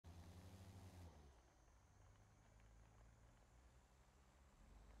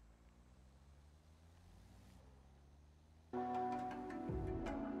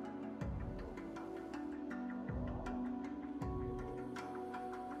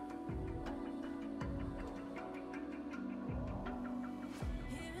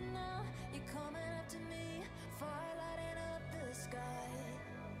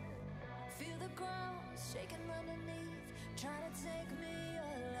shaking underneath, trying to take me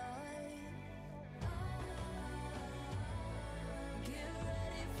alive. Get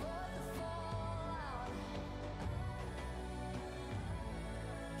ready for the fallout.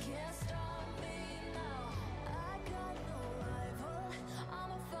 Can't stop me now. I got no rival.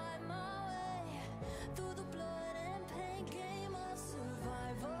 I'ma fight my way through the blood and pain game of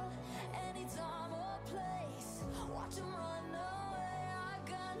survival. Any time or place, watch 'em run away. I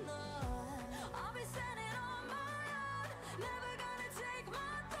got none. I'll be standing on my own, never gonna take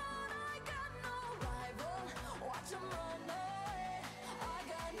my throne. I got no rival. Watch 'em run away. I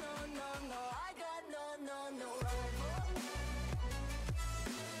got no, no, no. I got no, no, no rival.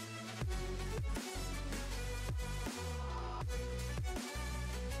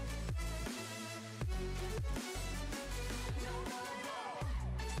 No rival.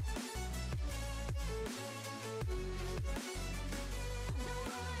 No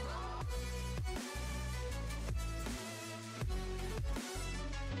rival.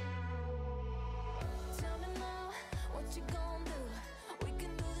 Tell me now, what you gon' do? We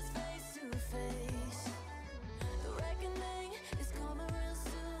can do this face to face. The reckoning is coming real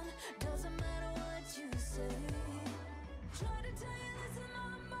soon. Doesn't matter what you say. Try to tell you this is my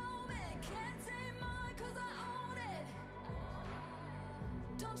moment. Can't take mine 'cause I own it.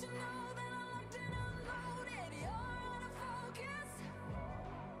 Don't you know that I'm locked and unloaded? You're out of focus.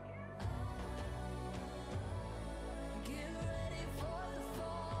 Get ready for the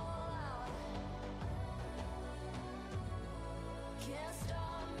fallout. Can't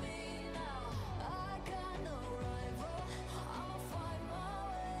stop me now. I got no rival. I'ma fight my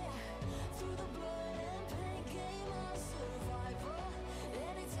way through the blood and pain game of survival.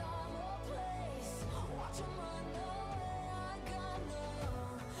 Any time or place, watch 'em run away. I got no.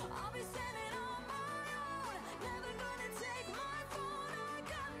 I'll be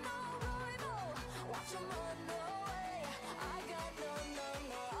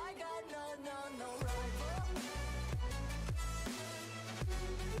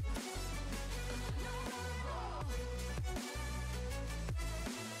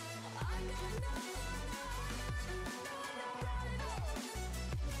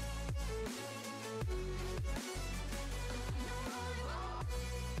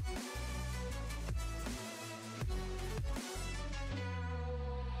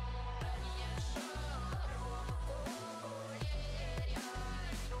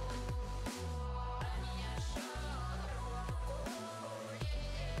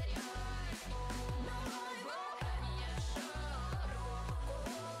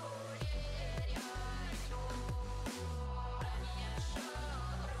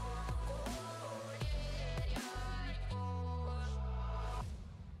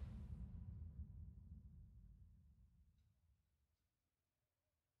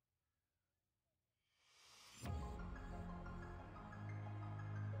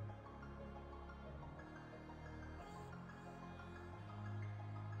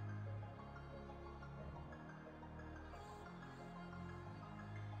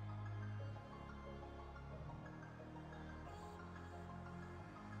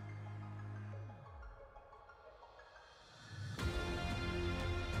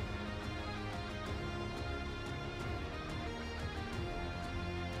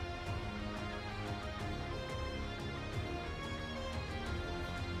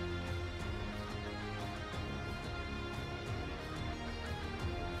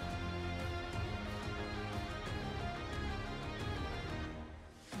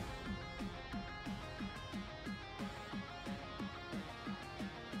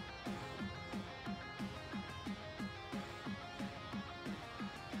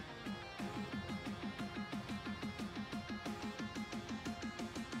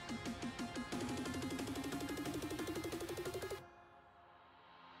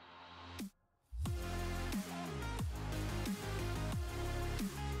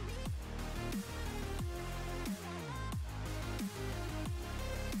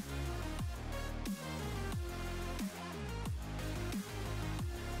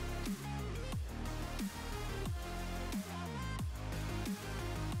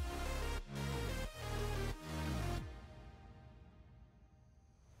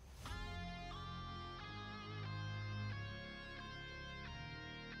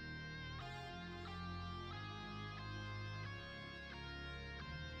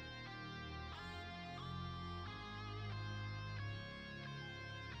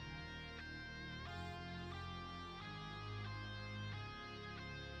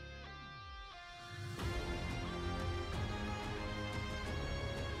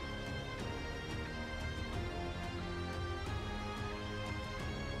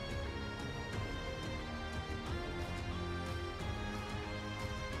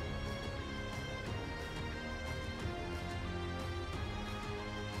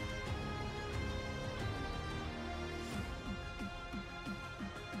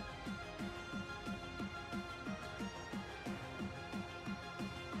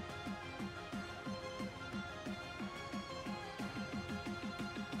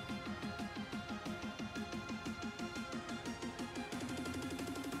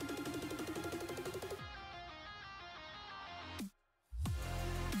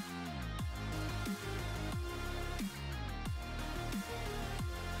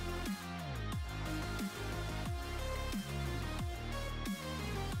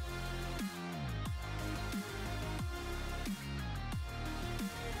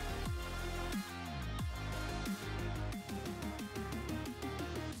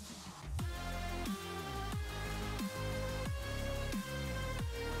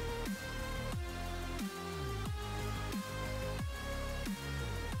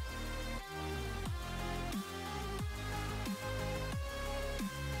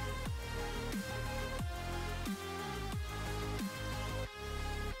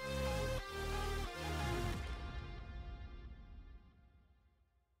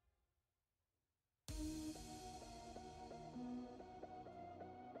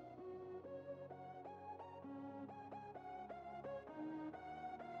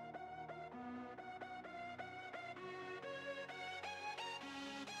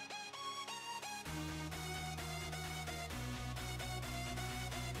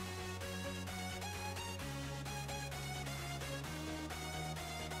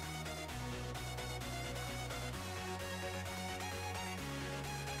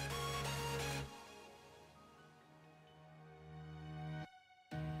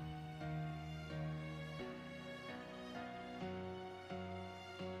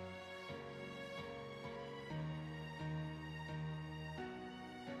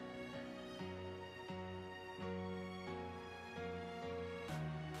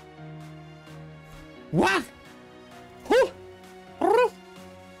Wah! Hoo! Brr!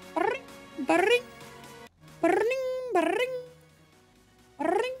 Brring! Brring! Brring! Brring!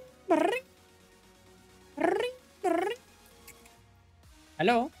 Brring! Brring! Brring! Brring!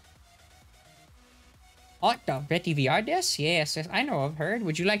 Hello? Oh, the VettyVR desk? Yes, yes, I know of her.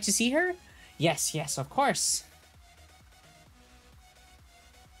 Would you like to see her? Yes, yes, of course.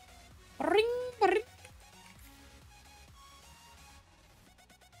 Ring, ring.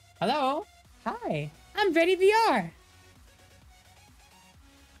 Hello? Hi, I'm VettyVR.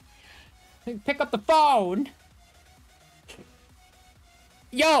 Pick up the phone.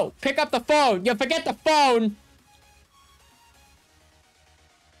 Yo, pick up the phone. Yo, forget the phone.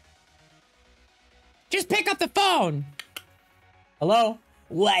 Just pick up the phone. Hello?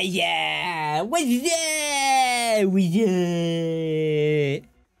 Why, yeah. What's that? What's that?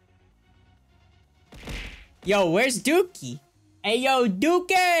 Yo, where's Dookie? Hey, yo,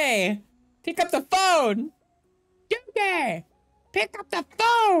 Dookie! Pick up the phone! Dookie! Pick up the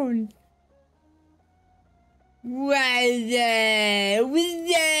phone! What's that?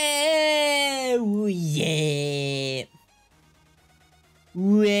 What's that? What's that?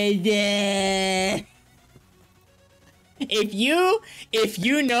 What's that? If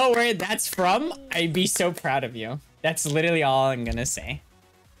you know where that's from, I'd be so proud of you. That's literally all I'm gonna say.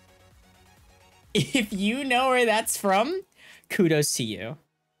 If you know where that's from, kudos to you.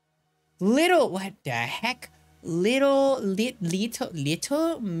 Little, what the heck? Little Muichi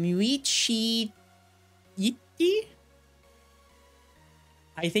Yiti?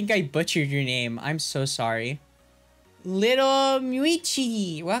 I think I butchered your name. I'm so sorry. Little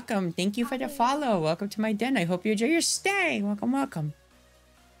Muichi, welcome. Thank you for the follow. Welcome to my den. I hope you enjoy your stay. Welcome, welcome.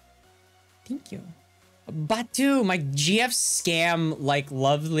 Thank you. Batu, my GF scam, like,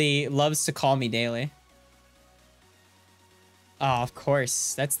 loves to call me daily. Oh, of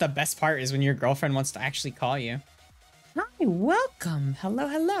course. That's the best part, is when your girlfriend wants to actually call you. Hi, welcome. Hello,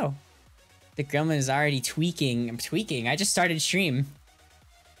 hello. The gremlin is already tweaking. I'm tweaking. I just started stream.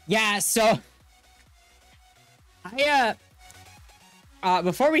 Yeah, so...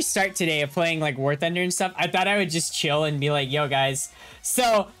 before we start today of playing, like, War Thunder and stuff, I thought I would just chill and be like, yo, guys.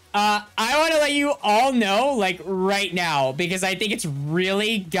 So, I want to let you all know, like, right now, because I think it's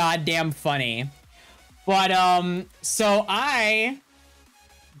really goddamn funny. But, so I,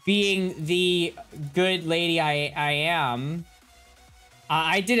 being the good lady I am,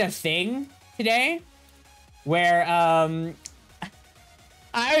 I did a thing today where,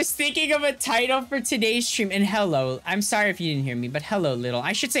 I was thinking of a title for today's stream, and hello. I'm sorry if you didn't hear me, but hello, little.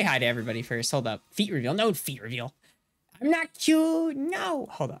 I should say hi to everybody first. Hold up. Feet reveal. No feet reveal. I'm not cute. No.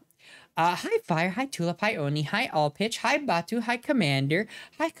 Hold up. Hi, Fire. Hi, Tulip. Hi, Oni. Hi, Allpitch. Hi, Batu. Hi, Commander.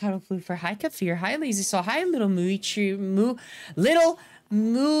 Hi, Cuddlefloofer. Hi, Kafir. Hi, Lazy Soul. Hi, Little Muichiti.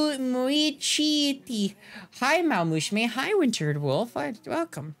 Hi, Malmushme. Hi, Wintered Wolf.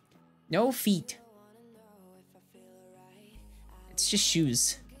 Welcome. No feet. It's just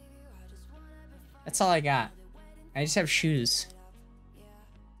shoes. That's all I got. I just have shoes.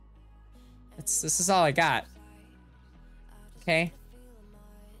 This is all I got. Okay.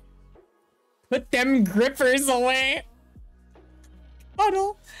 Put them grippers away.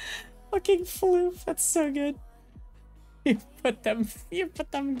 Cuddle. Fucking floof. That's so good. You put them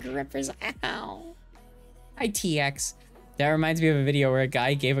grippers. Ow. Hi, TX. That reminds me of a video where a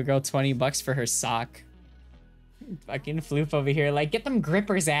guy gave a girl 20 bucks for her sock. Fucking floof over here, like, get them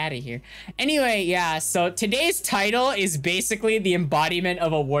grippers out of here. Anyway, yeah, so today's title is basically the embodiment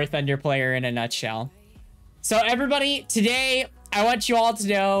of a War Thunder player in a nutshell. So everybody, today, I want you all to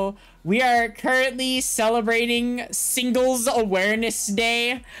know we are currently celebrating Singles Awareness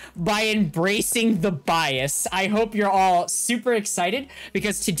Day by embracing the bias. I hope you're all super excited,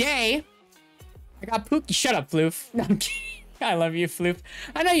 because today, I got Pookie. Shut up, Floof. No, I'm kidding. I love you, Floof.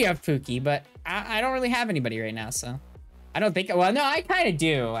 I know you have Pookie, but I don't really have anybody right now, so... I don't think... Well, no, I kind of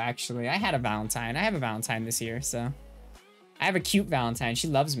do, actually. I had a Valentine. I have a Valentine this year, so... I have a cute Valentine. She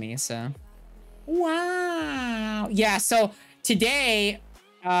loves me, so... Wow! Yeah, so today,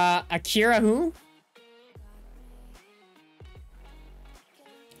 Akira who?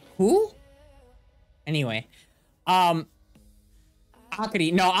 Who? Anyway. Akari.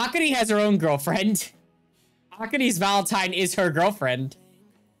 No, Akari has her own girlfriend. Akari's Valentine is her girlfriend.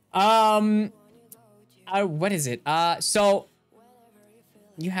 What is it? So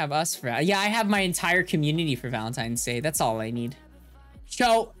you have us for, yeah, I have my entire community for Valentine's Day. That's all I need.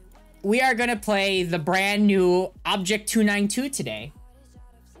 So we are gonna play the brand new Object 292 today.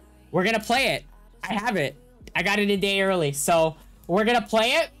 We're gonna play it. I have it. I got it a day early, so we're gonna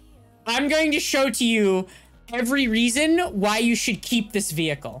play it. I'm going to show to you every reason why you should keep this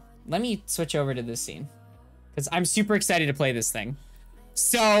vehicle. let me switch over to this scene because I'm super excited to play this thing.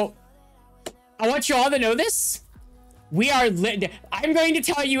 So I want you all to know this. We are lit. I'm going to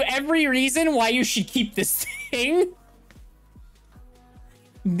tell you every reason why you should keep this thing.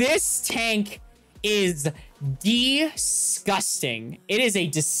 This tank is disgusting. It is a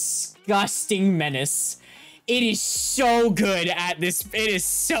disgusting menace. It is so good at this. It is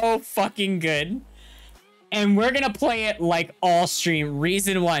so fucking good. And we're gonna play it like all stream.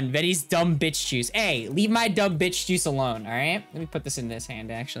 Reason one, Vetty's dumb bitch juice. Hey, leave my dumb bitch juice alone, all right? Let me put this in this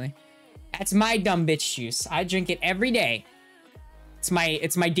hand, actually. That's my dumb bitch juice. I drink it every day. It's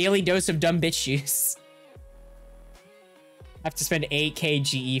my daily dose of dumb bitch juice. I have to spend 8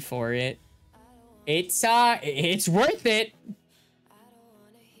 KGE for it. It's worth it.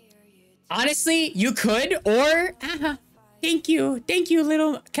 Honestly, you could, or thank you,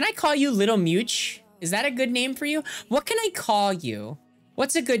 little. Can I call you Little Mooch? Is that a good name for you? What can I call you?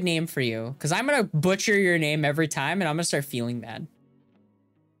 What's a good name for you? Because I'm gonna butcher your name every time, and I'm gonna start feeling bad.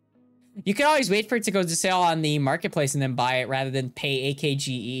 You can always wait for it to go to sale on the marketplace and then buy it rather than pay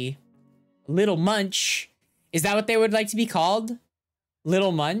AKGE. Little Munch. Is that what they would like to be called?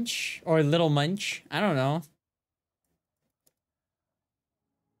 Little Munch or Little Munch? I don't know.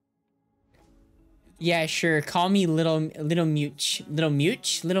 Yeah, sure. Call me Little Mooch. Little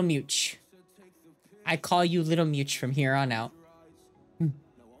Mooch? Little Mooch. I call you Little Mooch from here on out.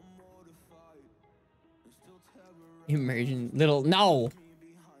 Immersion. Little... No!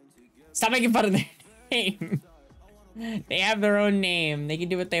 Stop making fun of their name. They have their own name. They can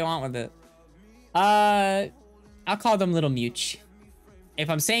do what they want with it. I'll call them Little Mooch. If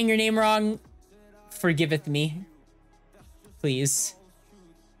I'm saying your name wrong, forgiveth me. Please.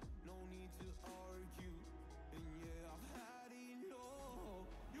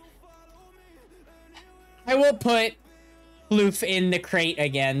 I will put Floof in the crate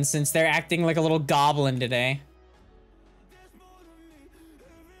again since they're acting like a little goblin today.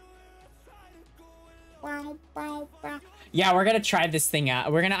 Yeah, we're gonna try this thing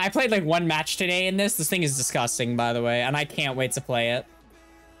out. I played like one match today in this. This thing is disgusting, by the way, and I can't wait to play it.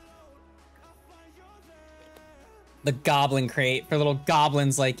 The goblin crate for little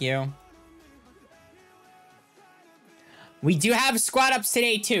goblins like you. We do have squad ups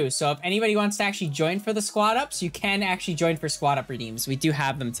today too, so if anybody wants to actually join for the squad ups, you can actually join for squad up redeems. We do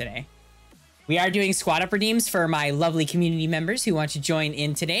have them today. We are doing squad up redeems for my lovely community members who want to join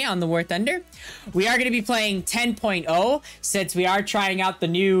in today on the War Thunder. We are going to be playing 10.0 since we are trying out the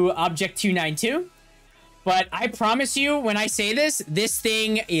new Object 292. But I promise you, when I say this, this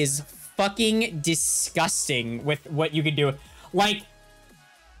thing is fucking disgusting with what you can do. Like,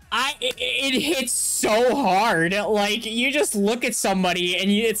 it hits so hard. Like, you just look at somebody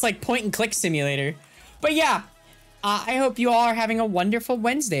and it's like point and click simulator. But yeah. I hope you all are having a wonderful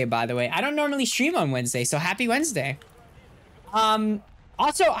Wednesday, by the way. I don't normally stream on Wednesday, so happy Wednesday.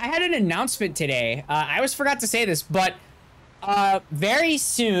 Also, I had an announcement today. I always forgot to say this, but very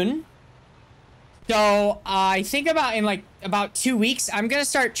soon, so I think about 2 weeks, I'm gonna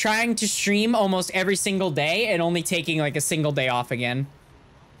start trying to stream almost every single day and only taking like a single day off again.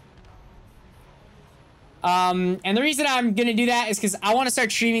 And the reason I'm gonna do that is because I want to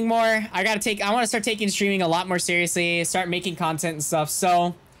start streaming more. I want to start taking streaming a lot more seriously, start making content and stuff.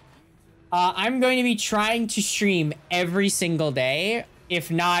 So, I'm going to be trying to stream every single day,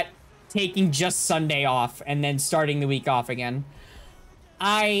 if not taking just Sunday off and then starting the week off again.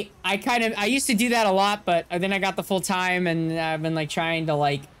 I used to do that a lot, but then I got the full time and I've been like trying to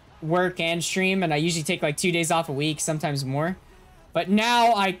like work and stream, and I usually take like 2 days off a week, sometimes more. But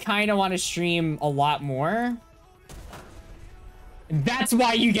now I kind of want to stream a lot more. That's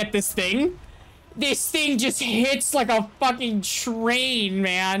why you get this thing. This thing just hits like a fucking train,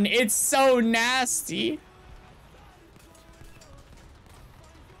 man. It's so nasty.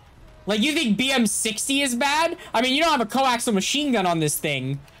 Like, you think BM60 is bad? I mean, you don't have a coaxial machine gun on this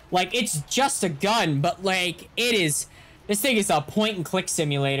thing. Like, it's just a gun, but like, it is... This thing is a point and click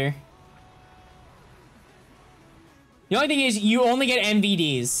simulator. The only thing is, you only get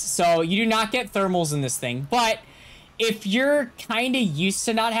MVDs, so you do not get thermals in this thing. But if you're kind of used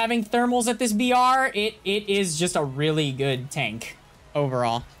to not having thermals at this BR, it is just a really good tank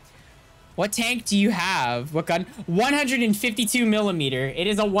overall. What tank do you have? What gun? 152 millimeter. It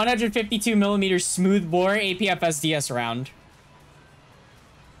is a 152 millimeter smoothbore APFS DS round.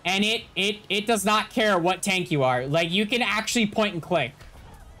 And it does not care what tank you are. Like, you can actually point and click.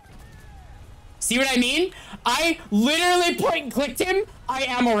 See what I mean? I literally point and clicked him. I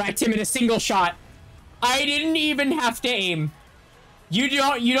ammo racked him in a single shot. I didn't even have to aim. You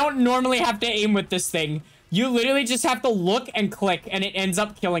don't normally have to aim with this thing. You literally just have to look and click, and it ends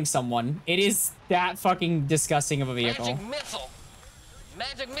up killing someone. It is that fucking disgusting of a vehicle. Magic missile.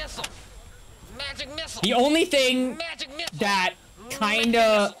 Magic missile. Magic missile. The only thing Magic missile. that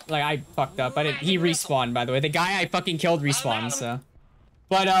kinda... Like, I fucked up. He respawned, by the way. The guy I fucking killed respawned, so...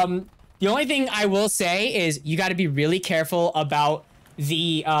 But, the only thing I will say is you gotta be really careful about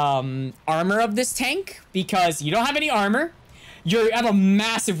the, armor of this tank, because you don't have any armor. You have a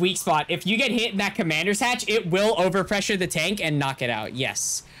massive weak spot. If you get hit in that commander's hatch, it will overpressure the tank and knock it out.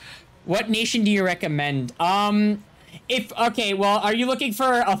 Yes. What nation do you recommend? Okay, well, are you looking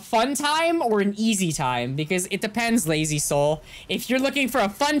for a fun time or an easy time? Because it depends, Lazy Soul. If you're looking for a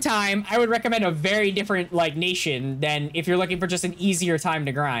fun time, I would recommend a very different, like, nation than if you're looking for just an easier time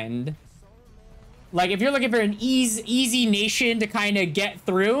to grind. Like, if you're looking for an easy nation to kind of get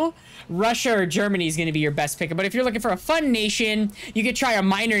through, Russia or Germany is going to be your best pick. But if you're looking for a fun nation, you could try a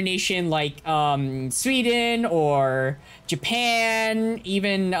minor nation like Sweden or Japan.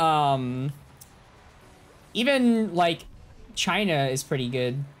 Even like China is pretty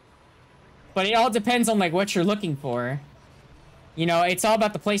good. But it all depends on like what you're looking for. You know, it's all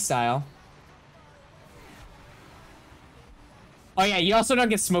about the play style. Oh yeah, you also don't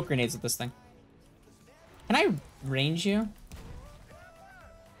get smoke grenades with this thing. Can I range you?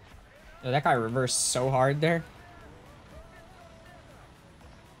 Oh, that guy reversed so hard there.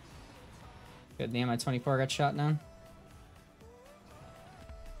 Good damn, my 24 got shot down.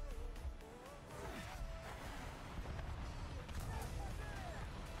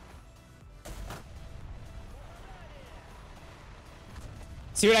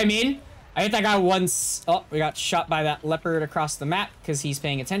 See what I mean? I hit that guy once. Oh, we got shot by that leopard across the map because he's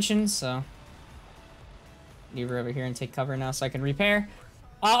paying attention, so... Leave her over here and take cover now so I can repair.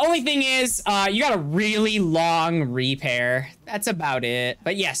 Only thing is, you got a really long repair. That's about it.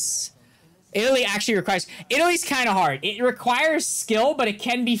 But yes, Italy actually requires... Italy's kind of hard. It requires skill, but it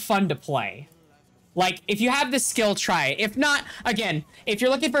can be fun to play. Like, if you have the skill, try it. If not, again, if you're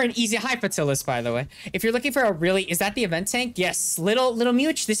looking for an easy... Hi, Fatilis, by the way. If you're looking for a really... Is that the event tank? Yes. Little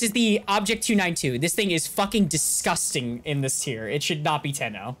Much, this is the Object 292. This thing is fucking disgusting in this tier. It should not be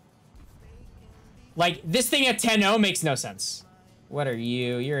 10-0. Like, this thing at 10-0 makes no sense. What are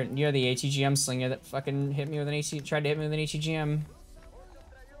you? You're the ATGM slinger that fucking hit me with an tried to hit me with an ATGM.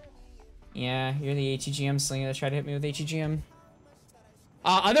 Yeah, you're the ATGM slinger that tried to hit me with ATGM.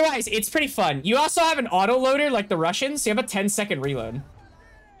 Otherwise, it's pretty fun. You also have an autoloader like the Russians, so you have a 10-second reload.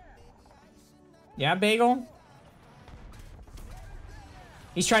 Yeah, Bagel?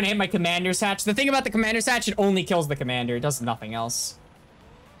 He's trying to hit my commander's hatch. The thing about the commander's hatch, it only kills the commander. It does nothing else.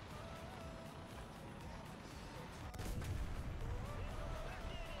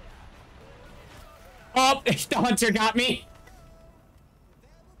 Oh, the hunter got me.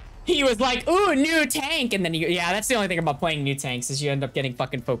 He was like, ooh, new tank. And then, yeah, that's the only thing about playing new tanks is you end up getting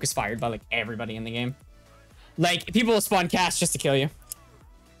fucking focus fired by, like, everybody in the game. Like, people will spawn cast just to kill you.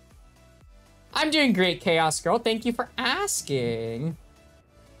 I'm doing great, Chaos Girl. Thank you for asking.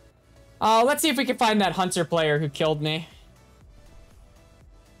 Let's see if we can find that hunter player who killed me.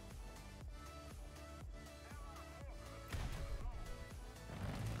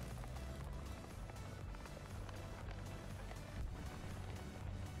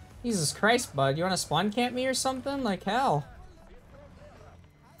 Jesus Christ, bud. You want to spawn camp me or something? Like hell.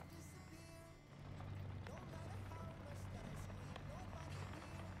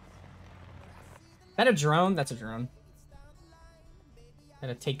 Is that a drone? That's a drone.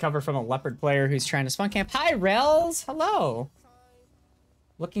 Gotta take cover from a leopard player who's trying to spawn camp. Hi, Rels! Hello!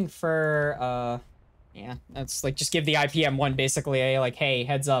 Looking for, yeah, that's like, just give the IPM one basically, like, hey,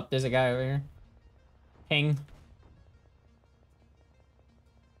 heads up, there's a guy over here. Ping.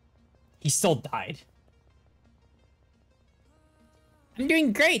 He still died. I'm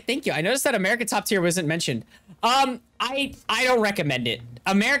doing great, thank you. I noticed that America top tier wasn't mentioned. I don't recommend it.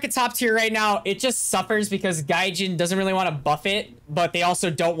 America top tier right now, it just suffers because Gaijin doesn't really want to buff it, but they also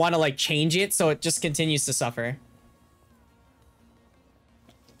don't want to like change it, so it just continues to suffer.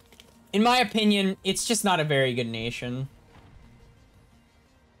 In my opinion, it's just not a very good nation.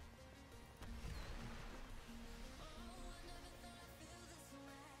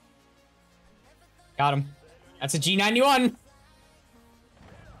 Got him. That's a G91.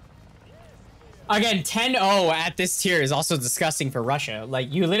 Again, 10-0 at this tier is also disgusting for Russia.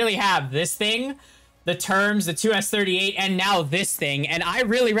 Like, you literally have this thing, the terms, the 2S38, and now this thing. And I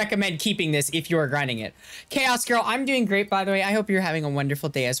really recommend keeping this if you are grinding it. Chaos Girl, I'm doing great, by the way. I hope you're having a wonderful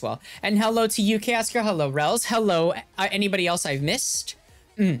day as well. And hello to you, Chaos Girl. Hello, Rels. Hello, anybody else I've missed?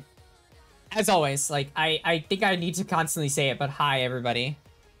 As always, like, I think I need to constantly say it, but hi, everybody.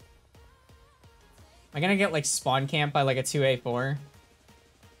 I gonna get like spawn camp by like a 2A4?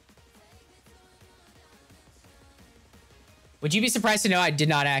 Would you be surprised to know I did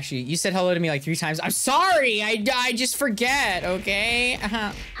not actually? You said hello to me like 3 times. I'm sorry. I just forget. Okay.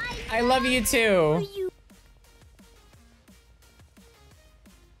 I love you too.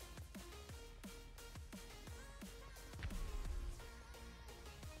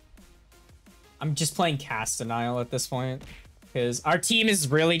 I'm just playing cast denial at this point because our team is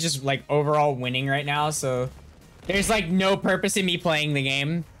really just like overall winning right now. So there's like no purpose in me playing the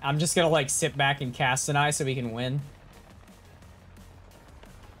game. I'm just gonna like sit back and cast deny so we can win.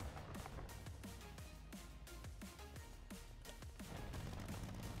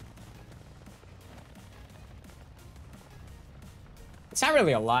 It's not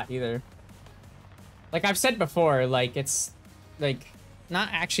really a lot either. Like I've said before, like it's like not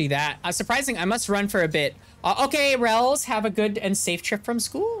actually that surprising. I must run for a bit. Okay, Rels, have a good and safe trip from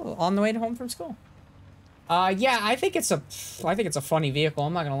school on the way home from school. Yeah, I think it's a funny vehicle.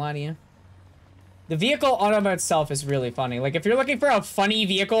 I'm not gonna lie to you. The vehicle on and of itself is really funny. Like if you're looking for a funny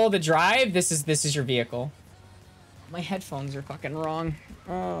vehicle to drive, this is your vehicle. My headphones are fucking wrong.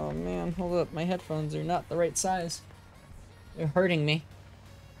 Oh man, hold up. My headphones are not the right size. They're hurting me.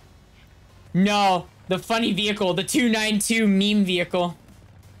 No, the funny vehicle, the 292 meme vehicle.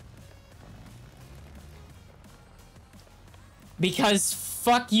 Because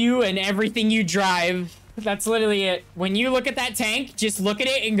fuck you and everything you drive. That's literally it. When you look at that tank, just look at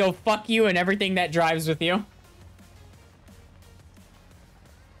it and go fuck you and everything that drives with you.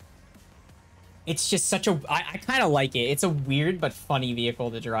 It's just such a... I kind of like it. It's a weird but funny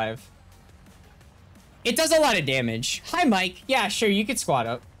vehicle to drive. It does a lot of damage. Hi, Mike. Yeah, sure, you could squat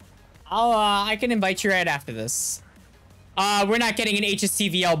up. I can invite you right after this. We're not getting an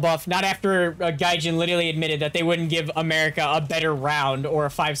HSTVL buff. Not after Gaijin literally admitted that they wouldn't give America a better round or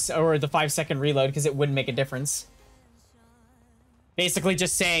the 5-second reload because it wouldn't make a difference. Basically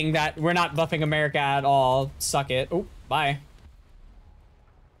just saying that we're not buffing America at all. Suck it. Oh, bye.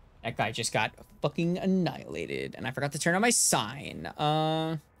 That guy just got fucking annihilated. And I forgot to turn on my sign.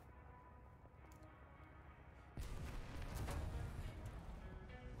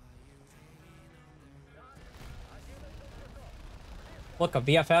 Look, a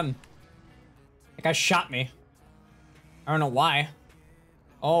VFM. That guy shot me. I don't know why.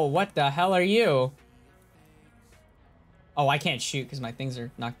 Oh, what the hell are you? Oh, I can't shoot because my things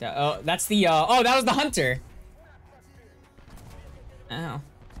are knocked out. Oh, that's the, oh, that was the hunter. Ow.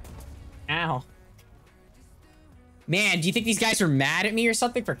 Ow. Man, do you think these guys are mad at me or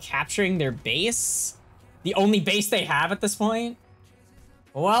something for capturing their base? The only base they have at this point?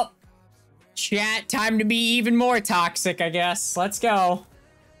 Well, chat, time to be even more toxic, I guess. Let's go.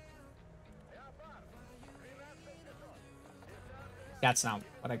 That's not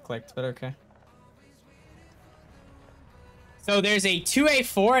what I clicked, but okay. So there's a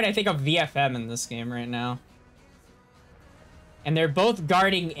 2A4 and I think a VFM in this game right now. And they're both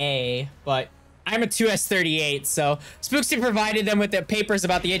guarding A, but I'm a 2S38, so Spooksy provided them with the papers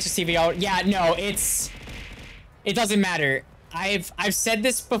about the HSTV. Yeah, no, it doesn't matter. I've said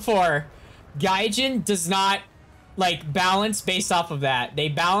this before. Gaijin does not like balance based off of that. They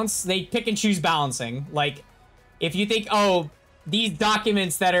pick and choose balancing. Like if you think, oh, these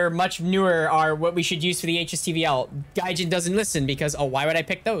documents that are much newer are what we should use for the HSTVL, Gaijin doesn't listen because, oh, why would I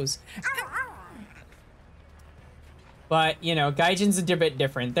pick those? But, you know, Gaijin's a bit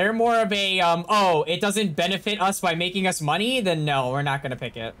different. They're more of a, oh, it doesn't benefit us by making us money? Then no, we're not gonna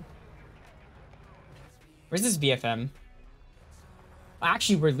pick it. Where's this BFM?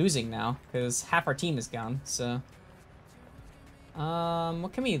 Actually, we're losing now, because half our team is gone, so...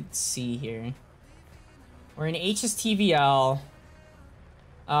 what can we see here? We're an HSTVL.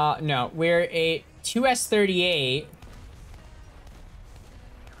 No, we're a 2S38.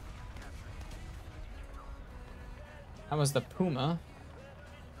 That was the Puma.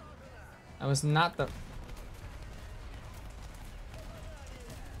 That was not the...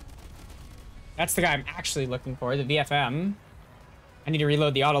 That's the guy I'm actually looking for, the VFM. I need to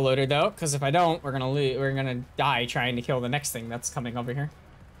reload the autoloader though, because if I don't, we're gonna die trying to kill the next thing that's coming over here.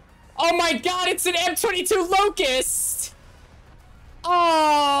 Oh my god, it's an M22 Locust!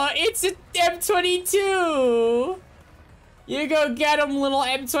 Oh, it's an M22! You go get him, little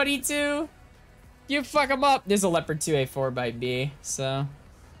M22. You fuck him up. There's a Leopard 2A4 by B, so...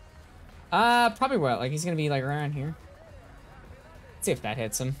 probably what? Like, he's gonna be, like, around here. Let's see if that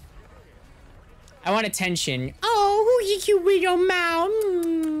hits him. I want attention. Oh, who's your little mouse?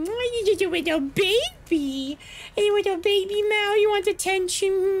 You just a little baby. Hey, little baby mouse, you want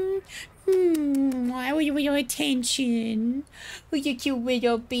attention? Why were you with your attention? Oh, you cute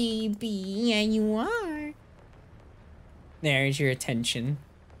little baby. Yeah, you are. There's your attention.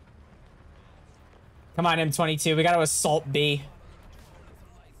 Come on, M22. We gotta assault B.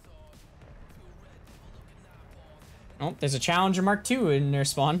 Oh, there's a Challenger Mark II in their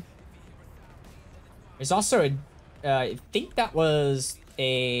spawn. There's also a... I think that was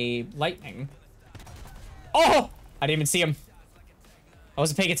a Lightning. Oh! I didn't even see him. I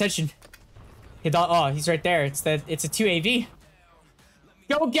wasn't paying attention. Oh, he's right there. It's a 2AV.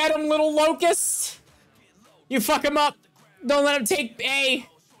 Go get him, little locust! You fuck him up. Don't let him take A.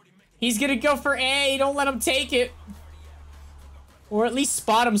 He's gonna go for A. Don't let him take it. Or at least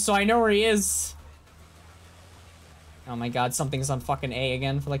spot him so I know where he is. Oh my god, something's on fucking A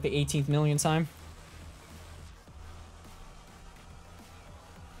again for like the 18th millionth time.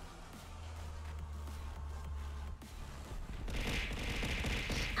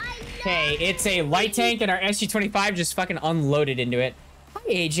 Okay, it's a light tank and our SG-25 just fucking unloaded into it. Hi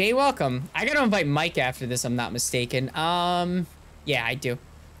AJ, welcome. I gotta invite Mike after this, I'm not mistaken. Yeah, I do.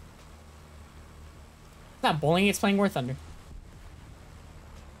 It's not bowling, it's playing War Thunder.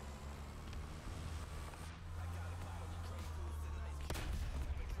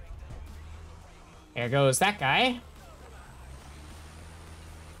 There goes that guy.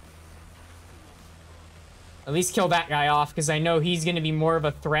 At least kill that guy off, because I know he's going to be more of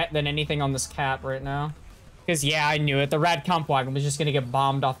a threat than anything on this cap right now. Because, yeah, I knew it. The Rad Comp Wagon was just going to get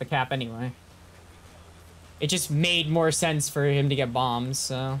bombed off the cap anyway. It just made more sense for him to get bombed,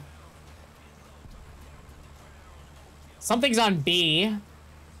 so... Something's on B.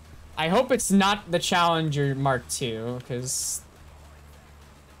 I hope it's not the Challenger Mark II, because...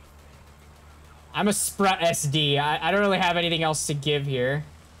 I'm a Sprut SD. I don't really have anything else to give here.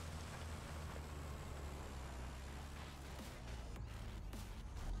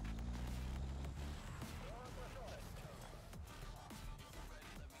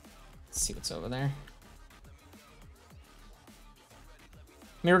 Let's see what's over there. I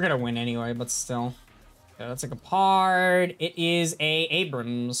mean, we're gonna win anyway, but still. Okay, that's like a Pard. It is a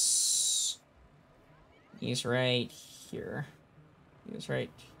Abrams. He's right here. He's right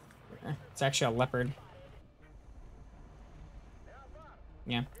here. It's actually a Leopard.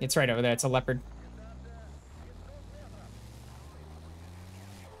 Yeah, it's right over there. It's a Leopard.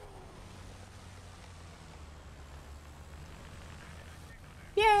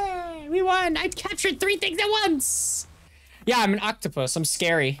 Yay! We won! I captured 3 things at once! Yeah, I'm an octopus. I'm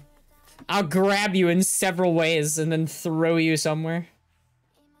scary. I'll grab you in several ways and then throw you somewhere.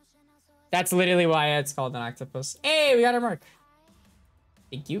 That's literally why it's called an octopus. Hey, we got our mark.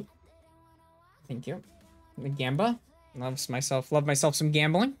 Thank you. Thank you. The Gamba. Love myself some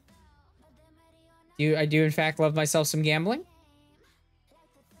gambling. I do in fact love myself some gambling.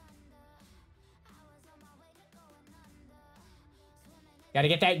 Gotta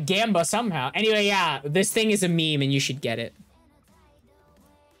get that Gamba somehow. Anyway, yeah, this thing is a meme and you should get it.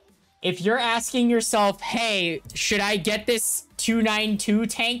 If you're asking yourself, hey, should I get this 292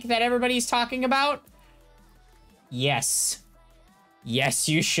 tank that everybody's talking about? Yes. Yes,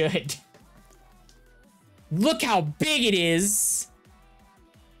 you should. Look how big it is.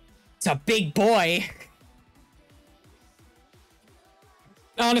 It's a big boy.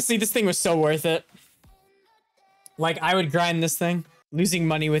 Honestly, this thing was so worth it. Like, I would grind this thing. Losing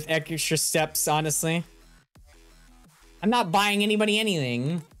money with extra steps, honestly. I'm not buying anybody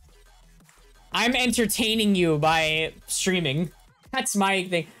anything. I'm entertaining you by streaming. That's my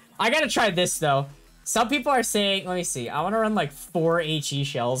thing. I gotta try this, though. Some people are saying... Let me see. I want to run, like, 4 HE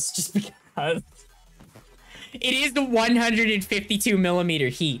shells, just because... It is the 152 millimeter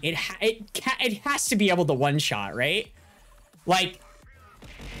heat. It has to be able to one-shot, right? Like,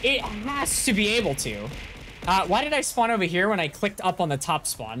 it has to be able to. Why did I spawn over here when I clicked up on the top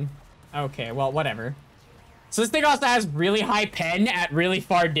spawn? Okay, well, whatever. So this thing also has really high pen at really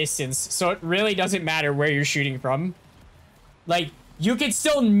far distance, so it really doesn't matter where you're shooting from. Like, you can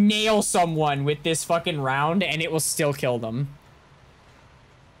still nail someone with this fucking round, and it will still kill them.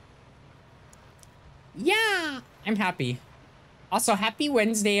 Yeah, I'm happy. Also, happy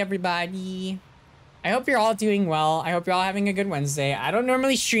Wednesday, everybody. I hope you're all doing well. I hope you're all having a good Wednesday. I don't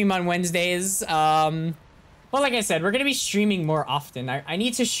normally stream on Wednesdays. Well, like I said, we're going to be streaming more often. I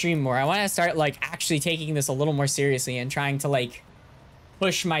need to stream more. I want to start, like, actually taking this a little more seriously and trying to, like,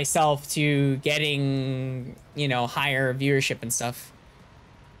 push myself to getting, you know, higher viewership and stuff.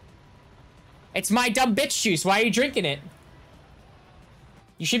 It's my dumb bitch juice. Why are you drinking it?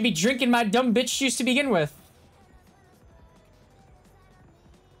 You should be drinking my dumb bitch juice to begin with.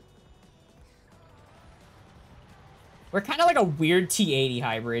 We're kind of like a weird T80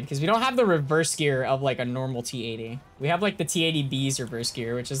 hybrid because we don't have the reverse gear of like a normal T80. We have like the T80B's reverse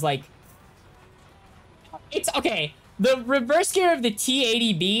gear, which is like... It's okay. The reverse gear of the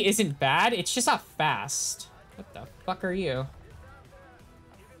T80B isn't bad. It's just not fast. What the fuck are you?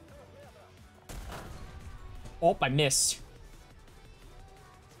 Oh, I missed.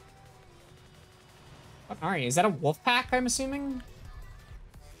 What are you? Is that a wolf pack, I'm assuming?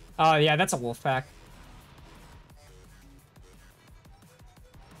 Oh, yeah, that's a wolf pack.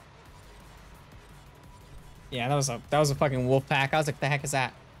 Yeah, that was a fucking wolf pack. I was like, the heck is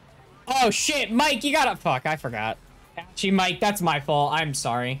that? Oh shit, Mike, you gotta fuck, I forgot. Actually, Mike, that's my fault. I'm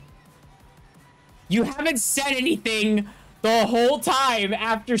sorry. You haven't said anything the whole time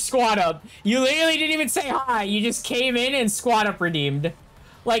after squad up. You literally didn't even say hi. You just came in and squad up redeemed.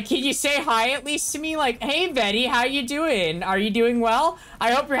 Like, can you say hi at least to me? Like, hey, Vetty, how you doing? Are you doing well?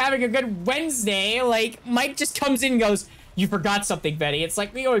 I hope you're having a good Wednesday. Like, Mike just comes in and goes, you forgot something, Vetty. It's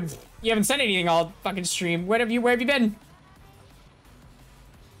like, you haven't said anything all fucking stream. Where have you been?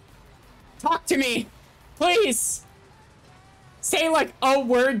 Talk to me, please. Say like a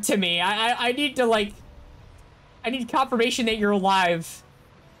word to me. I need to like, I need confirmation that you're alive.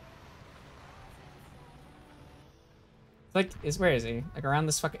 Like, where is he? Like around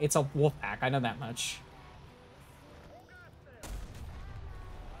this fucking, it's a wolf pack. I know that much.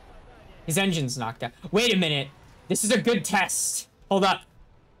 His engine's knocked out. Wait a minute. This is a good test. Hold up.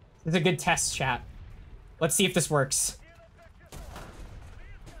 This is a good test, chat. Let's see if this works.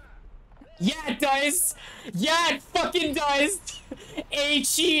 Yeah, it does. Yeah, it fucking does.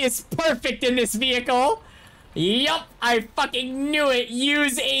 HE is perfect in this vehicle. Yup, I fucking knew it.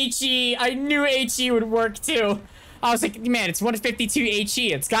 Use HE. I knew HE would work too. I was like, man, it's 152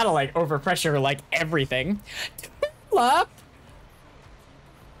 HE. It's gotta like overpressure like everything. Tulip.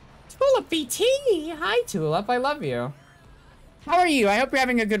 Tulip BT. Hi, Tulip. I love you. How are you? I hope you're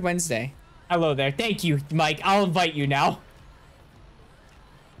having a good Wednesday. Hello there. Thank you, Mike. I'll invite you now.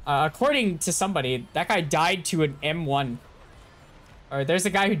 According to somebody, that guy died to an M1. Or there's a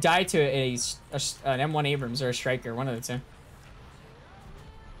guy who died to an M1 Abrams or a Striker, one of the two.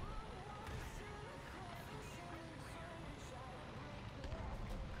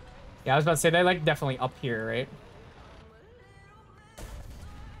 Yeah, I was about to say, they're like definitely up here, right?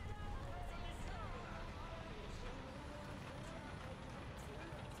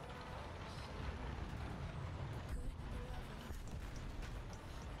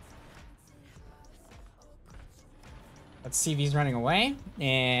 Let's see if he's running away.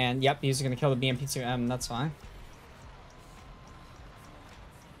 And yep, he's gonna kill the BMP2M, that's fine.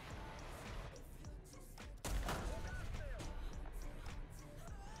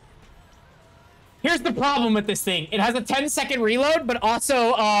 Here's the problem with this thing. It has a 10-second reload, but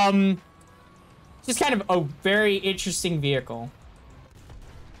also, just kind of a very interesting vehicle.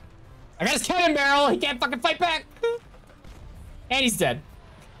 I got his cannon barrel. He can't fucking fight back. And he's dead.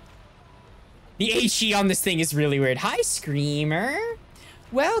 The HE on this thing is really weird. Hi, Screamer.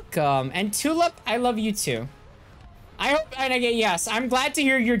 Welcome. And Tulip, I love you too. I hope, and again, yes, I'm glad to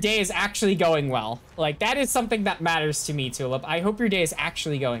hear your day is actually going well. Like, that is something that matters to me, Tulip. I hope your day is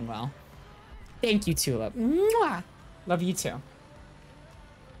actually going well. Thank you, Tulip. Mwah. Love you too.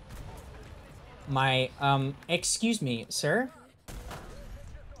 My, excuse me, sir?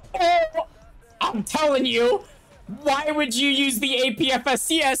 Oh, I'm telling you, why would you use the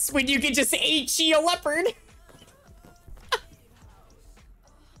APFSCS when you can just HE a leopard?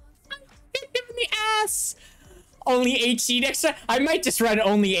 Hit him in the ass. Only HE next time? I might just run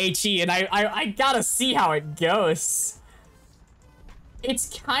only HE and I gotta see how it goes.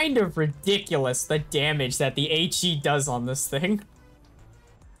 It's kind of ridiculous, the damage that the HE does on this thing.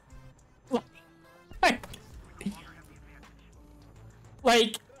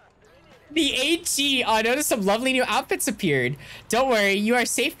 Like, the HE, oh, I noticed some lovely new outfits appeared. Don't worry, you are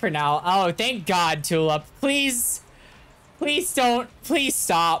safe for now. Oh, thank God, Tulip. Please, please don't, please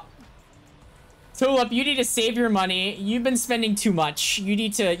stop. Tulip, you need to save your money. You've been spending too much. You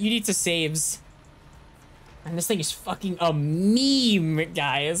need to saves. And this thing is fucking a meme,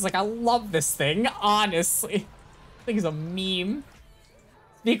 guys. Like, I love this thing, honestly. This thing is a meme.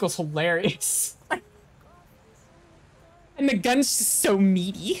 This vehicle's hilarious. And the gun's just so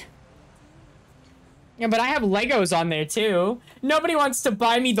meaty. Yeah, but I have Legos on there, too. Nobody wants to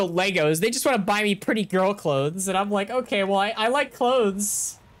buy me the Legos. They just want to buy me pretty girl clothes. And I'm like, okay, well, I like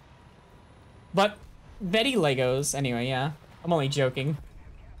clothes. But Vetty Legos. Anyway, yeah. I'm only joking.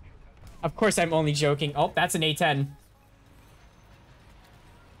 Of course I'm only joking. Oh, that's an A10.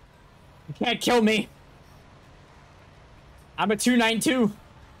 You can't kill me. I'm a 292.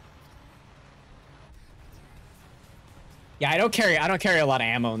 Yeah, I don't carry a lot of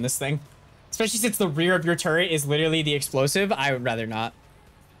ammo in this thing. Especially since the rear of your turret is literally the explosive. I would rather not.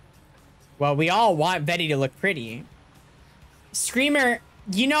 Well, we all want Vetty to look pretty. Screamer,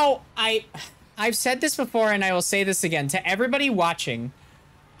 you know, I've said this before and I will say this again to everybody watching.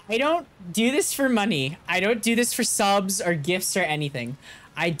 I don't do this for money. I don't do this for subs or gifts or anything.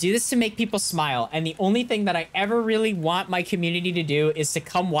 I do this to make people smile. And the only thing that I ever really want my community to do is to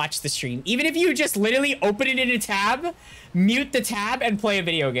come watch the stream. Even if you just literally open it in a tab, mute the tab, and play a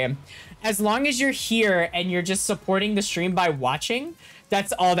video game. As long as you're here and you're just supporting the stream by watching,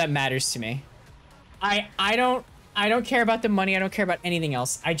 that's all that matters to me. I don't care about the money. I don't care about anything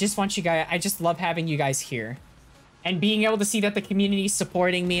else. I just want you guys, I just love having you guys here. And being able to see that the community is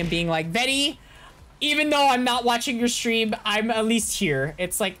supporting me and being like, Vetty, even though I'm not watching your stream, I'm at least here.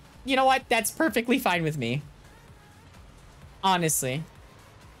 It's like, you know what? That's perfectly fine with me. Honestly.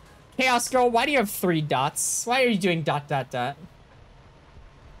 Chaos Girl, why do you have 3 dots? Why are you doing ...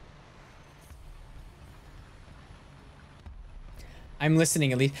 I'm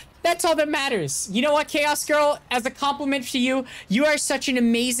listening at least. That's all that matters. You know what, Chaos Girl? As a compliment to you, you are such an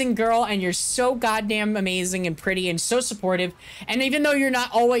amazing girl and you're so goddamn amazing and pretty and so supportive. And even though you're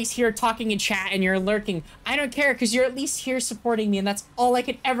not always here talking in chat and you're lurking, I don't care because you're at least here supporting me and that's all I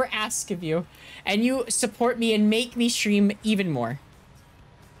could ever ask of you. And you support me and make me stream even more.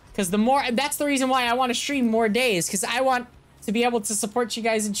 Because the more, that's the reason why I want to stream more days, because I want to be able to support you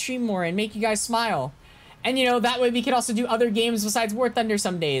guys and stream more and make you guys smile. And, you know, that way we can also do other games besides War Thunder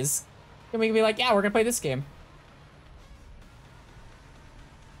some days. And we can be like, yeah, we're going to play this game.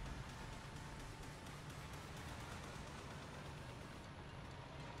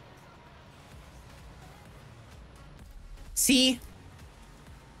 See?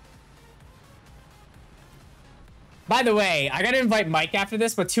 By the way, I got to invite Mike after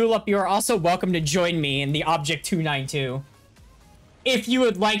this, but Tulip, you are also welcome to join me in the Object 292. If you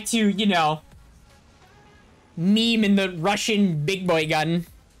would like to, you know, meme in the Russian big boy gun.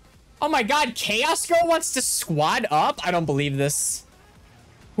 Oh my god, Chaos Girl wants to squad up? I don't believe this.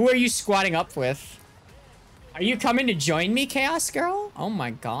 Who are you squatting up with? Are you coming to join me, Chaos Girl? Oh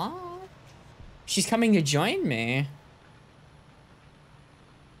my god. She's coming to join me.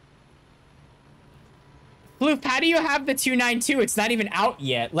 Floof, how do you have the 292? It's not even out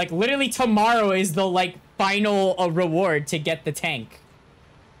yet. Like, literally tomorrow is the, like, final reward to get the tank.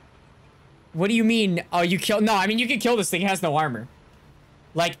 What do you mean? Oh, you kill? No, I mean, you can kill this thing. It has no armor.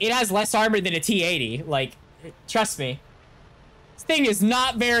 Like, it has less armor than a T80. Like, trust me. This thing is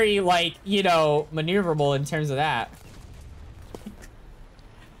not very, like, you know, maneuverable in terms of that.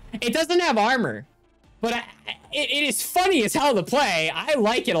 It doesn't have armor. But it is funny as hell to play. I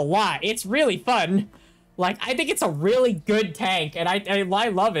like it a lot. It's really fun. Like, I think it's a really good tank. And I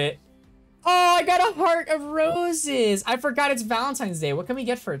love it. Oh, I got a heart of roses. I forgot it's Valentine's Day. What can we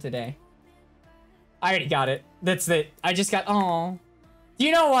get for it today? I already got it. That's it. I just got... Oh. Do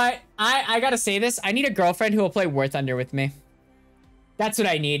you know what? I gotta say this. I need a girlfriend who will play War Thunder with me. That's what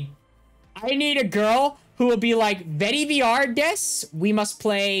I need. I need a girl who will be like, VettyVR des, we must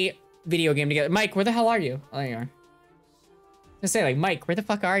play video game together. Mike, where the hell are you? Oh, there you are. I say, like, Mike, where the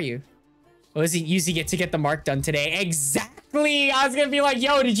fuck are you? Oh, does he usually get to get the mark done today? Exactly! I was gonna be like,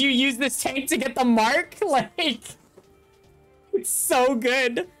 yo, did you use this tank to get the mark? Like... It's so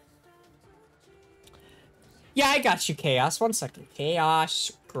good. Yeah, I got you, Chaos. 1 second.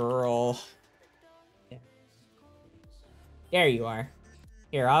 Chaos girl. Yeah. There you are.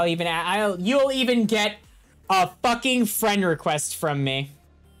 Here, you'll even get a fucking friend request from me.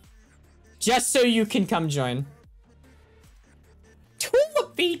 Just so you can come join.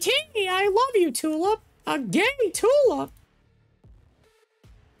 Tulip VT! I love you, Tulip. A gay Tulip.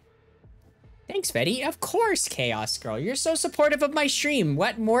 Thanks, Vetty. Of course, Chaos Girl. You're so supportive of my stream.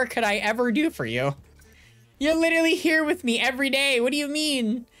 What more could I ever do for you? You're literally here with me every day. What do you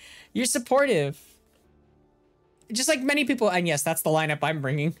mean? You're supportive. Just like many people. And yes, that's the lineup I'm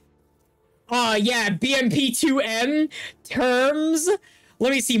bringing. Oh, yeah. BMP2M terms.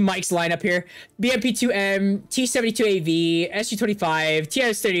 Let me see Mike's lineup here. BMP2M, T72AV, SG25,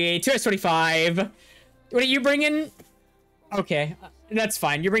 TS38, 2S25. What are you bringing? Okay, that's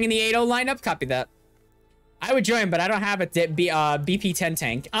fine. You're bringing the 80 lineup? Copy that. I would join, but I don't have a BP10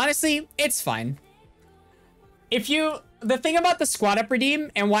 tank. Honestly, it's fine. The thing about the squad up redeem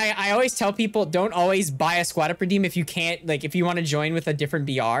and why I always tell people don't always buy a squad up redeem if you can't, like, if you want to join with a different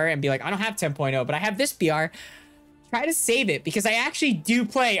BR and be like, I don't have 10.0, but I have this BR. Try to save it because I actually do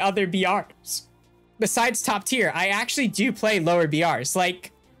play other BRs. Besides top tier, I actually do play lower BRs.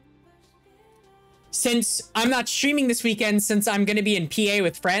 Like, since I'm not streaming this weekend, since I'm going to be in PA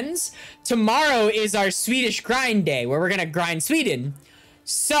with friends, tomorrow is our Swedish grind day where we're going to grind Sweden.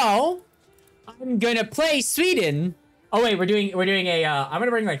 So I'm going to play Sweden. Oh wait, we're doing a, I'm going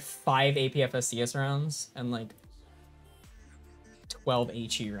to bring like 5 APFSCS rounds and like 12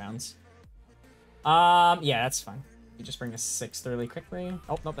 HE rounds. Yeah, that's fine. You just bring a 6 really quickly.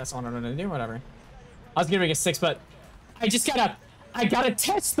 Oh, nope, that's not what I'm going to do, whatever. I was going to bring a 6, but I gotta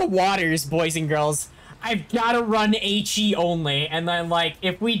test the waters, boys and girls. I've gotta run HE only, and then, like,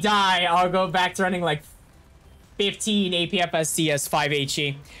 if we die, I'll go back to running, like, 15 APFSCS 5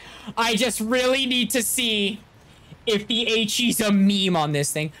 HE. I just really need to see if the HE's a meme on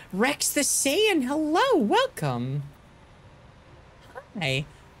this thing. Rex the Saiyan, hello, welcome. Hi.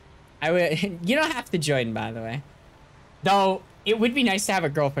 You don't have to join, by the way. Though, it would be nice to have a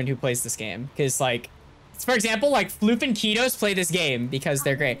girlfriend who plays this game, because, like, for example, like, Floof and Ketos play this game because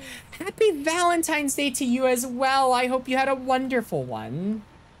they're great. Happy Valentine's Day to you as well. I hope you had a wonderful one.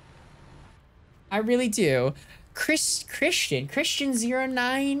 I really do.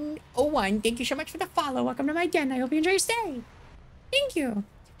 Christian0901, thank you so much for the follow. Welcome to my den. I hope you enjoy your stay. Thank you.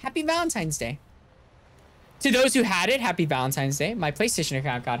 Happy Valentine's Day. To those who had it, happy Valentine's Day. My PlayStation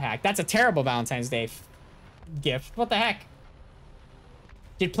account got hacked. That's a terrible Valentine's Day gift. What the heck?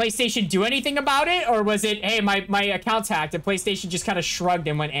 Did PlayStation do anything about it? Or was it, hey, my account's hacked, and PlayStation just kind of shrugged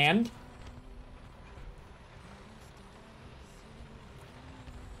and went, and?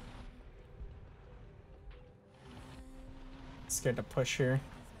 Scared to push her.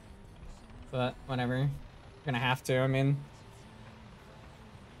 But, whatever. Gonna have to, I mean.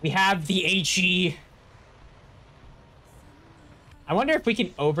 We have the HE. I wonder if we can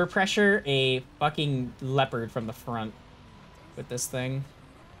overpressure a fucking leopard from the front with this thing.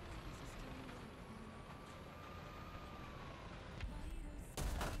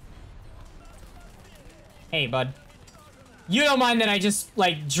 Hey, bud. You don't mind that I just,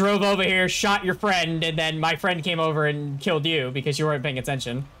 like, drove over here, shot your friend, and then my friend came over and killed you because you weren't paying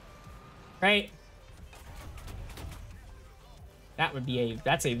attention. Right? That would be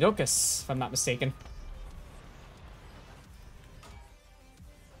that's a Locus, if I'm not mistaken.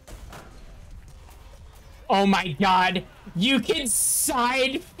 Oh my god. You can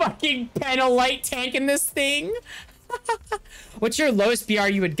side fucking penalite tank in this thing? What's your lowest BR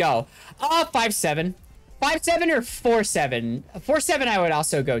you would go? 5.7. 5.7 or 4.7? 4.7 I would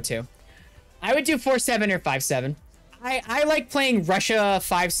also go to. I would do 4.7 or 5.7. I like playing Russia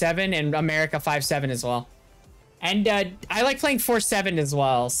 5.7 and America 5.7 as well. And I like playing 4.7 as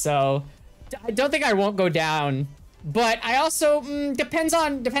well, so I don't think I won't go down. But I also, depends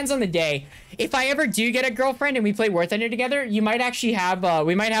on the day. If I ever do get a girlfriend and we play War Thunder together, you might actually have,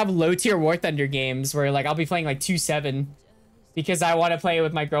 we might have low tier War Thunder games where, like, I'll be playing like 2.7. Because I want to play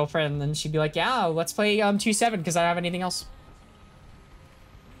with my girlfriend, and she'd be like, yeah, let's play 2.7 because I don't have anything else.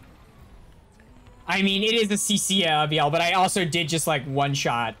 I mean, it is a CC BL, but I also did just like one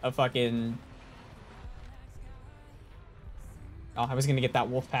shot a fucking... Oh, I was gonna get that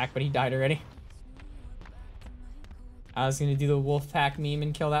wolf pack, but he died already. I was gonna do the wolf pack meme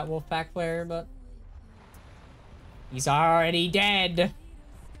and kill that wolf pack player, but... he's already dead.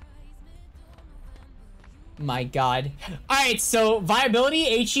 My god. Alright, so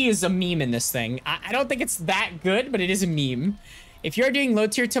viability, HE is a meme in this thing. I don't think it's that good, but it is a meme. If you're doing low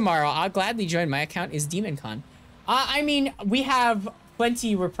tier tomorrow, I'll gladly join. My account is DemonCon. I mean, we have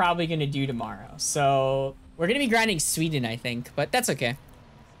plenty we're probably going to do tomorrow. So we're going to be grinding Sweden, I think, but that's okay.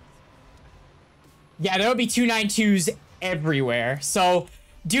 Yeah, there will be 292s everywhere. So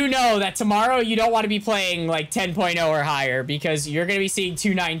do know that tomorrow you don't want to be playing like 10.0 or higher because you're going to be seeing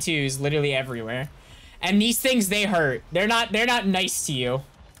 292s literally everywhere. And these things, they hurt. They're not nice to you.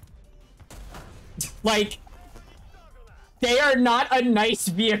 Like, they are not a nice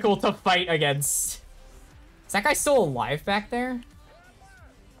vehicle to fight against. Is that guy still alive back there?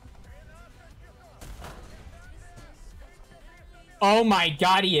 Oh my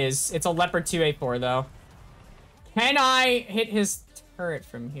god, he is. It's a Leopard 2A4, though. Can I hit his turret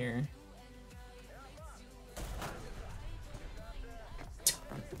from here?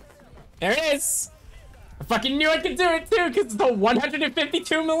 There it is! I fucking knew I could do it too, because it's the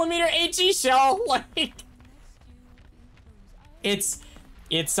 152mm HE shell. Like, it's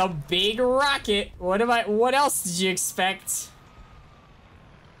a big rocket. What else did you expect?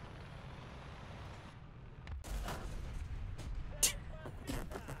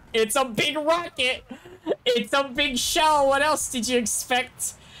 It's a big rocket. It's a big shell. What else did you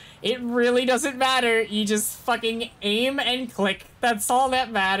expect? It really doesn't matter. You just fucking aim and click. That's all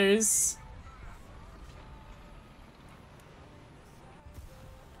that matters.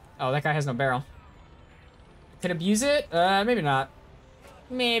 Oh, that guy has no barrel. Could abuse it? Maybe not.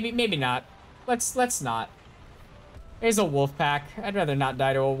 Maybe not. Let's not. There's a wolf pack. I'd rather not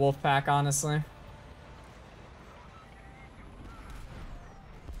die to a wolf pack, honestly.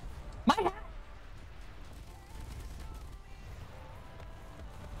 My hat.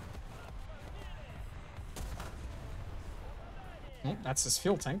 Oh, that's his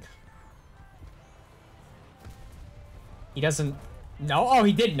fuel tank. He doesn't know? Oh,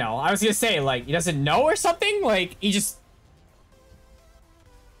 he did know. I was gonna say, like, he doesn't know or something? Like, he's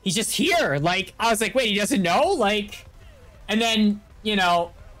just here. Like, I was like, wait, he doesn't know? Like, and then, you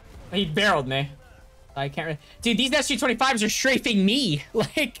know, he barreled me. I can't really... Dude, these SG-25s are strafing me.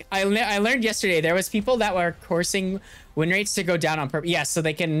 Like, I learned yesterday there was people that were coursing win rates to go down on purpose. Yes, so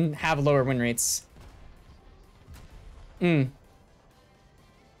they can have lower win rates.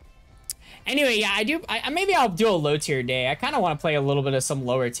 Anyway, yeah, maybe I'll do a low tier day. I kind of want to play a little bit of some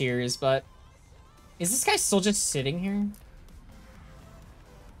lower tiers, but... Is this guy still just sitting here?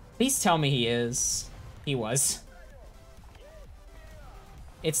 Please tell me he is. He was.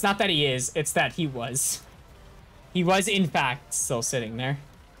 It's not that he is, it's that he was. He was, in fact, still sitting there.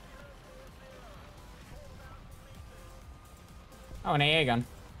 Oh, an AA gun.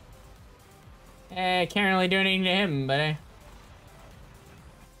 Eh, can't really do anything to him, but...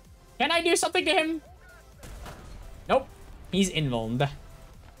 Can I do something to him? Nope. He's invulned.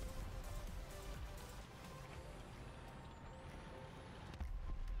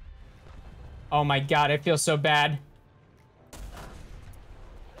 Oh my god, I feel so bad.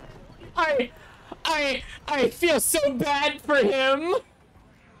 I feel so bad for him.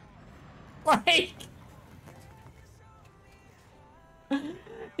 Like...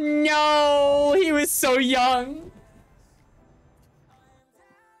 No, he was so young.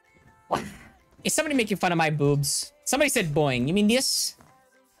 Is somebody making fun of my boobs? Somebody said boing. You mean this?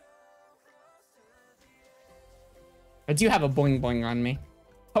 I do have a boing boing on me.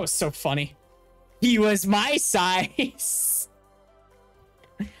 That was so funny. He was my size.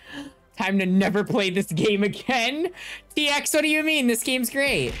 Time to never play this game again. TX, what do you mean? This game's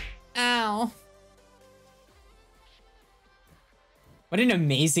great. Ow. What an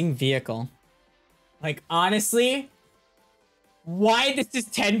amazing vehicle. Like, honestly, why this is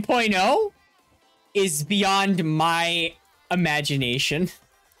 10.0 is beyond my imagination.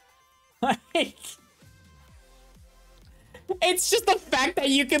 Like, it's just the fact that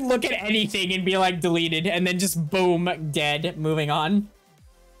you can look at anything and be like deleted and then just boom, dead, moving on.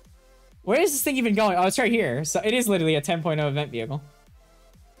 Where is this thing even going? Oh, it's right here. So it is literally a 10.0 event vehicle.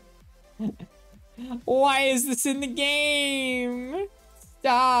 Why is this in the game?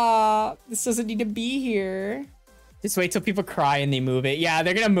 Stop. This doesn't need to be here. Just wait till people cry and they move it. Yeah,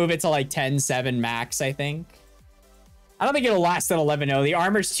 they're gonna move it to like 10.7 max, I think. I don't think it'll last at 11.0. The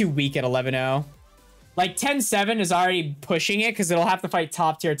armor's too weak at 11.0. Like 10.7 is already pushing it because it'll have to fight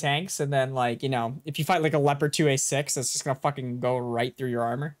top tier tanks. And then like, you know, if you fight like a Leopard 2A6, it's just gonna fucking go right through your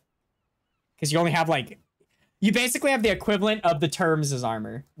armor. Because you only have like, you basically have the equivalent of the terms as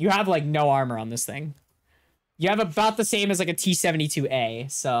armor. You have like no armor on this thing. You have about the same as like a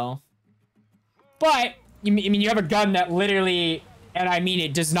T-72A, so. But, I mean, you have a gun that literally, and I mean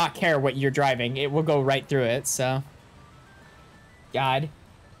it, does not care what you're driving. It will go right through it, so. God.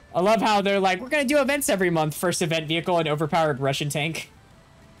 I love how they're like, we're gonna do events every month. First event vehicle, an overpowered Russian tank.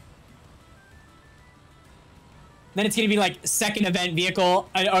 Then it's gonna be like second event vehicle,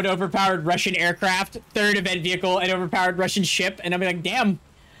 an overpowered Russian aircraft. Third event vehicle, an overpowered Russian ship. And I'll be like, damn.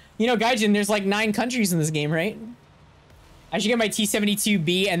 You know, Gaijin, there's like 9 countries in this game, right? I should get my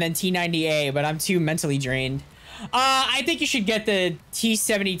T-72B and then T-90A, but I'm too mentally drained. I think you should get the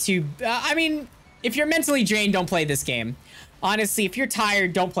T-72. I mean, if you're mentally drained, don't play this game. Honestly, if you're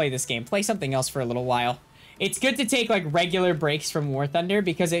tired, don't play this game. Play something else for a little while. It's good to take like regular breaks from War Thunder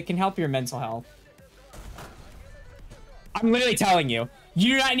because it can help your mental health. I'm literally telling you.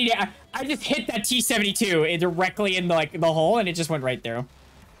 You do not need to... I just hit that T-72 directly in the hole and it just went right through.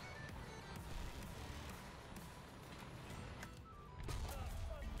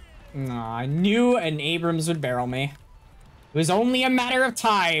 No, I knew an Abrams would barrel me. It was only a matter of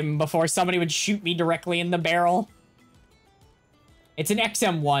time before somebody would shoot me directly in the barrel. It's an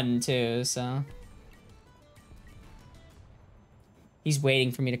XM1 too, so... He's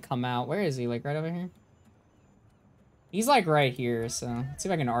waiting for me to come out. Where is he? Like right over here? He's like right here, so let's see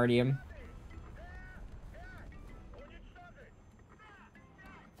if I can RD him.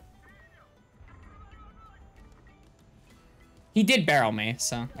 He did barrel me,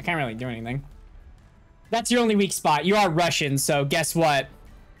 so I can't really do anything. That's your only weak spot. You are Russian, so guess what?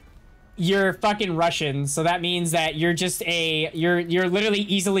 You're fucking Russian, so that means that you're just you're literally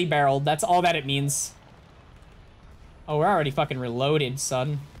easily barreled. That's all that it means. Oh, we're already fucking reloaded,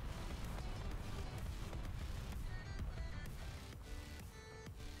 son.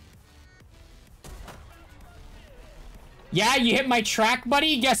 Yeah, you hit my track,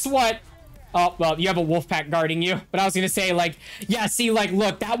 buddy? Guess what? Oh, well, you have a wolf pack guarding you. But I was gonna say, like, yeah, see, like,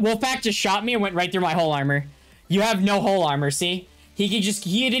 look, that wolf pack just shot me and went right through my whole armor. You have no whole armor, see? He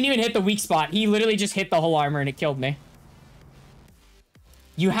didn't even hit the weak spot. He literally just hit the whole armor and it killed me.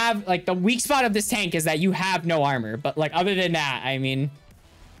 You have, like, the weak spot of this tank is that you have no armor. But, like, other than that, I mean,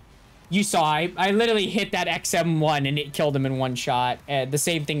 you saw, I literally hit that XM1 and it killed him in one shot. The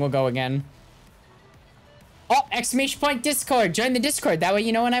same thing will go again. Oh, exclamation point Discord. Join the Discord. That way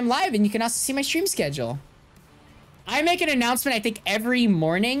you know when I'm live and you can also see my stream schedule. I make an announcement, I think, every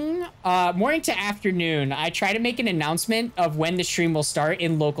morning. Morning to afternoon. I try to make an announcement of when the stream will start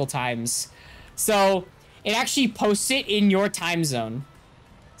in local times. So, it actually posts it in your time zone.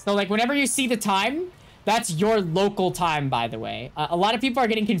 So, like, whenever you see the time, that's your local time, by the way. A lot of people are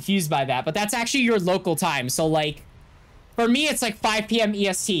getting confused by that, but that's actually your local time. So, like, for me, it's like 5 p.m.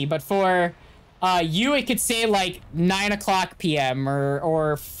 EST, but for... you, it could say like 9 o'clock p.m.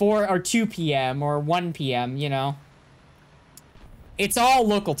 or 4 or 2 p.m. or 1 p.m., you know. It's all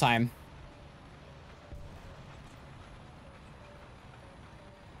local time.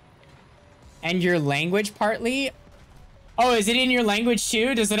 And your language partly? Oh, is it in your language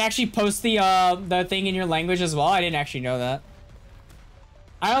too? Does it actually post the thing in your language as well? I didn't actually know that.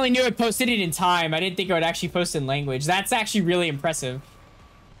 I only knew it posted it in time. I didn't think it would actually post in language. That's actually really impressive.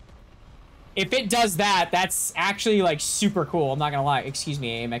 If it does that, that's actually, like, super cool. I'm not gonna lie. Excuse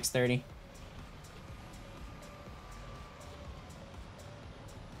me, AMX30.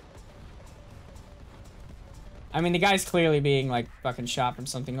 I mean, the guy's clearly being, like, fucking shot from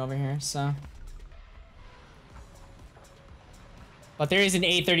something over here, so... But there is an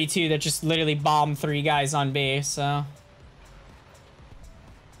A32 that just literally bombed 3 guys on base, so...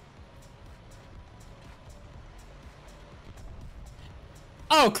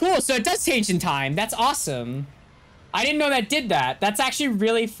 Oh, cool. So it does change in time. That's awesome. I didn't know that did that. That's actually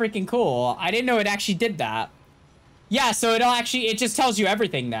really freaking cool. I didn't know it actually did that. Yeah, so it just tells you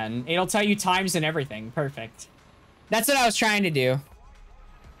everything then. It'll tell you times and everything. Perfect. That's what I was trying to do.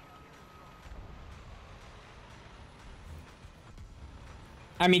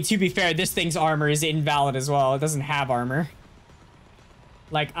 I mean, to be fair, this thing's armor is invalid as well. It doesn't have armor.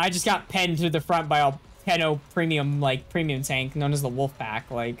 Like, I just got penned through the front by a Tenno premium, like, premium tank known as the Wolfpack,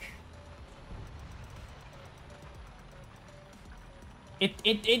 like...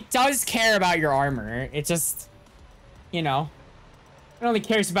 It does care about your armor. It just, you know, it only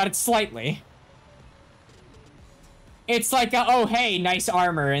cares about it slightly. It's like, oh, hey, nice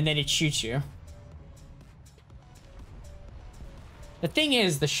armor, and then it shoots you. The thing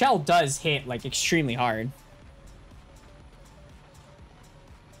is, the shell does hit, like, extremely hard.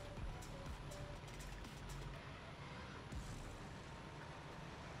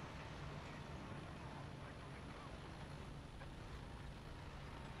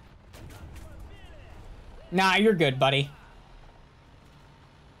 Nah, you're good, buddy.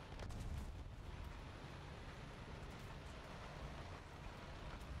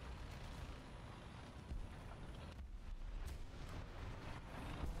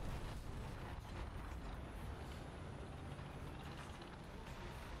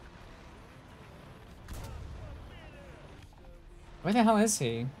 Where the hell is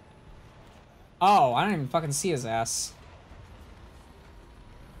he? Oh, I don't even fucking see his ass.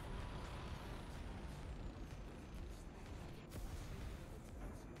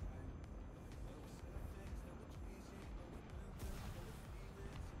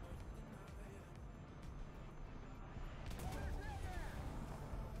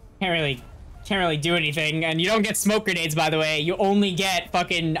 Can't really do anything, and you don't get smoke grenades, by the way. You only get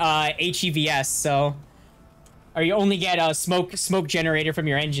fucking HEVS, so, or you only get a smoke generator from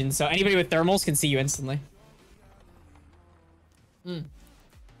your engine. So anybody with thermals can see you instantly. I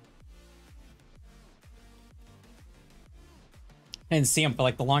didn't see him for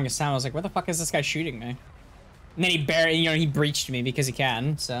like the longest time. I was like, where the fuck is this guy shooting me? And then he he breached me because he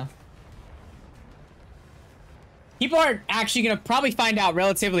can. So. People are actually going to probably find out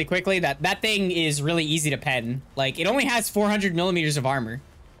relatively quickly that that thing is really easy to pen. Like, it only has 400 millimeters of armor.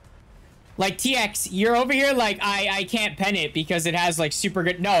 Like, TX, you're over here like, I can't pen it because it has, like, super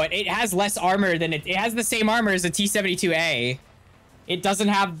good... No, it has less armor than it... It has the same armor as a T-72A. It doesn't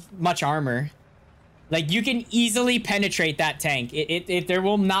have much armor. Like, you can easily penetrate that tank. There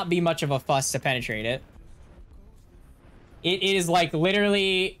will not be much of a fuss to penetrate it. It is like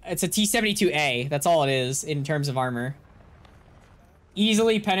literally, it's a T-72A. That's all it is in terms of armor.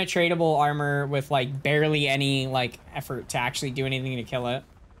 Easily penetratable armor with like barely any like effort to actually do anything to kill it.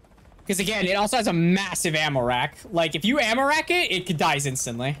 Because again, it also has a massive ammo rack. Like if you ammo rack it, it dies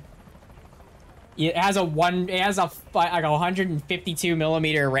instantly. It has a like 152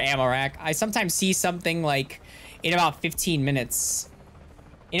 millimeter ammo rack. I sometimes see something like in about 15 minutes.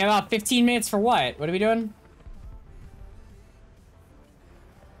 In about 15 minutes for what? What are we doing?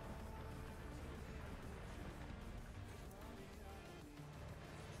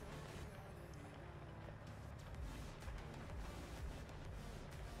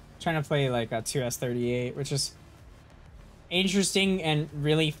 Trying to play like a 2S38, which is interesting and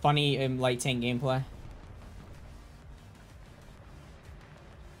really funny in light tank gameplay.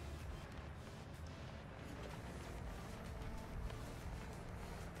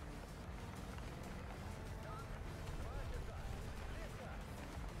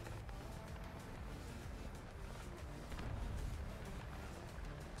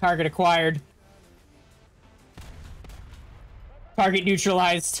 Target acquired. Target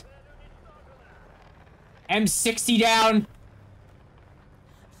neutralized. M60 down.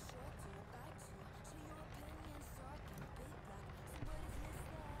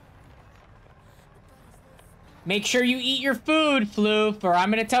 Make sure you eat your food, Floof, or I'm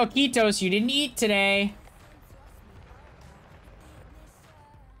gonna tell Ketos you didn't eat today.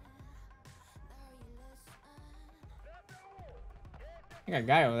 I got a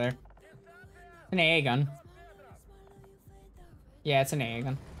guy over there. It's an AA gun. Yeah, it's an AA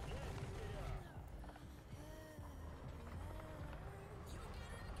gun.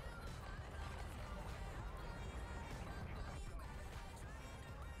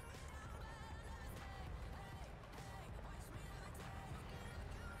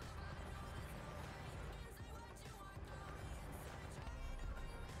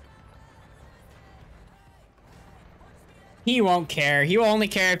 He won't care. He will only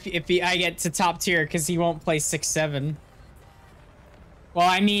care if I get to top tier because he won't play 6-7. Well,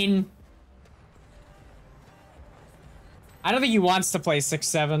 I mean... I don't think he wants to play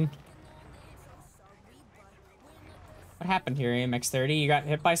 6-7. What happened here, AMX30? You got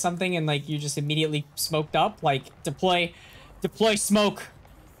hit by something and, like, you just immediately smoked up? Like, deploy smoke.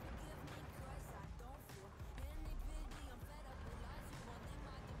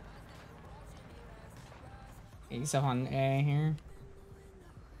 He's on A here.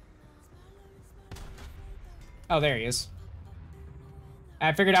 Oh, there he is.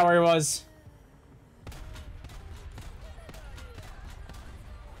 I figured out where he was.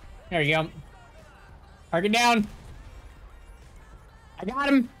 There you go. Target down. I got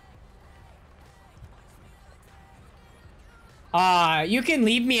him. You can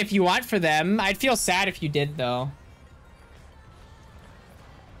leave me if you want for them. I'd feel sad if you did, though.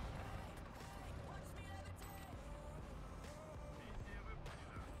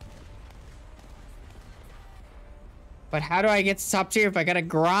 But how do I get to top tier if I gotta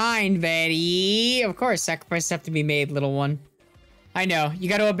grind, Vetty? Of course, sacrifices have to be made, little one. I know, you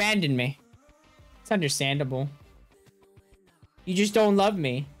gotta abandon me. It's understandable. You just don't love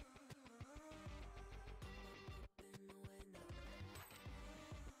me.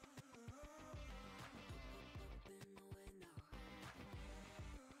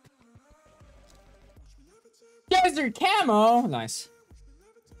 Desert camo! Nice.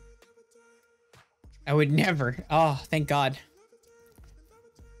 I would never. Oh, thank God.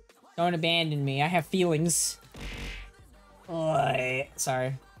 Don't abandon me. I have feelings. Oh,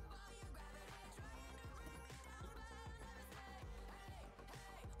 sorry.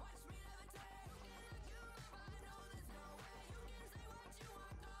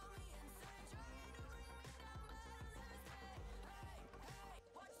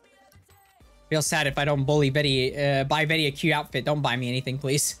 Feel sad if I don't bully Vetty, buy Vetty a cute outfit. Don't buy me anything,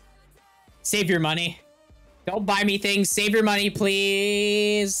 please. Save your money. Don't buy me things. Save your money,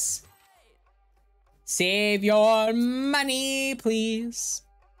 please. Save your money, please.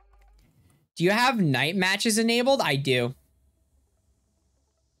 Do you have night matches enabled? I do.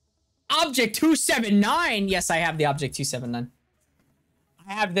 Object 279. Yes, I have the Object 279.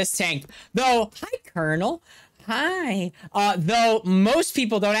 I have this tank. Though, hi, Colonel. Hi. Though most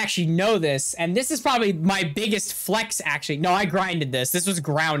people don't actually know this, and this is probably my biggest flex, actually. No, I grinded this. This was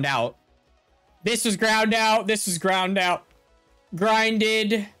ground out. This was ground out. This was ground out.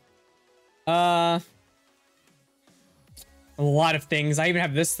 Grinded. A lot of things. I even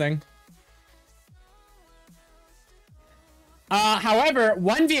have this thing. However,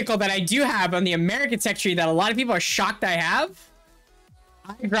 one vehicle that I do have on the American tech tree that a lot of people are shocked I have,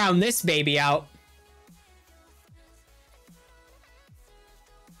 I ground this baby out.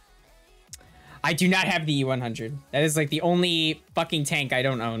 I do not have the E100. That is like the only fucking tank I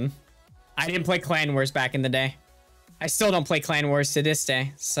don't own. I didn't play Clan Wars back in the day. I still don't play Clan Wars to this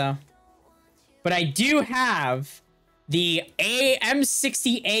day, so. But I do have the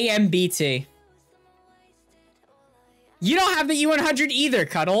M60 AMBT. You don't have the E100 either,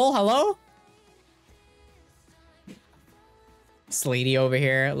 Cuddle. Hello? This lady over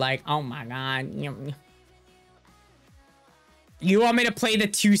here, like, oh my god. You want me to play the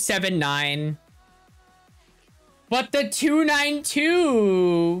 279? But the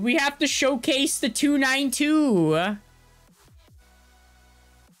 292! We have to showcase the 292!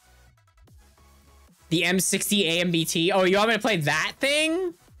 The M60 AMBT. Oh, you want me to play that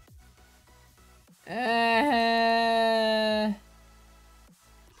thing? I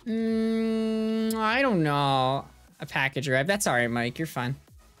don't know. A package arrived. That's alright, Mike. You're fine.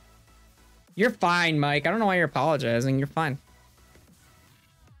 You're fine, Mike. I don't know why you're apologizing. You're fine.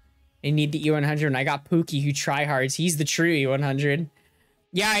 I need the E100, and I got Pookie who tryhards. He's the true E100.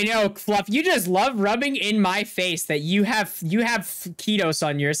 Yeah, I know, Fluff. You just love rubbing in my face that you have Ketos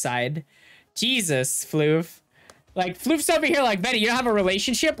on your side. Jesus, Floof. Like, Floof's over here like, Betty, you don't have a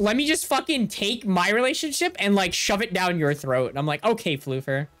relationship? Let me just fucking take my relationship and, like, shove it down your throat. And I'm like, okay,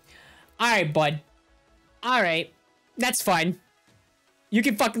 Floofer. Alright, bud. Alright. That's fine. You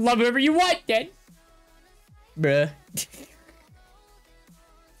can fucking love whoever you want, then. Bruh.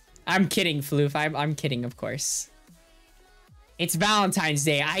 I'm kidding, Floof. I'm kidding, of course. It's Valentine's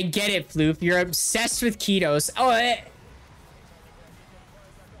Day. I get it, Floof. You're obsessed with Ketos. Oh,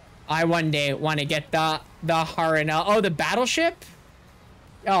 I one day want to get the Harina. Oh, the battleship?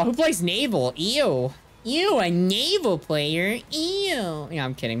 Oh, who plays naval? Ew. Ew, a naval player. Ew. Yeah,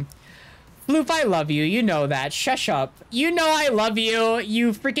 I'm kidding. Floof, I love you. You know that. Shush up. You know I love you,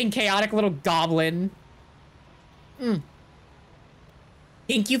 you freaking chaotic little goblin.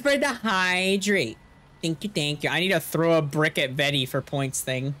 Thank you for the hydrate. Thank you, thank you. I need to throw a brick at Vetty for points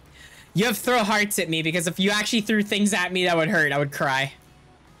thing. You have throw hearts at me because if you actually threw things at me that would hurt, I would cry.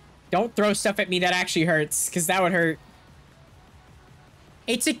 Don't throw stuff at me that actually hurts, because that would hurt.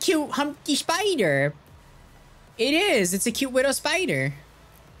 It's a cute Humpty spider. It is. It's a cute widow spider.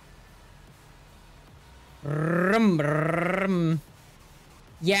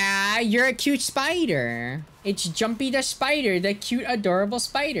 Yeah, you're a cute spider. It's Jumpy the spider, the cute, adorable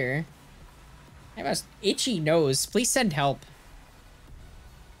spider. I have an itchy nose. Please send help.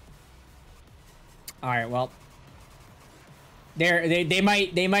 Alright, well. They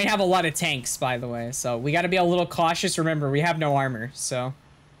might have a lot of tanks, by the way. So we gotta be a little cautious. Remember, we have no armor, so.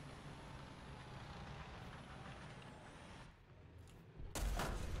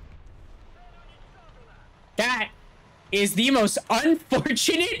 That is the most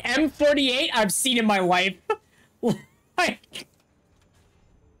unfortunate M48 I've seen in my life. Like,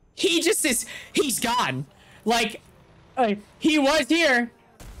 he just is, he's gone. Like, he was here.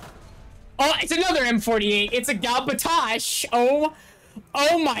 Oh, it's another M48. It's a Galbatash. Oh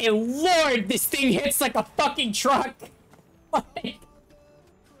my lord, this thing hits like a fucking truck. Like,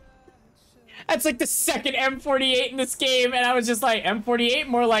 that's like the second M48 in this game, and I was just like, M48,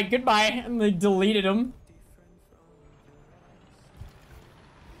 more like goodbye, and they deleted him.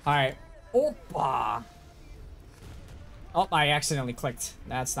 Alright. Opa. Oh, I accidentally clicked.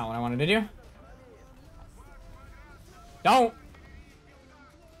 That's not what I wanted to do. Don't.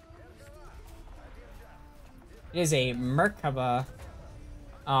 It is a Merkaba.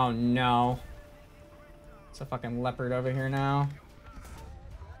 Oh no. It's a fucking leopard over here now.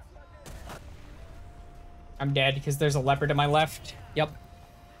 I'm dead because there's a leopard to my left. Yep.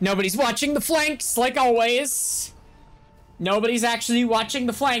 Nobody's watching the flanks, like always. Nobody's actually watching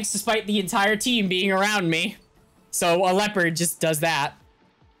the flanks despite the entire team being around me. So a leopard just does that.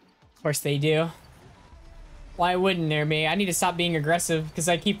 Of course they do. Why wouldn't there be? I need to stop being aggressive because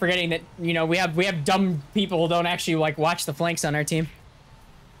I keep forgetting that, you know, we have dumb people who don't actually like watch the flanks on our team.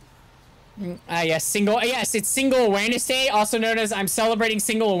 Yes, it's Single Awareness Day, also known as I'm celebrating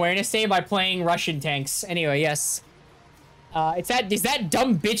Single Awareness Day by playing Russian tanks. Anyway, yes. Is that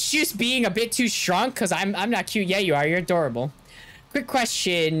dumb bitch juice being a bit too strong? Cause I'm not cute. Yeah, you are. You're adorable. Quick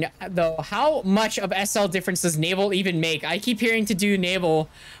question though, how much of SL difference does Naval even make? I keep hearing to do Naval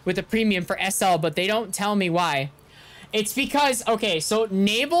with a premium for SL, but they don't tell me why. It's because, okay, so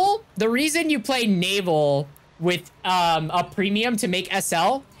Naval, the reason you play Naval with a premium to make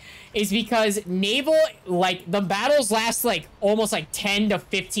SL is because Naval, like, the battles last like almost like 10 to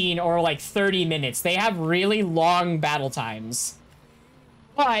 15 or like 30 minutes. They have really long battle times.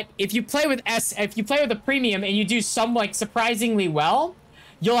 But if you play with a premium and you do some like surprisingly well,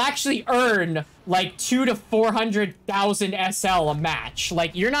 you'll actually earn like 200 to 400,000 SL a match.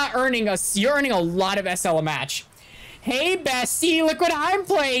 Like, you're not earning you're earning a lot of SL a match. Hey, bestie, look what I'm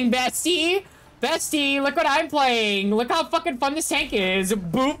playing, bestie. Bestie, look what I'm playing. Look how fucking fun this tank is.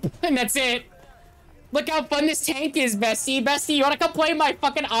 Boop, and that's it. Look how fun this tank is, bestie. Bestie, you wanna come play my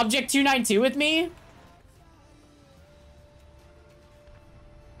fucking Object 292 with me?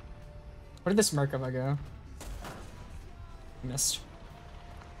 Where did this Merkava go? Missed.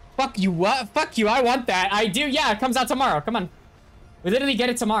 Fuck you, what? Fuck you, I want that. I do, yeah, it comes out tomorrow. Come on. We literally get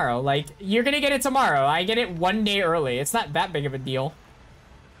it tomorrow. Like, you're gonna get it tomorrow. I get it 1 day early. It's not that big of a deal.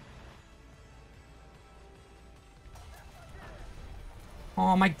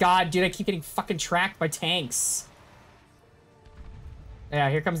 Oh my god, dude, I keep getting fucking tracked by tanks. Yeah,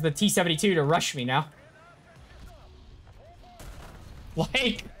 here comes the T-72 to rush me now.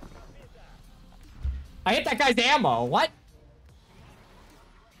 Like... I hit that guy's ammo. What?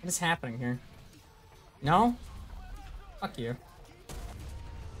 What is happening here? No? Fuck you.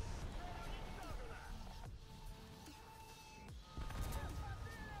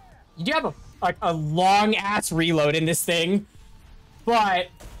 You do have a long ass reload in this thing, but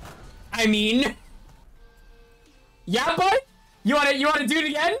I mean, yeah, bud. You wanna do it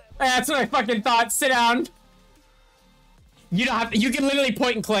again? That's what I fucking thought. Sit down. You don't have. You can literally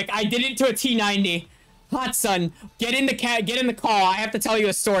point and click. I did it to a T90. Hot son, get in the call. I have to tell you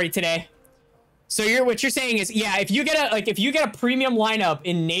a story today. So what you're saying is, yeah, if you get a premium lineup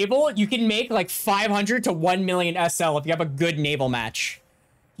in naval, you can make like 500 to 1 million SL if you have a good naval match.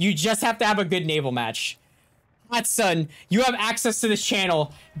 You just have to have a good naval match. Hot son, you have access to this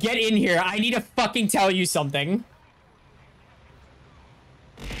channel. Get in here. I need to fucking tell you something.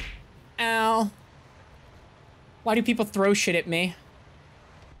 Ow. Why do people throw shit at me?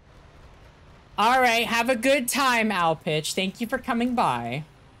 Alright, have a good time, Alpitch. Thank you for coming by.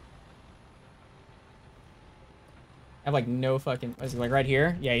 I have like no fucking... Is he like right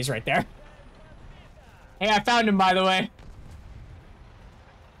here? Yeah, he's right there. Hey, I found him, by the way.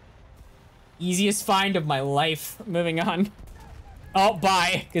 Easiest find of my life. Moving on. Oh,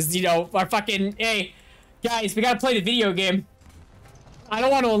 bye. Because, you know, our fucking... Hey, guys, we gotta play the video game. I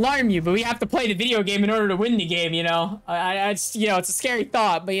don't want to alarm you, but we have to play the video game in order to win the game, you know? It's, you know, it's a scary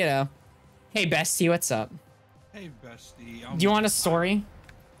thought, but, you know. Hey, bestie, what's up? Hey, bestie. Do you want a story?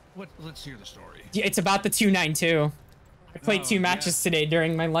 Let's hear the story. It's about the 292. I played 2 matches today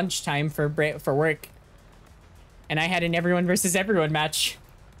during my lunchtime for work. And I had an everyone versus everyone match.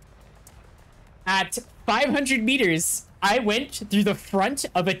 At 500 meters, I went through the front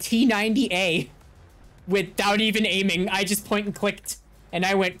of a T90A without even aiming. I just point and clicked, and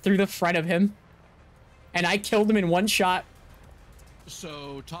I went through the front of him. And I killed him in 1 shot.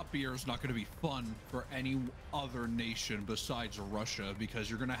 So, Top Beer is not going to be fun for any other nation besides Russia, because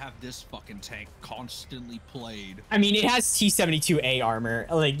you're going to have this fucking tank constantly played. I mean, it has T-72A armor.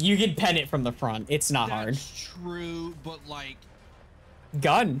 Like, you can pen it from the front. It's not hard. That's true, but, like...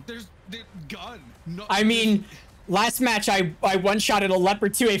 Gun. There's gun. No, I mean, last match, I one-shotted a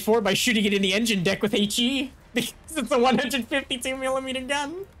Leopard 2A4 by shooting it in the engine deck with HE. Because it's a 152mm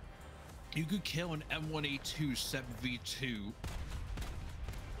gun. You could kill an M1A2 Seb V2.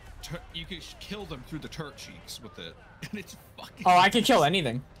 You could kill them through the turret cheeks with it, and it's fucking... Oh, I could kill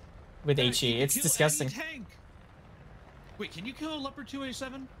anything with HE. It's disgusting. Tank. Wait, can you kill a Leopard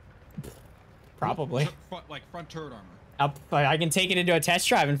 2A7? Probably. Like front turret armor. I can take it into a test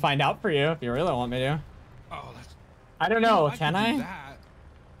drive and find out for you if you really want me to. Oh, that's... I don't know. Can I? Do that.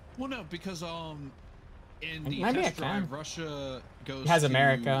 Well, no, because in the Maybe test I can. drive, Russia goes. It has to...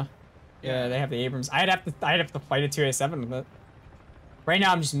 America. Yeah, they have the Abrams. I'd have to fight a 2A7 with it. Right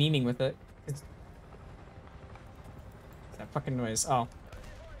now, I'm just memeing with it. It's that fucking noise. Oh.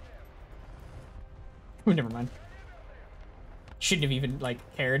 Oh, never mind. Shouldn't have even, like,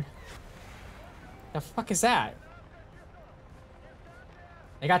 cared. The fuck is that?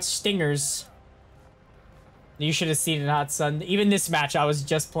 They got stingers. You should have seen it, Hot Sun. Even this match I was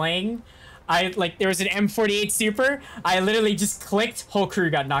just playing, there was an M48 Super. I literally just clicked, whole crew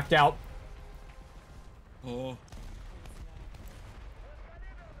got knocked out. Oh.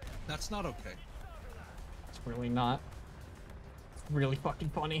 That's not okay. It's really not. It's really fucking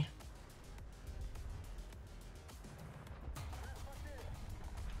funny.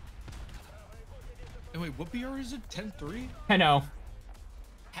 And wait, what BR is it? 10-3? 10-0.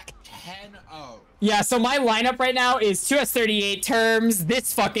 10-0. Yeah, so my lineup right now is 2S38 Terms,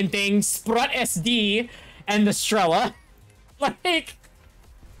 this fucking thing, Sprut SD, and the Strela. Like...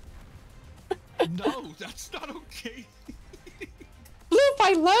 No, that's not okay. Bloop,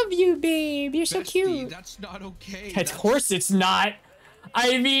 I love you, babe. You're so Bestie, cute. that's not okay. Of course it's not.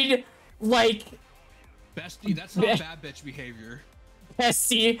 I mean, Like, Bestie, that's not bad bitch behavior.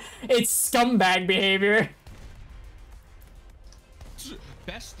 Bestie, it's scumbag behavior.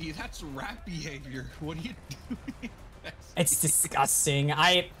 Bestie, that's rat behavior. What are you doing? Bestie? It's disgusting.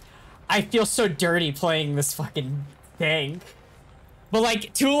 I feel so dirty playing this fucking thing. But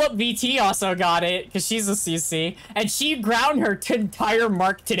like, Tulip VT also got it because she's a CC, and she ground her entire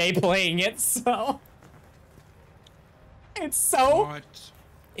mark today playing it. So it's so What?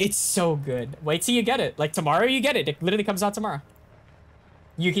 It's so good. Wait till you get it. Like tomorrow, you get it. It literally comes out tomorrow.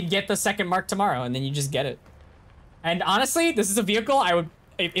 You can get the second mark tomorrow, and then you just get it. And honestly, this is a vehicle I would,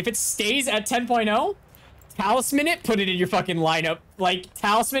 if it stays at 10.0, talisman it, put it in your fucking lineup. Like,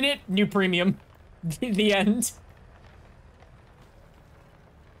 talisman it, new premium. The end.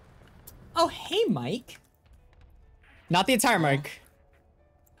 Oh, hey, Mike. Not the entire Mike.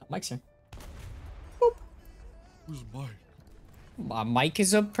 Oh, Mike's here. Boop. Who's Mike? Mike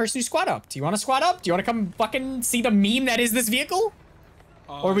is a person who squat up. Do you want to squat up? Do you want to come fucking see the meme that is this vehicle?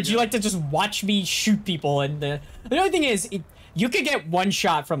 Or would you like to just watch me shoot people? And the only thing is, you could get one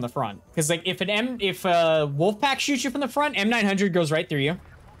shot from the front. Because like if a Wolfpack shoots you from the front, M900 goes right through you.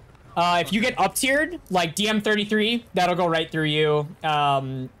 If you get up tiered, like DM33, that'll go right through you.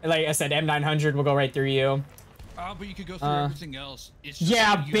 Like I said, M900 will go right through you. But you could go through everything else. It's just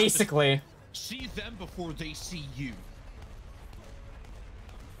yeah, that you basically. have to see them before they see you.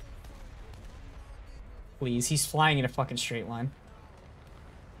 Please, he's flying in a fucking straight line.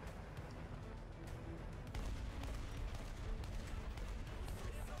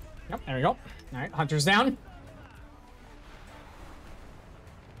 Yep, there we go. All right, Hunter's down.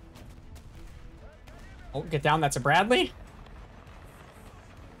 Oh, get down. That's a Bradley.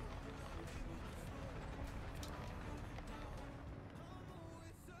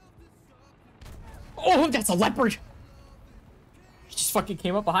 Oh, that's a leopard. He just fucking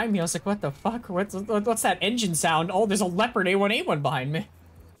came up behind me. I was like, what the fuck? What's that engine sound? Oh, there's a leopard A1A1 behind me.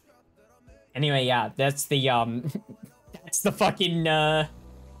 Anyway, yeah, that's the, that's the fucking,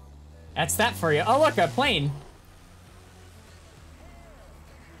 that's that for you. Oh, look, a plane.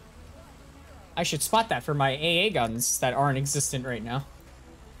 I should spot that for my AA guns that aren't existent right now.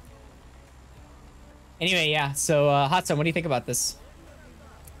 Anyway, yeah, so, Hotson, what do you think about this?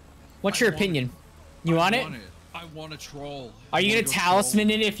 What's your opinion? You want it? I want a troll. Are you gonna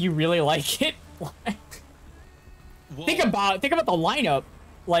talisman it if you really like it? Think about the lineup.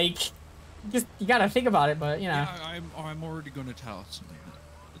 Like, just you gotta think about it, but you know. Yeah, I'm already gonna talisman it.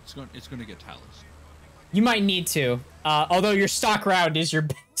 It's gonna get talisman. You might need to. Although your stock round is your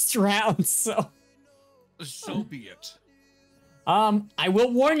best round, so. So be it. I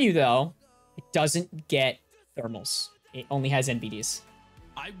will warn you though, it doesn't get thermals. It only has NBDs.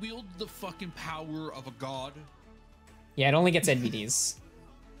 I wield the fucking power of a god. Yeah, it only gets NBDs.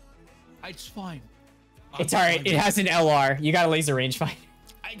 It's fine. It's alright. It has an LR. You got a laser rangefinder.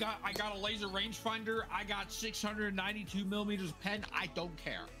 I got a laser rangefinder. I got 692 millimeters of pen. I don't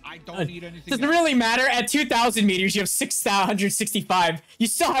care. I don't need anything. Doesn't really matter. At 2,000 meters, you have 665. You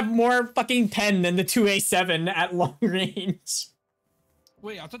still have more fucking pen than the 2A7 at long range.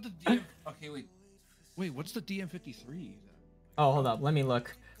 Wait, I thought the DM. Okay, wait. What's the DM53? Oh, hold up. Let me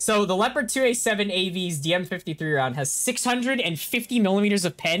look. So the Leopard 2A7 AV's DM53 round has 650 millimeters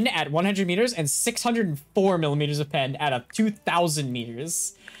of pen at 100 meters and 604 millimeters of pen at 2,000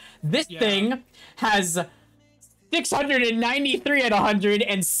 meters. This thing has 693 at 100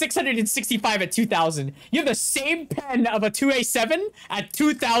 and 665 at 2,000. You have the same pen of a 2A7 at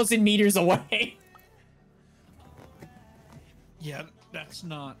 2,000 meters away. Yeah, that's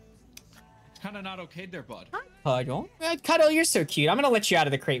not... Kind of not okay there, bud. Cuddle. Cuddle, you're so cute. I'm gonna let you out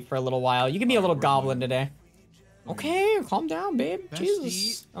of the crate for a little while. You can be a little goblin today. Okay, calm down, babe. Bestie.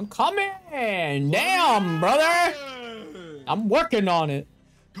 Jesus. I'm coming. Damn, brother. I'm working on it.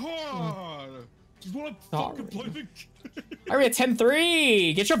 God. Just want to fucking play the... Area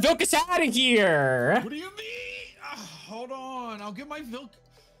 10-3. Get your Vilcus out of here. What do you mean? Hold on. I'll get my Vilcus...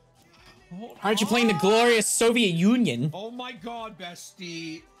 Aren't you playing the glorious Soviet Union? Oh my god,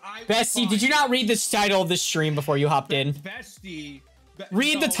 Bestie. Bestie, did you not read the title of the stream before you hopped in? Bestie.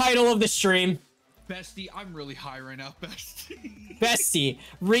 Read the title of the stream. Bestie, I'm really high right now, Bestie. Bestie,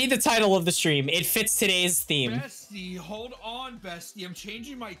 read the title of the stream. It fits today's theme. Bestie, hold on, Bestie. I'm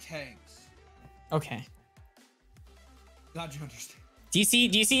changing my tanks. Okay. Glad you understand. Do you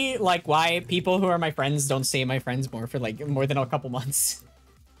see, like, why people who are my friends don't stay my friends more for, like, more than a couple months?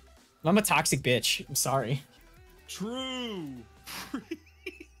 I'm a toxic bitch. I'm sorry. True.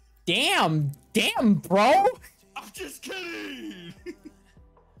 Damn, bro. I'm just kidding.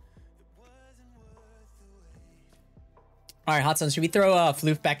 All right, Hot Sun, should we throw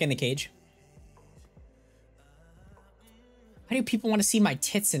Floof back in the cage? How do people want to see my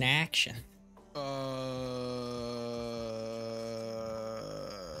tits in action?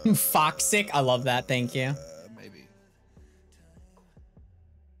 Foxic, I love that. Thank you.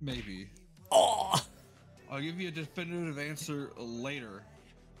 Maybe. Oh. I'll give you a definitive answer later.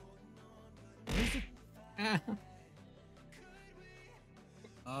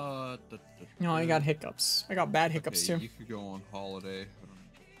 No, I got hiccups. I got bad hiccups too. You could go on holiday.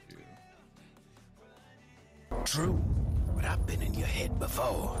 True, but I've been in your head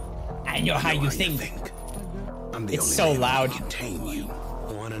before. I know how you think. I'm the It's only so man loud. who can tame you.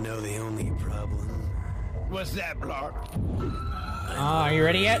 Want to know the only problem? What's that, Blark? Are you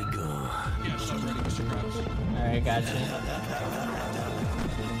ready yet? Yes, I'm ready, Mr. Krabs. All right, gotcha.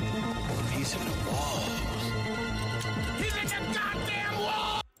 He's in the walls. He's in the goddamn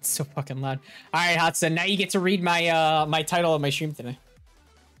wall. It's so fucking loud. All right, Hotson, now you get to read my my title of my stream today.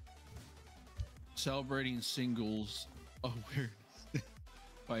 Celebrating singles awareness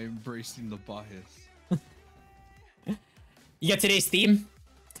by embracing the bias. You got today's theme?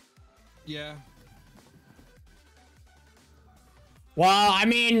 Yeah. Well, I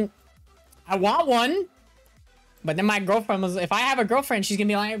mean, I want one. But then my girlfriend was, if I have a girlfriend, she's gonna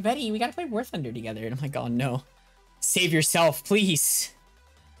be like, Betty, we gotta play War Thunder together. And I'm like, oh no. Save yourself, please.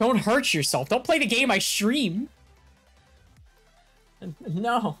 Don't hurt yourself. Don't play the game I stream.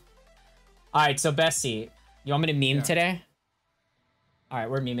 No. Alright, so Bessie, you want me to meme today? Alright,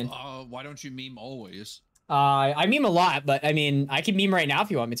 we're memeing. Why don't you meme always? I meme a lot, but I mean, I can meme right now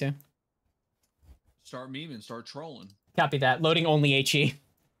if you want me to. Start memeing, start trolling. Copy that. Loading only HE.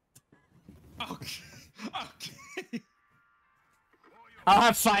 Okay. Okay. I'll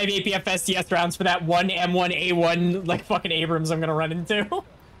have 5 APF SDS rounds for that one M1A1 like fucking Abrams I'm gonna run into.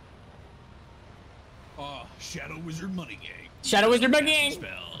 Shadow Wizard Money Gang. Shadow Wizard Money Gang.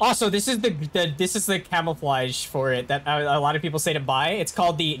 Also, this is the camouflage for it that a lot of people say to buy. It's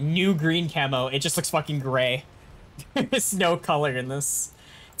called the new green camo. It just looks fucking gray. There's no color in this.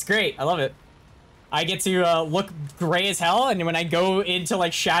 It's great. I love it. I get to look gray as hell, and when I go into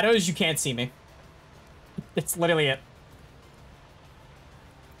like shadows, you can't see me. It's literally it.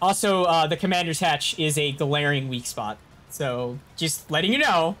 Also, the commander's hatch is a glaring weak spot. So, just letting you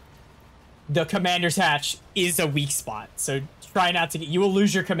know, the commander's hatch is a weak spot. So, try not to get... You will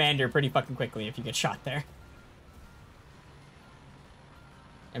lose your commander pretty fucking quickly if you get shot there.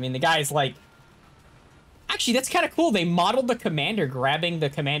 I mean, the guy's like... Actually, that's kind of cool. They modeled the commander grabbing the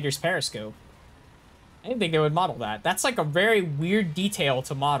commander's periscope. I didn't think they would model that. That's like a very weird detail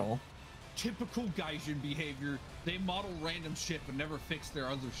to model. Typical Gaijin behavior. They model random shit but never fix their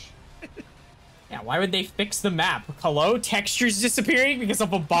other shit. Yeah, why would they fix the map? Hello? Textures disappearing because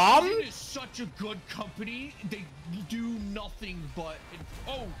of a bomb? It is such a good company. They do nothing but...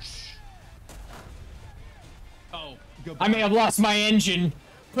 Oh, Oh, goodbye. I may have lost my engine,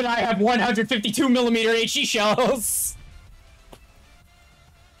 but I have 152mm HE shells.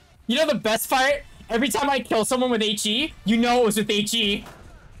 You know the best part? Every time I kill someone with HE, you know it was with HE.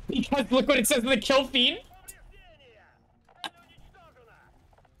 Because look what it says in the kill feed.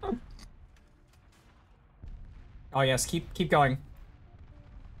 Oh yes, keep going.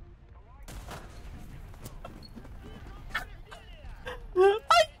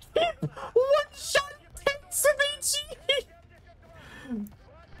 I can't one-shot tanks with HE.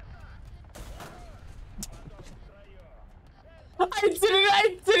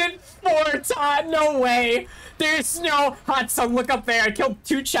 I did it 4 times. No way. There's no hot sun. Look up there. I killed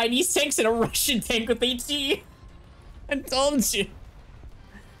 2 Chinese tanks and a Russian tank with HE. I told you.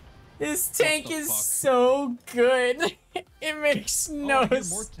 This tank is so good. It makes no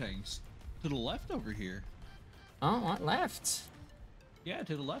sense. More tanks to the left over here. Oh, what left? Yeah,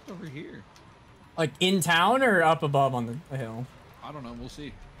 to the left over here. Like in town or up above on the hill? I don't know. We'll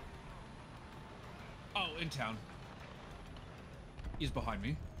see. Oh, in town. He's behind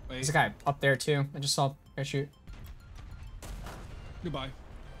me. Wait. There's a guy up there too. I just saw a guy shoot. Goodbye.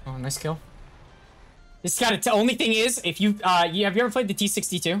 Oh, nice kill. This got to. Only thing is, if you have you ever played the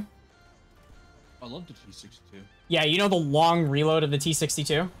T62? I love the T62. Yeah, you know the long reload of the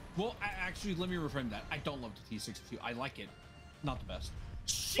T62? Well, actually, let me reframe that. I don't love the T62. I like it. Not the best.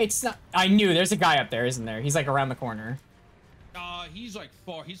 It's not. I knew there's a guy up there, isn't there? He's like around the corner. He's like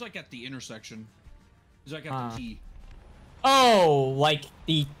far. He's like at the intersection. He's like at the T. Oh, like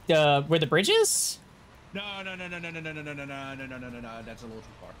the where the bridge is? No. That's a little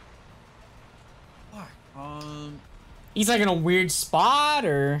too far. Why? He's like in a weird spot,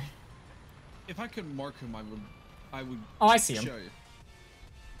 or? If I could mark him, I would. Oh, I see him. Show you.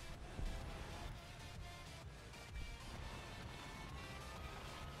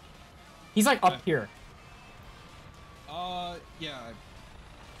 He's like up here. Yeah.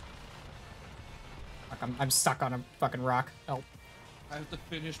 Fuck, I'm stuck on a fucking rock. Oh. I have to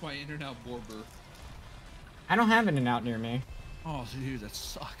finish my In-N-Out Borber. I don't have In-N-Out near me. Oh, dude, that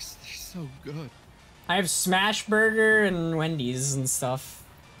sucks. They're so good. I have Smash Burger and Wendy's and stuff.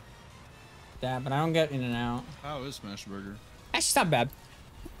 Yeah, but I don't get In-N-Out. How is Smash Burger? That's not bad.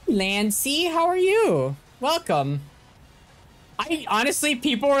 Lancy, how are you? Welcome. I honestly,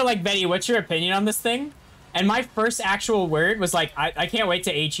 people were like, Betty, what's your opinion on this thing? And my first actual word was like, I can't wait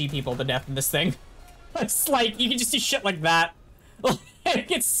to HE people to death in this thing. It's like, you can just do shit like that.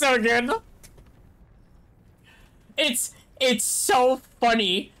 It's so good. It's so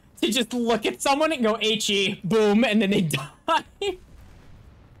funny to just look at someone and go HE, boom, and then they die.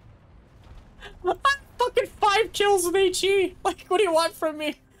 I'm fucking 5 kills with HE. Like, what do you want from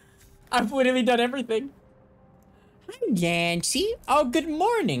me? I've literally done everything. Hi, Yancy. Oh, good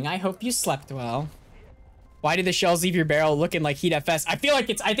morning. I hope you slept well. Why did the shells leave your barrel looking like Heat FS? I feel like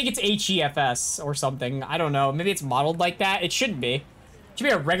I think it's HEFS or something. I don't know. Maybe it's modeled like that. It shouldn't be. It should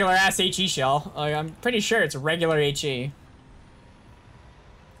be a regular ass HE shell. Like, I'm pretty sure it's a regular HE.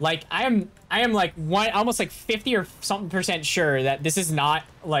 Like, I am like almost like 50 or something% sure that this is not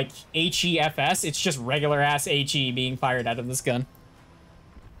like HEFS. It's just regular ass HE being fired out of this gun.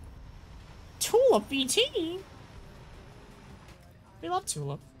 Tulip BT. We love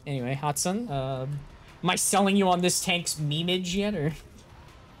Tulip. Anyway, Hotsun, am I selling you on this tank's memeage yet, or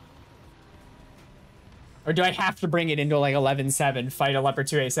do I have to bring it into like 11-7, fight a Leopard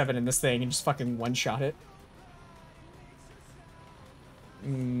 2A7 in this thing and just fucking one-shot it?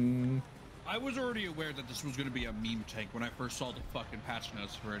 I was already aware that this was going to be a meme tank when I first saw the fucking patch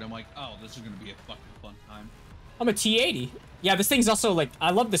notes for it. I'm like, oh, this is going to be a fucking fun time. I'm a T80. Yeah, this thing's also like,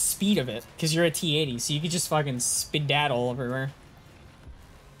 I love the speed of it because you're a T80, so you can just fucking spin-daddle everywhere.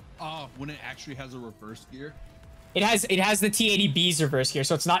 When it actually has a reverse gear? It has the T80B's reverse gear,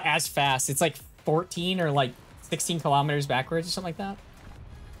 so it's not as fast. It's like 14 or like 16 kilometers backwards or something like that.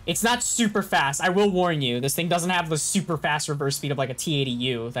 It's not super fast. I will warn you, this thing doesn't have the super fast reverse speed of like a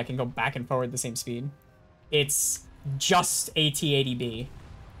T80U that can go back and forward the same speed. It's just a T80B.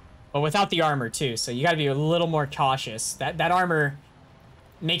 But without the armor too, so you gotta be a little more cautious. That armor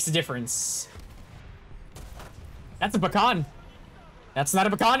makes a difference. That's a pecan. That's not a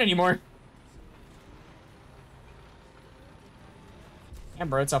pecan anymore. Yeah,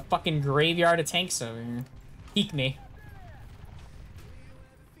 bro, it's a fucking graveyard of tanks over here. Peek me.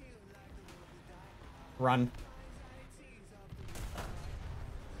 Run.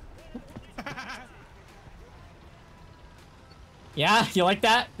 Yeah, you like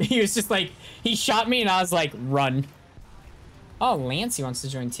that? He was just like, he shot me and I was like, run. Oh, Lancy wants to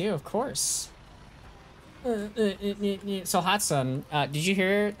join too, of course. So Hotsun, did you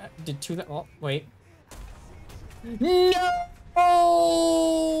hear? Oh, wait. No!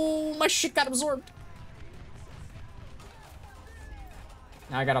 Oh, my shit got absorbed.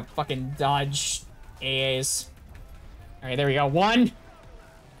 Now I gotta fucking dodge AAs. All right, there we go. One.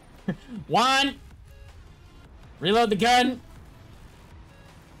 One. Reload the gun.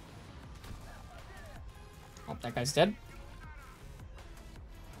 Oh, that guy's dead.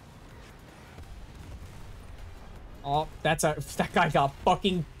 Oh, that guy got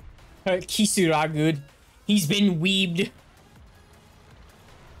fucking Kisuragu'd. He's been weebed.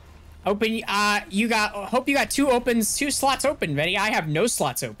 Open, hope you got two slots open, Betty. I have no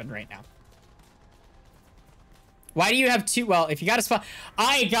slots open right now. Why do you have two? Well, if you got a spot,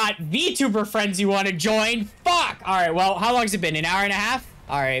 I got VTuber friends you want to join. Fuck! All right, well, how long's it been? An hour and a half?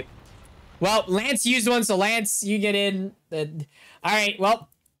 All right. Well, Lance used one, so Lance, you get in. All right, well,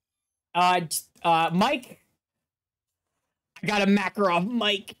 Mike. I got a Makarov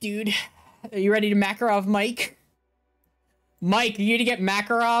Mike, dude. Are you ready to Makarov Mike? Mike, you need to get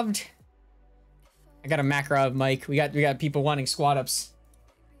Makaroved. I got a Makarov Mike. We got people wanting squad ups.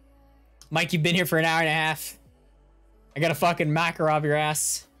 Mike, you've been here for an hour and a half. I gotta fucking Makarov your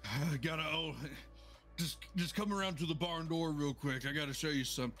ass. I gotta, just come around to the barn door real quick. I gotta show you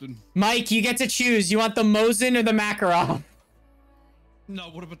something. Mike, you get to choose. You want the Mosin or the Makarov? No,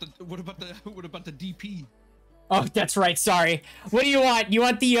 what about the DP? Oh, that's right. Sorry. What do you want? You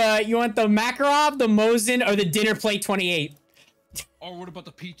want the Makarov, the Mosin, or the Dinner Plate 28? Or what about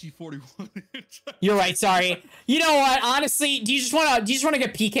the PT-41? You're right. Sorry. You know what? Honestly, do you just wanna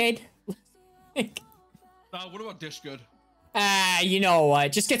get PK'd? What about Dish Good? You know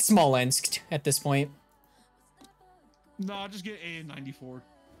what? Just get Smolensk at this point. Nah, just get AN-94.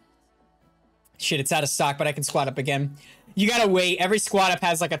 Shit, it's out of stock, but I can squad up again. You gotta wait. Every squad up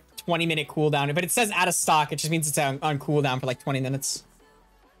has like a 20-minute cooldown, but it says out of stock. It just means it's on cooldown for like 20 minutes.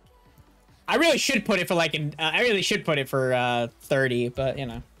 I really should put it for like I really should put it for 30, but you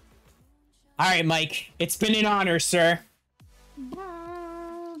know. All right, Mike. It's been an honor, sir.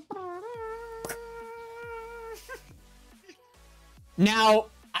 Now,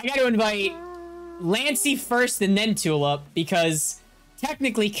 I got to invite Lancey first and then Tulip because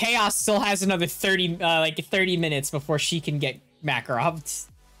technically Chaos still has another 30 minutes before she can get Makarov,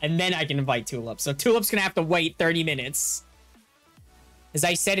 and then I can invite Tulip. So Tulip's going to have to wait 30 minutes. As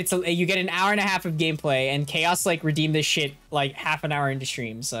I said, you get an hour and a half of gameplay, and Chaos like redeemed this shit like half an hour into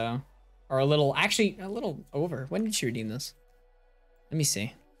stream, so or a little over. When did she redeem this? Let me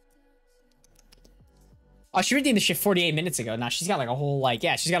see. Oh, she redeemed the shit 48 minutes ago. Now she's got like a whole like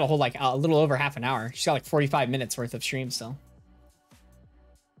she's got a whole like a little over half an hour. She's got like 45 minutes worth of stream still.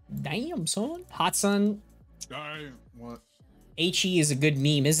 Damn, son. Hot son. What? HE is a good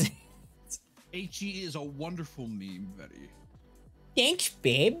meme, isn't it? HE is a wonderful meme, Betty. Thanks,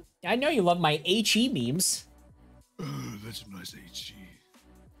 babe. I know you love my HE memes. That's a nice HE.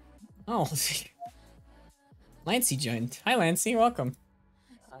 Oh. Lancey joined. Hi, Lancey. Welcome.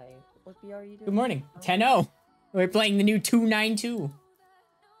 Hi. What VR are you doing? Good morning. 10-0. We're playing the new 292. Okay.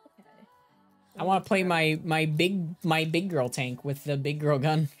 I want to play my big girl tank with the big girl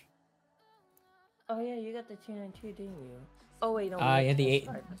gun. Oh yeah, you got the 292, didn't you? Oh wait, no. Yeah, the 8.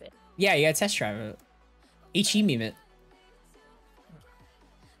 Yeah, you got test drive it. HE meme it.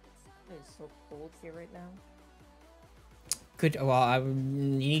 It's so cold here right now. Good. Well, you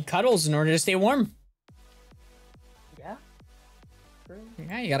need cuddles in order to stay warm. Yeah. True.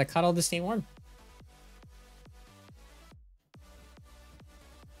 Yeah, you gotta cuddle to stay warm.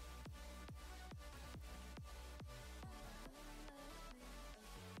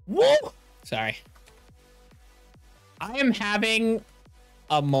 Woo! Sorry. I am having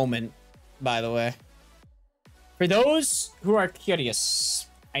a moment, by the way. For those who are curious,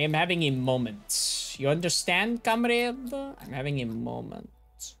 I am having a moment. You understand, comrade? I'm having a moment.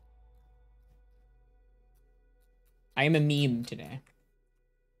 I am a meme today.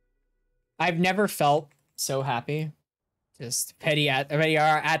 I've never felt so happy. Just VettyVR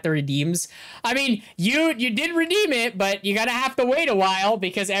at the redeems. I mean, you did redeem it, but you gotta have to wait a while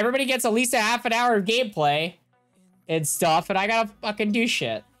because everybody gets at least a half an hour of gameplay and stuff, and I gotta fucking do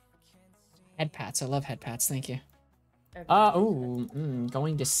shit. Head pats. I love head pats. Thank you.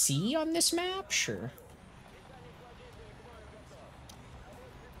 Going to C on this map? Sure.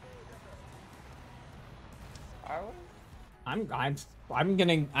 Are we?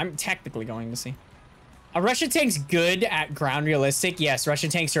 I'm technically going to C. A Russian tank's good at ground realistic. Yes, Russian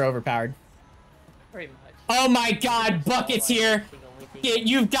tanks are overpowered. Pretty much. Oh my god, Bucket's here.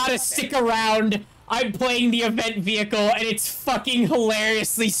 You've got to stick around. I'm playing the event vehicle and it's fucking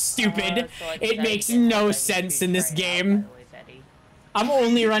hilariously stupid. It makes no sense in this game. I'm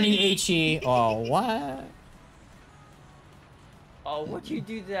only running HE. Oh, what? Oh, what'd you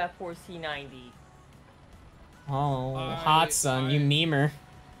do to that 4C90? Oh, hot son, you memer.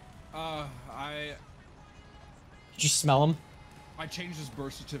 Did you smell him? I changed his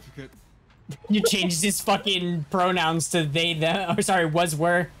birth certificate. You changed his fucking pronouns to they, them. Oh, sorry, was,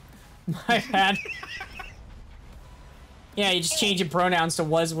 were. My bad. Yeah, you just change your pronouns to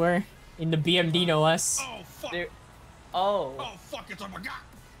was, were. In the BMD, no less. Oh, fuck. Oh. Oh, fuck, it's on my god.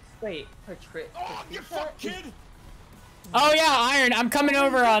 Wait, Oh, you fuck, kid. Oh yeah, Iron. I'm coming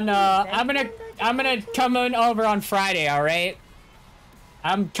over on. I'm gonna come on over on Friday. All right.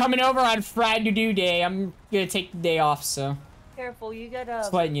 I'm coming over on Friday day. I'm gonna take the day off, so. Careful, you got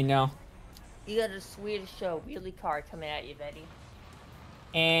Just letting you know. You got a Swedish wheelie car coming at you, Betty.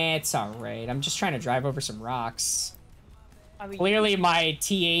 It's all right. I'm just trying to drive over some rocks. I mean, Clearly, my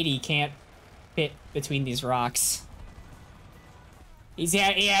T80 can't fit between these rocks. Yeah,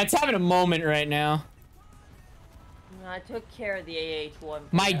 it's having a moment right now. I took care of the AH-1.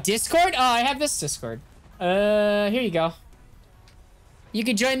 My Discord? Oh, I have this Discord. Here you go. You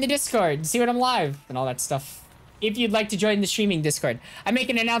can join the Discord and see when I'm live and all that stuff. If you'd like to join the streaming Discord. I make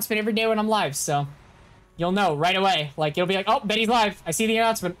an announcement every day when I'm live, so you'll know right away. Like, you'll be like, oh, Betty's live. I see the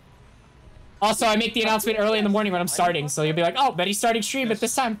announcement. Also, I make the announcement early in the morning when I'm starting, so you'll be like, oh, Betty's starting stream at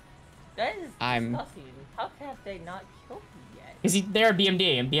this time. That is disgusting. How have they not killed me yet? Because they're a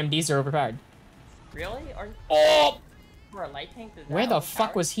BMD, and BMDs are overpowered. Really? Oh! For a light tank, Where the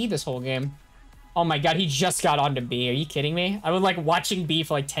fuck was he this whole game? Oh my god, he just got onto B. Are you kidding me? I was like watching B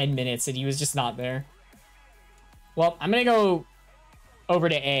for like 10 minutes and he was just not there. Well, I'm gonna go over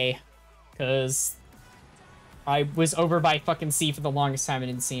to A. Because I was over by fucking C for the longest time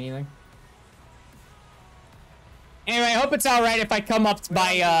and didn't see anything. Anyway, I hope it's alright if I come up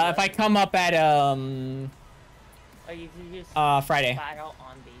by, if I come up at, Oh, you just Friday. battle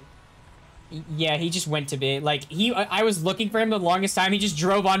on B. Yeah, he just went to B. Like, I was looking for him the longest time. He just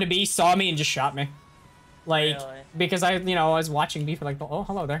drove onto B, saw me, and just shot me. Like, Really? because I was watching B for like, oh,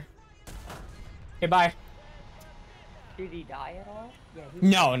 hello there. Okay, bye. Did he die at all?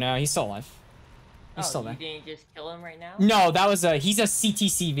 Yeah. No, he's still alive. He's still there. You didn't just kill him right now? No, that was he's a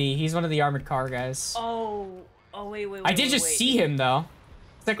CTCV. He's one of the armored car guys. Oh, wait. I did just see him though.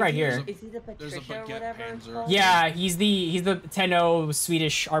 It's like right here. Is he the There's a Patricia or Baguette whatever? it's Panzer. called? Yeah, he's the 10-0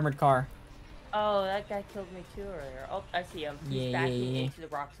 Swedish armored car. Oh, that guy killed me too earlier. Oh, I see him. He's backing into the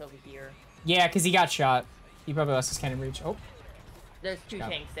rocks over here. Yeah, because he got shot. He probably lost his cannon reach. Oh. There's two Got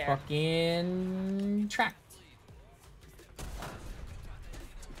tanks there. fucking tracked.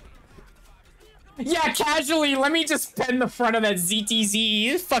 Yeah, casually, let me just pen the front of that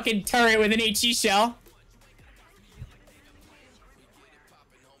ZTZ fucking turret with an HE shell.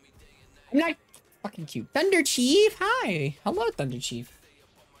 I'm not fucking cute. Thunder Chief, hi. Hello, Thunder Chief.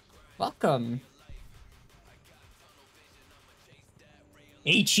 Welcome.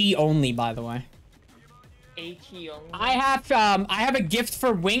 HE only, by the way. HE only. I have a gift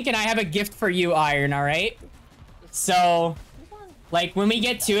for Wink and I have a gift for you, Iron, alright? So, like, when we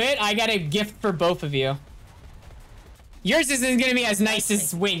get to it, I got a gift for both of you. Yours isn't gonna be as nice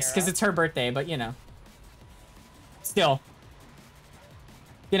as Wink's, because it's her birthday, but you know. Still.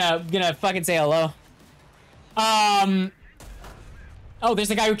 Gonna fucking say hello. Oh, there's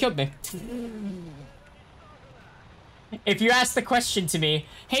the guy who killed me. If you ask the question to me,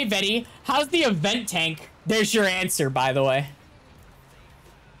 hey Vetty, how's the event tank? There's your answer, by the way.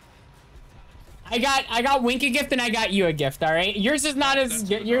 I got Wink a gift and I got you a gift, all right? Yours is not as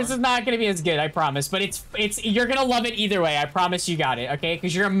good. Yours is not gonna be as good, I promise. But it's you're gonna love it either way. I promise you got it, okay?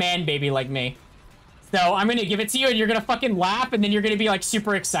 Because you're a man baby like me. So I'm gonna give it to you and you're gonna fucking laugh and then you're gonna be like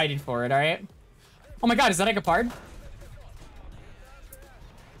super excited for it, all right? Oh my god, is that a Gepard?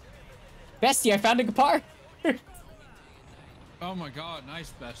 Bestie, I found a Gepard. Oh my god,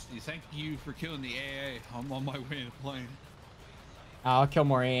 nice bestie. Thank you for killing the AA. I'm on my way to the plane. I'll kill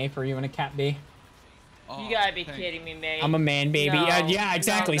more AA for you in a cat B. You gotta be kidding me, mate. I'm a man, baby. No. Yeah,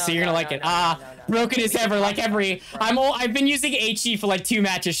 exactly. No, so you're gonna like it. Broken as ever, like every. I've been using HE for like 2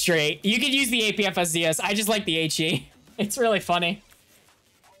 matches straight. You could use the APF SDS. I just like the HE. It's really funny.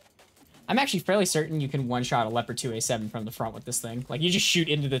 I'm actually fairly certain you can one-shot a Leopard 2A7 from the front with this thing. Like, you just shoot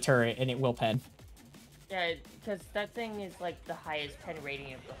into the turret and it will pen. Yeah, because that thing is like the highest pen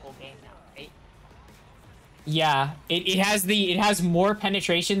rating of the whole game now, right? Yeah, it has more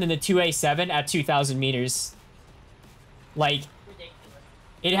penetration than the 2A7 at 2,000 meters. Like, Ridiculous.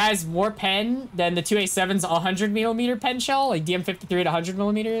 it has more pen than the 2A7's 100 millimeter pen shell, like DM53 at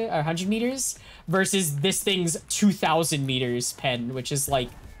 100 meters, versus this thing's 2,000 meters pen, which is like,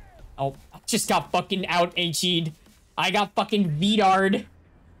 oh, I just got fucking out HE'd. I got fucking VDAR'd.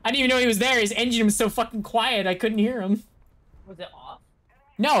 I didn't even know he was there. His engine was so fucking quiet, I couldn't hear him. Was it off?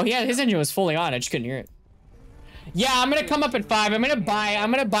 No, yeah, his engine was fully on. I just couldn't hear it. Yeah, I'm gonna come up at 5. I'm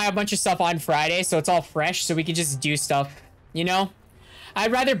gonna buy a bunch of stuff on Friday, so it's all fresh, so we can just do stuff. You know,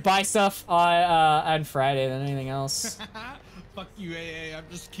 I'd rather buy stuff on Friday than anything else. Fuck you, AA. I'm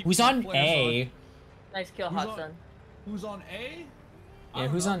just keeping. Who's on A? Nice kill, Hudson. Who's on A? Yeah,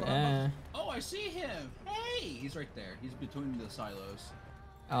 who's on A? Oh, I see him. Hey, he's right there. He's between the silos.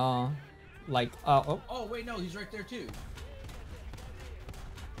 Oh, like oh. Oh wait, no, he's right there too.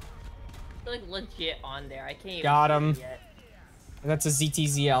 They're like legit on there. I can't even Got see him. it yet. That's a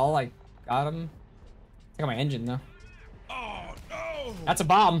ZTZL. I got him. I got my engine though. Oh no! That's a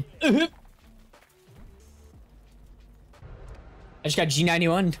bomb. I just got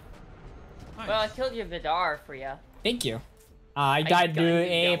G91. Nice. Well, I killed your Vidar for you. Thank you. I died to gunned him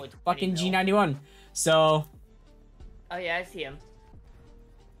a down with fucking 20 mil. G91. So Oh yeah, I see him.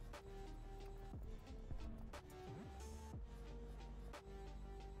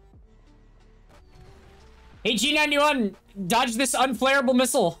 hey, G91, dodge this unflareable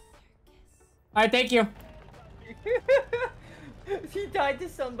missile. All right, thank you. He died to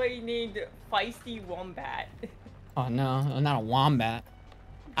somebody named Feisty Wombat. Oh no, not a wombat.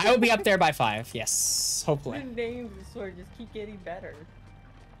 I will be up there by 5. Yes, The hopefully. names sort of just keep getting better.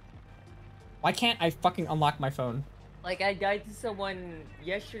 Why can't I fucking unlock my phone? Like, I died to someone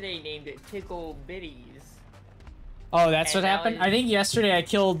yesterday named Tickle Bitties. Oh, that's And what now happened? it- I think yesterday I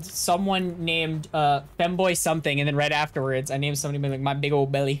killed someone named Femboy something, and then right afterwards I named somebody like my big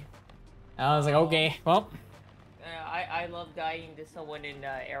old belly. I was like, Oh. okay, well. I love dying to someone in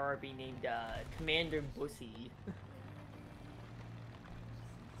ARB named Commander Bussy.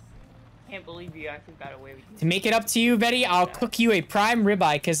 Can't believe you actually got away with To make it up to you, Vetty, I'll cook you a prime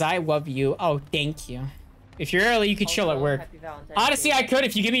ribeye because I love you. Oh, thank you. If you're early, you could chill at Also, work. Happy Valentine's Honestly, Day. I could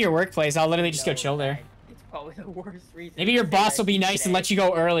if you give me your workplace. I'll literally just go No, chill there. It's probably the worst reason. Maybe your to say boss that will be to nice and today. let you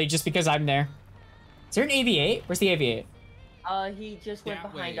go early just because I'm there. Is there an AV8? Where's the AV8? He just went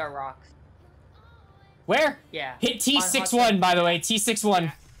That behind way. our rocks. Where? Yeah. Hit On T61, by the way.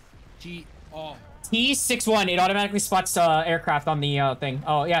 T61. Oh, T61. It automatically spots aircraft on the thing.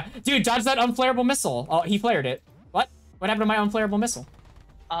 Oh, yeah. Dude, dodge that unflareable missile. Oh, he flared it. What? What happened to my unflareable missile?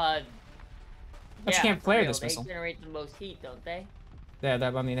 But you can't for flare real, this they missile. generate the most heat, don't they? Yeah,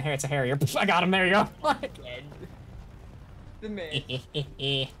 that, I mean, it's a Harrier. I got him. There you go. Dead. The man.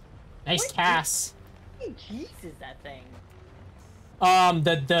 Nice What? Cass. How many G's is that thing?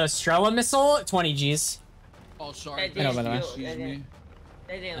 The Strela missile, 20 Gs. oh, sorry. That didn't by the way. feel- Excuse that me. didn't-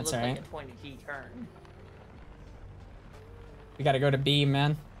 That didn't That's look alright. like a 20G turn. We gotta go to B,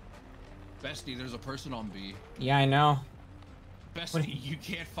 man. Bestie, there's a person on B. Yeah, I know. Bestie, you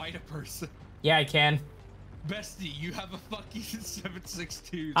can't fight a person. Yeah, I can. Bestie, you have a fucking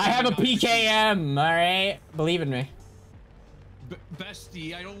 7.62. I have a 79%. PKM, alright? Believe in me.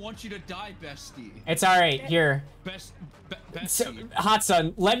 Bestie, I don't want you to die, Bestie. It's alright, here. So, Bestie. Hot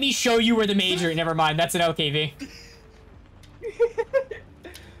Sun, let me show you where the major... Never mind, that's an LKV.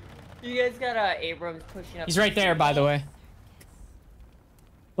 You guys got Abrams pushing up. He's right there, by the way.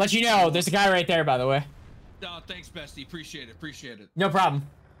 Let you know, there's a guy right there, by the way. No, thanks, Bestie. Appreciate it. Appreciate it. No problem.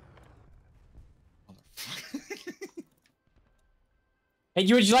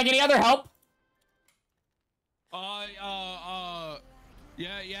 Hey, would you like any other help?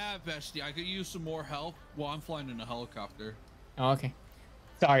 Yeah, Bestie. I could use some more help. Well, I'm flying in a helicopter. Oh, okay.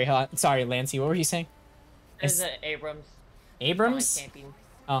 Sorry, Lancey. What were you saying? There's Abrams. Abrams? Camping.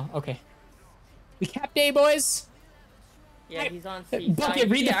 Oh, okay. We capped A, boys. Yeah, he's on C. Bucket,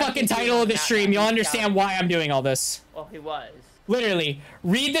 read the fucking title of the stream. You'll understand why I'm doing all this. Well, he was. Literally,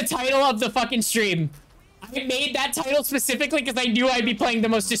 read the title of the fucking stream. I made that title specifically because I knew I'd be playing the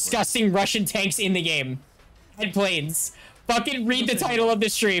most disgusting Russian tanks in the game. And planes. Fucking read the title of the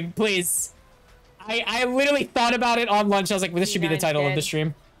stream, please. I literally thought about it on lunch. I was like, well, this should be the title of the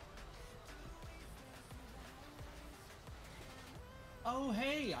stream. Oh,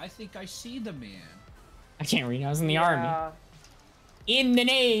 hey, I think I see the man. I can't read. I was in the army. In the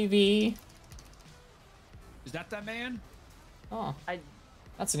Navy. Is that man? Oh, I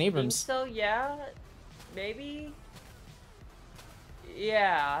that's an think Abrams. so, yeah. Maybe.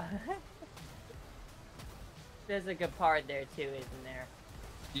 Yeah. There's a good part there too, isn't there?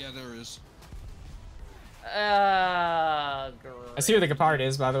 Yeah, there is. Great. I see where the Gepard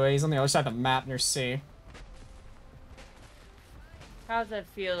is, by the way. He's on the other side of the map near C. How's it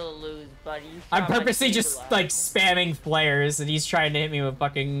feel to lose, buddy? You I'm shot my purposely just, saber like, last. spamming flares, and he's trying to hit me with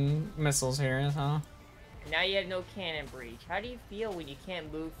fucking missiles here, huh? Now you have no cannon breach. How do you feel when you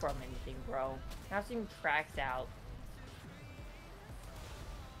can't move from anything, bro? Have some tracks out.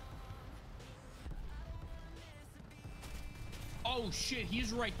 Oh shit,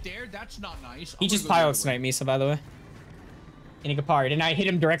 he's right there. That's not nice. He just pilot sniped me, so by the way. In a Gepard, and I hit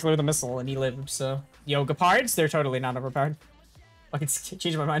him directly with a missile, and he lived, so... Yo, Gepards, they're totally not overpowered. Fucking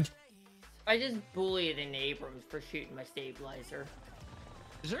changed my mind. I just bullied an Abrams for shooting my stabilizer.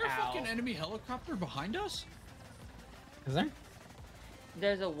 Is there a Ow. fucking enemy helicopter behind us? Is there?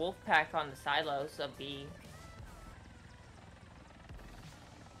 There's a wolf pack on the silos of B.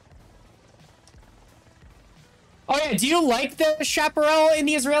 Oh yeah, do you like the Chaparral in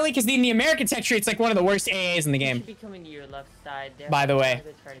the Israeli? Because in the American texture, it's like one of the worst AAs in the He game. should be coming to your left side there. By the way. I'm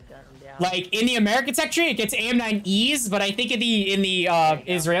gonna try to gun him down. Like, in the American texture, it gets AM9Es, but I think in the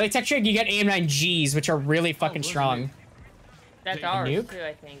Israeli texture, you get AM9Gs, which are really fucking really? strong. That's Is it ours nuke? too,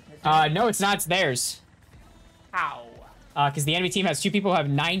 I think. isn't it? No, it's not, it's theirs. How? Because the enemy team has 2 people who have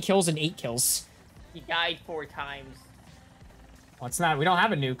 9 kills and 8 kills. He died 4 times. Well, it's not, we don't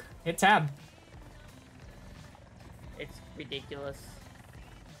have a nuke. Hit tab. It's ridiculous.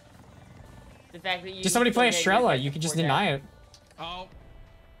 The fact that you Just somebody play still get Estrella, your you can just support deny down. it. Oh,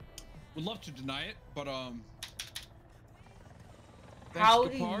 would love to deny it, but thanks, How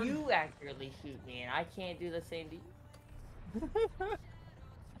do Gepard. you accurately shoot me and I can't do the same to you?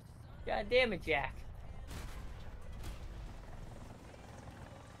 God damn it, Jack.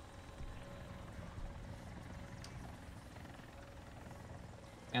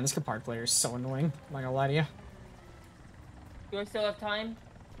 Man, this Gepard player is so annoying. I'm not gonna lie to you. Do I still have time?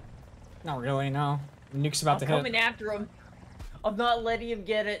 Not really, no. The nuke's about I'm to coming hit. after him. I'm not letting him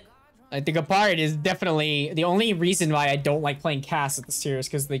get it. I think Gepard is definitely the only reason why I don't like playing Cass at this tier is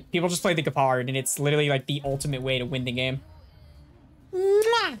because people just play the Gepard and it's literally like the ultimate way to win the game.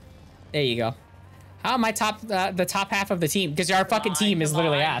 Mwah! There you go. How am I the top half of the team? Because our fucking team is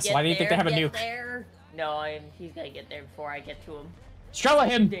literally ass. Why do you think they have a nuke? There. No, he's gonna get there before I get to him. Strella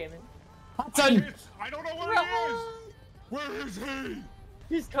him! Damn it. Hudson! I don't know where he is! Where is he?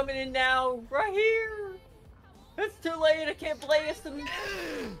 He's coming in now, right here! It's too late, I can't blast him!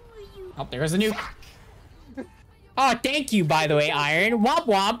 Oh, there's a nuke. Oh, thank you, by the way, Iron. Womp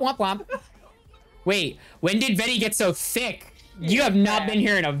womp, womp womp. Wait, when did Vetty get so thick? You have not been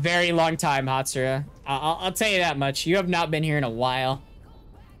here in a very long time, Hatsura. I'll tell you that much. You have not been here in a while.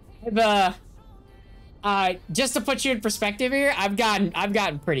 Just to put you in perspective here, I've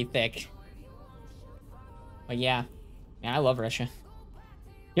gotten pretty thick. But yeah, I love Russia.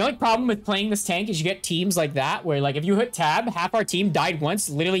 The only problem with playing this tank is you get teams like that where, like, if you hit tab, half our team died once,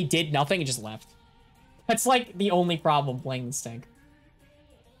 literally did nothing, and just left. That's like the only problem playing this tank.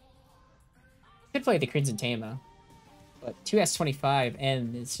 I could play the Crimson Tama, but 2S25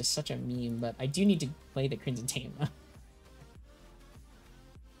 and it's just such a meme. But I do need to play the Crimson Tama.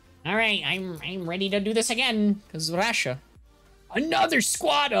 All right, I'm ready to do this again because Russia. Another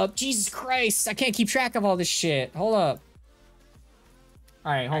squad up. Jesus Christ, I can't keep track of all this shit. Hold up.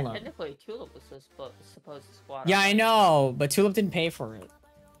 All right, hold on. Technically, Tulip was supposed to squat. Yeah, I know, but Tulip didn't pay for it.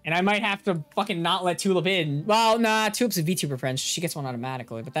 And I might have to fucking not let Tulip in. Well, nah, Tulip's a VTuber friend. She gets one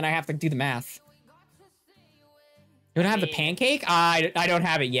automatically, but then I have to do the math. You don't have the pancake? I don't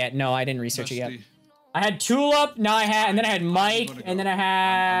have it yet. No, I didn't research it yet. I had Tulip, and then I had Mike, and then I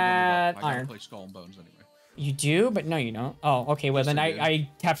had I gotta Iron. play Skull and Bones anyway. You do? But no, you don't. Oh, okay, well then I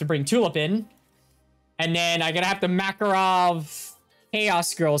have to bring Tulip in. And then I'm gonna have to Makarov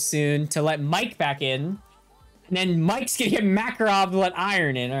Chaos Girl soon to let Mike back in. And then Mike's gonna get Makarov to let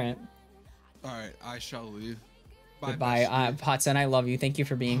Iron in. Alright. Alright, I shall leave. Bye, Goodbye. Hotson, I love you. Thank you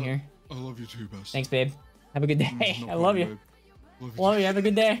for being here. I love you too, best. Thanks, babe. Have a good day. No I love problem, you. babe. Love you. Have a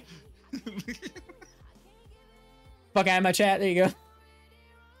good day. Fuck out of my chat. There you go.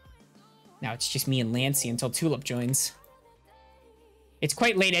 Now it's just me and Lancey until Tulip joins. It's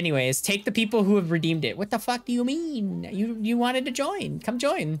quite late anyways. Take the people who have redeemed it. What the fuck do you mean? You wanted to join. Come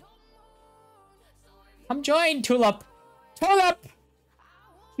join. Come join, Tulip. Tulip!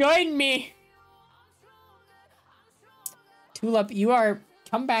 Join me. Tulip, you are...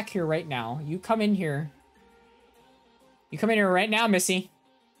 Come back here right now. You come in here. You come in here right now, Missy.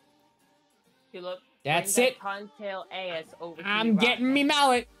 Tulip, that's bring it. that Contail AS over to I'm getting me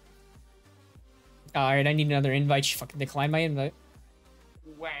mallet. Alright, I need another invite. She fucking declined my invite.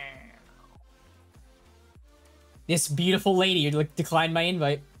 Wow. This beautiful lady, you declined my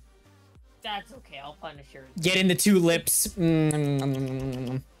invite. That's okay, I'll punish her. Get in the two lips.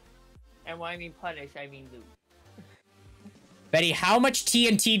 And when I mean punish, I mean loot. Betty, how much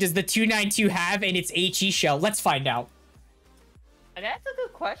TNT does the 292 have in its HE shell? Let's find out. That's a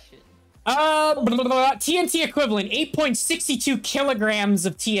good question. TNT equivalent, 8.62 kilograms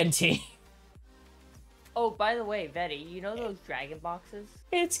of TNT. Oh, by the way, Vetty, you know those dragon boxes?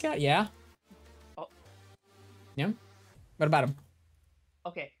 It's got, yeah. Oh. Yeah? What about them?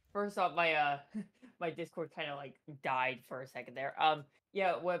 Okay, first off, my my Discord kind of like died for a second there.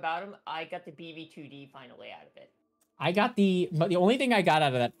 Yeah, what about them? I got the BB2D finally out of it. I got but the only thing I got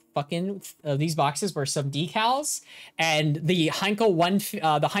out of that fucking these boxes were some decals and the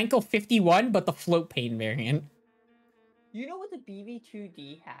Heinkel 51, but the float paint variant. You know what the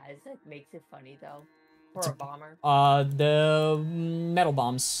BB2D has that makes it funny though, for a bomber? The metal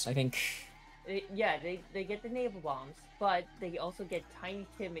bombs, I think. Yeah, they get the naval bombs, but they also get Tiny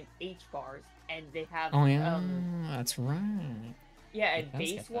Tim and H bars, and they have. Oh yeah, that's right. Yeah, and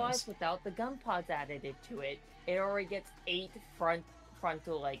base-wise, without the gun pods added to it, it already gets 8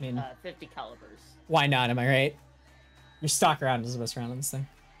 frontal, like, 50 calibers. Why not, am I right? Your stock round is the best round on this thing.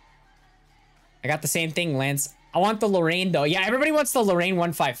 I got the same thing, Lance. I want the Lorraine, though. Yeah, everybody wants the Lorraine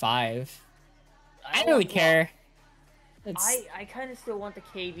 155. I don't really care. I kind of still want the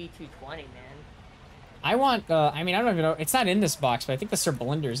KV220, man. I want, I mean, I don't even know. It's not in this box, but I think the Sir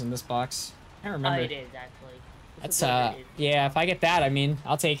Blinder's in this box. I don't remember. It is, actually. That's, yeah, if I get that, I mean,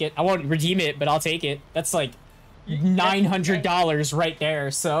 I'll take it. I won't redeem it, but I'll take it. That's like $900 right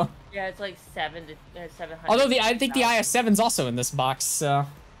there, so. Yeah, it's like 700. Although I think the IS-7's also in this box, so.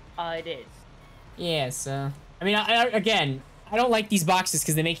 It is. Yeah, so. I mean, again, I don't like these boxes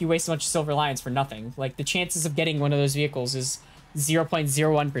because they make you waste a bunch of Silver Lions for nothing. Like, the chances of getting one of those vehicles is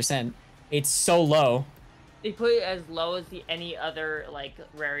 0.01%. It's so low. They put it as low as any other, like,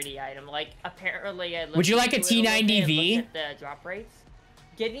 rarity item. Like, apparently, I would you like a T90V? At the drop rates.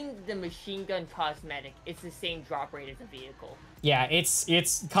 Getting the machine gun cosmetic is the same drop rate as a vehicle. Yeah,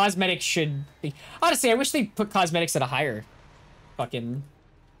 it's cosmetics should be. Honestly, I wish they put cosmetics at a higher fucking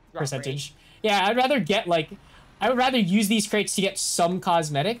percentage. Yeah, I'd rather get like I would rather use these crates to get some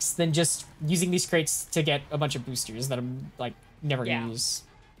cosmetics than just using these crates to get a bunch of boosters that I'm, like, never gonna use.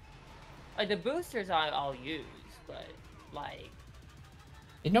 Like, the boosters I'll use, but, like...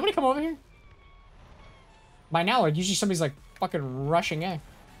 Did nobody come over here? By now, like, usually somebody's, like, fucking rushing in.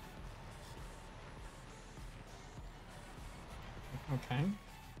 Okay.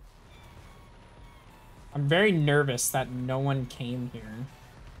 I'm very nervous that no one came here.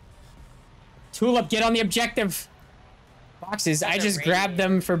 Tulip, get on the objective! Boxes, I just grabbed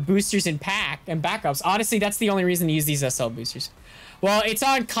them for boosters and backups. Honestly, that's the only reason to use these SL boosters. Well, it's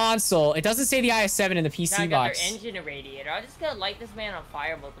on console. It doesn't say the IS-7 in the PC now I got box. their engine irradiator. I just gotta light this man on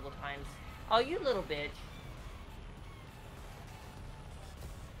fire multiple times. Oh, you little bitch.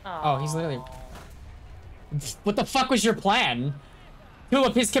 Oh, he's literally... What the fuck was your plan?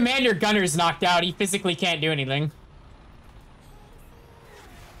 Tulip, his commander gunner's knocked out. He physically can't do anything.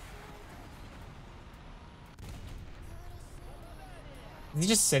 Is he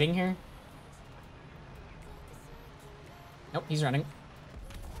just sitting here? Nope, he's running.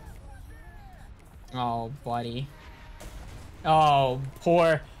 Oh, buddy. Oh,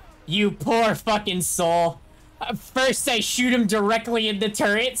 you poor fucking soul. First, I shoot him directly in the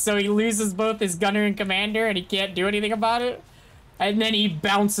turret, so he loses both his gunner and commander, and he can't do anything about it. And then he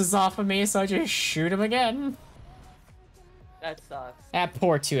bounces off of me, so I just shoot him again. That sucks. That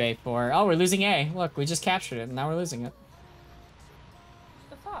poor 2A4. Oh, we're losing A. Look, we just captured it, and now we're losing it.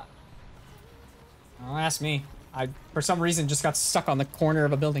 The fuck? Don't ask me. I, for some reason, just got stuck on the corner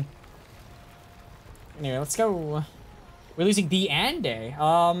of a building. Anyway, let's go. We're losing B and A.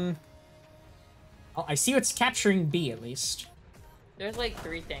 Oh, I see what's capturing B, at least. There's like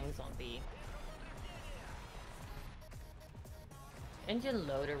 3 things on B. Engine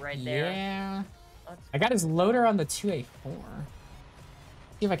loader right there. Yeah. I got his loader on the 2A4.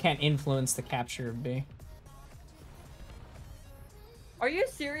 See if I can't influence the capture of B. Are you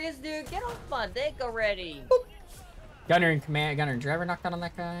serious, dude? Get off my dick already. Boop. Gunner and command, gunner and driver knocked out on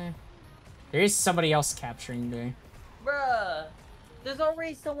that guy. There is somebody else capturing B. Bruh. There's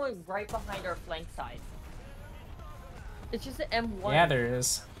already someone right behind our flank side. It's just an M1. Yeah, there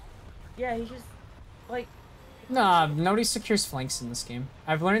is. Yeah, he's just, like... Nah, nobody secures flanks in this game.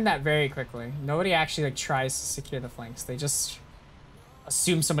 I've learned that very quickly. Nobody actually, like, tries to secure the flanks. They just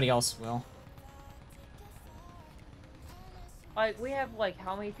assume somebody else will. Like, we have, like,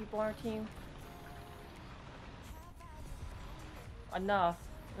 how many people on our team? Enough.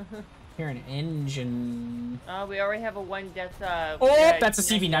 Here, an engine. We already have a one that's, Oh, that's a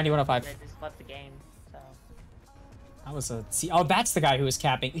CV-9105. That just left the game, so... That was a... Oh, that's the guy who was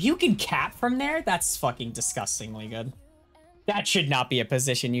capping. You can cap from there? That's fucking disgustingly good. That should not be a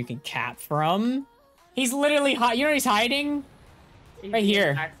position you can cap from. He's literally... You know where he's hiding? Right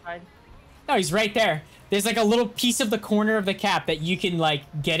here. Backside. No, he's right there. There's like a little piece of the corner of the cap that you can, like,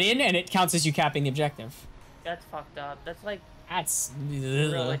 get in, and it counts as you capping the objective. That's fucked up. That's, like... That's...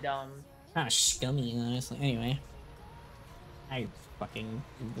 really dumb. Kind of scummy, honestly. Anyway.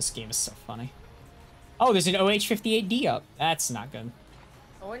 This game is so funny. Oh, there's an OH-58D up. That's not good.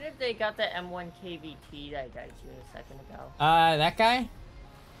 I wonder if they got the M1 KVT that I got you a second ago. That guy?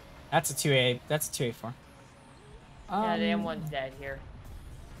 That's a 2A. That's a 2A4. Yeah, the M1's dead here.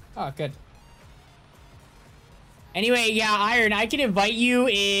 Oh, good. Anyway, yeah, Iron, I can invite you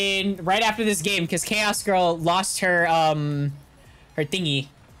in right after this game because Chaos Girl lost her her thingy.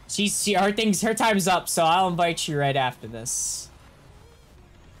 Her time's up, so I'll invite you right after this.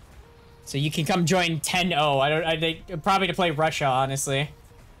 So you can come join 10-0. I think probably to play Russia, honestly,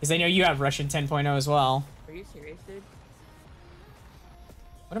 because I know you have Russian 10.0 as well. Are you serious, dude?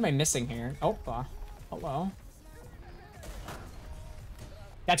 What am I missing here? Oh, hello.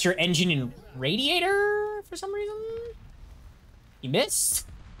 That's your engine and radiator for some reason? You missed?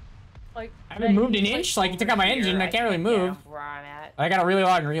 Like, I haven't moved an inch. Like, you took out my engine. I can't really move. Where I'm at. I got a really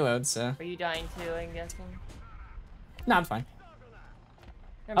long reload, so. Are you dying too, I'm guessing? No, I'm fine.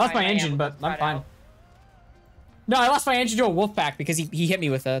 Never I lost my mind, engine, ammo but just I'm got fine. out. No, I lost my engine to a Wolfpack because he hit me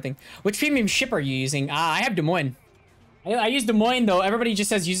with a thing. Which premium ship are you using? I have Des Moines. I use Des Moines, though. Everybody just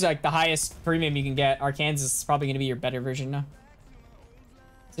says use, like, the highest premium you can get. Arkansas is probably going to be your better version now.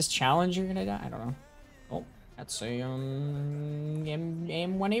 Is this Challenger going to die? I don't know. Oh, that's a,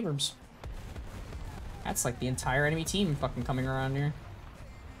 M1 Abrams. That's, like, the entire enemy team fucking coming around here.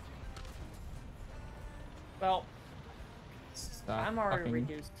 Well, I'm already fucking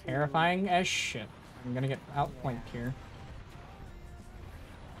reduced to... terrifying as shit. I'm gonna get outflanked here.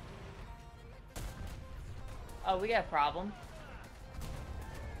 Oh, we got a problem.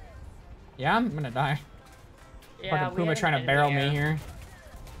 Yeah, I'm gonna die. Yeah, Fucking Puma trying to barrel me here.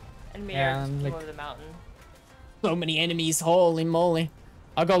 Enemy Yeah, air just like- came over the mountain. So many enemies. Holy moly.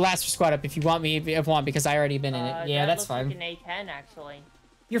 I'll go last for squad up if you want me, if you want, because I already been in it. Yeah, that that's looks fine. like an A10 actually.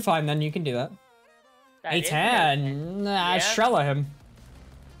 You're fine then. You can do that. That is an A10. Nah, Yeah. Strella him.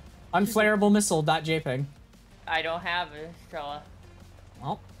 Unflareable missile.jpg. I don't have a Strela.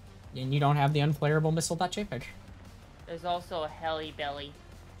 Well, and you don't have the unflareable missile.jpg. There's also a Heli Belly.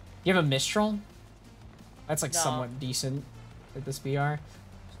 You have a Mistral? That's like No. somewhat decent with this VR.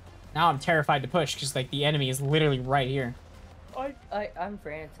 Now I'm terrified to push because like the enemy is literally right here. I'm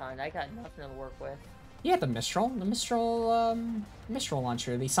Branton. I got nothing to work with. Yeah, the Mistral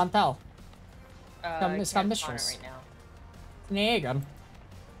launcher, the Santal. It's got can't Mistrals. spawn it right now. It's an AA gun.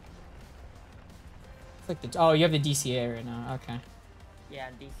 It's like the, oh, you have the DCA right now. Okay. Yeah,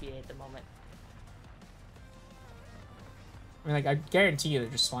 I'm DCA at the moment. I mean, like, I guarantee you they're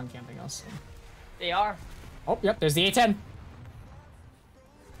just spawn camping us. They are. Oh, yep, there's the A10.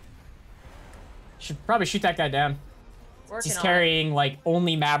 Should probably shoot that guy down. Working He's on carrying, like,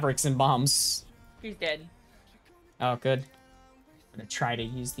 only Mavericks and bombs. it. He's dead. Oh, good. I'm gonna try to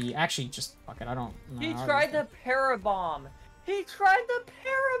use the... Actually, just... Fuck it, I don't... No, He I'll tried use the parabomb. He tried the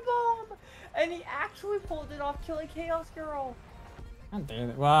parabomb, and he actually pulled it off, killing Chaos Girl. God damn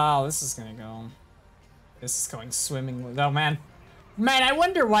it. Wow, this is gonna go... This is going swimmingly. Oh, man. Man, I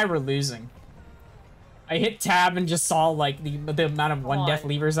wonder why we're losing. I hit tab and just saw, like, the amount of one death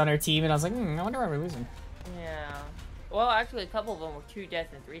levers on our team, and I was like, I wonder why we're losing. Yeah. Well, actually, a couple of them were 2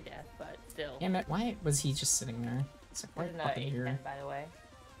 deaths and 3 deaths, but still. Damn it, why was he just sitting there? It's like, Wasn't right fucking here. A10, by the way.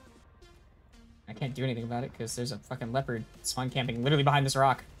 I can't do anything about it because there's a fucking leopard spawn camping literally behind this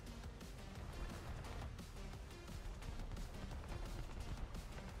rock.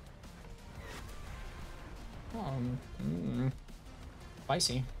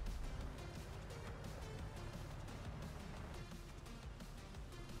 Spicy.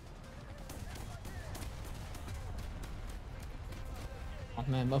 Oh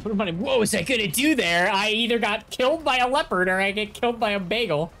man, what was I gonna do there? I either got killed by a leopard or I get killed by a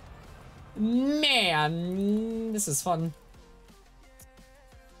bagel. Man, this is fun.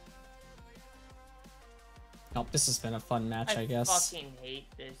 Nope, this has been a fun match, I guess. I fucking hate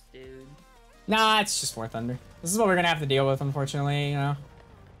this dude. Nah, it's just War Thunder. This is what we're gonna have to deal with, unfortunately, you know.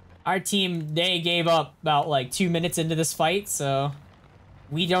 Our team, they gave up about, like, 2 minutes into this fight, so...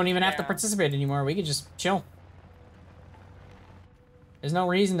 We don't even have to participate anymore. We can just chill. There's no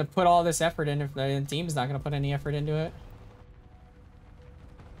reason to put all this effort in if the team's not gonna put any effort into it.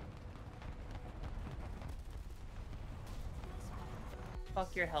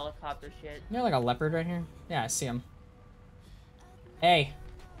 Fuck your helicopter shit. You know, like a leopard right here? Yeah, I see him. Hey.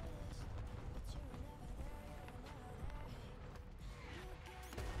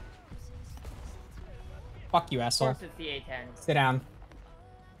 Fuck you, asshole. Of course it's the A10. Sit down.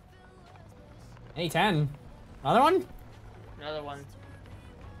 A10. Another one? Another one.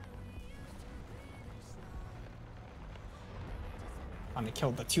 I'm gonna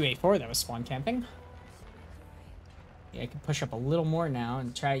kill the 284 that was spawn camping. Yeah, I can push up a little more now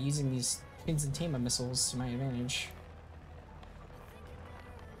and try using these Pins and Tama missiles to my advantage.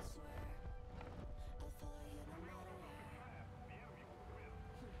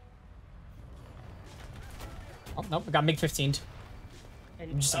 Oh, nope, I got MiG-15.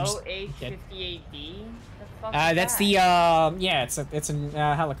 An OH-58D? That's the, yeah, it's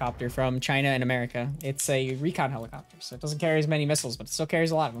a helicopter from China and America. It's a recon helicopter, so it doesn't carry as many missiles, but it still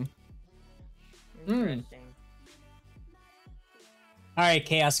carries a lot of them. Interesting. Alright,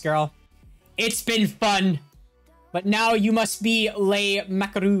 Chaos Girl. It's been fun, but now you must be Le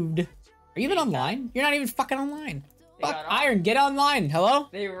Macarood. Are you even online? You're not even fucking online. Fuck, Iron, get online. Hello?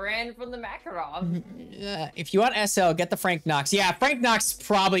 They ran from the Makarov. If you want SL, get the Frank Knox. Yeah, Frank Knox is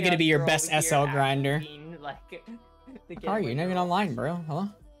probably going to be your best SL grinder. How are you? You're not even online, bro. Hello?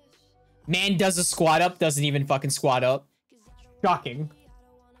 Man does a squat up, doesn't even fucking squat up. Shocking.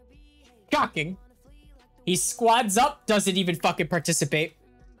 Shocking. He squads up, doesn't even fucking participate.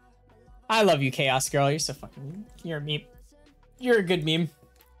 I love you, Chaos Girl. You're so fucking... You're a meme. You're a good meme.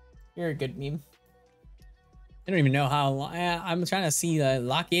 You're a good meme. I don't even know how... I'm trying to see the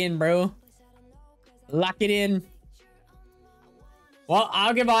lock in, bro. Lock it in. Well,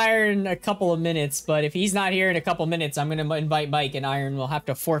 I'll give Iron a couple of minutes, but if he's not here in a couple minutes, I'm going to invite Mike, and Iron will have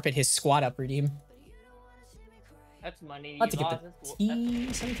to forfeit his squat up redeem. That's money. Let's get the T.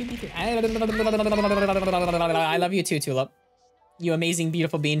 I love you too, Tulip. You amazing,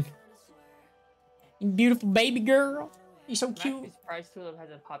 beautiful bean. Beautiful baby girl. You're so cute. I'm surprised Tulip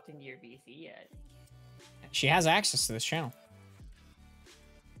hasn't popped into your VC yet. She has access to this channel.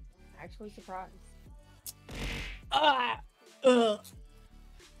 Actually surprised.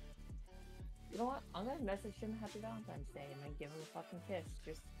 You know what? I'm gonna message him Happy Valentine's Day and then give him a fucking kiss.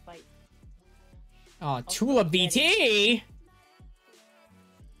 Just like. Oh, Tulip BT!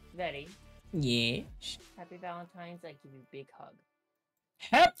 Vetty, Yes. Happy Valentine's. I give you a big hug.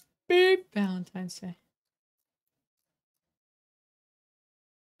 Happy Valentine's Day.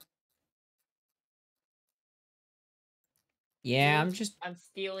 Yeah, I'm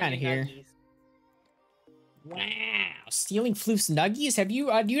stealing kinda here. nuggies. Wow, stealing Floof's nuggies? Have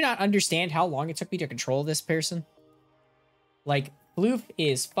you, do you not understand how long it took me to control this person? Like, Floof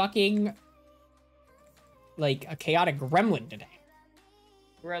is fucking, like, a chaotic gremlin today.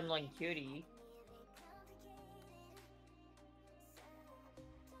 Gremlin cutie.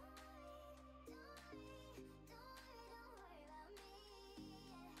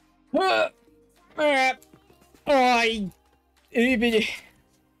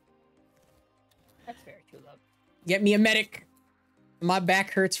 That's fair, Tulip. Get me a medic. My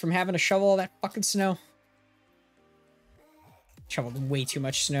back hurts from having to shovel all that fucking snow. Shoveled way too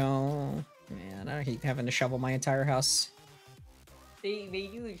much snow. Man, I hate having to shovel my entire house. They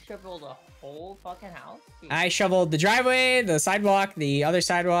made you shovel the whole fucking house? I shoveled the driveway, the sidewalk, the other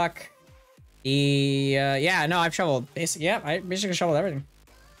sidewalk. Yeah, no, I've shoveled basically. Yeah, I basically shoveled everything.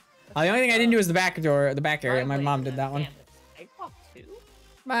 The only thing I didn't do was the back door, the back area. My mom did that one. Sidewalk too?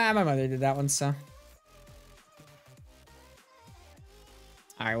 My mother did that one, so.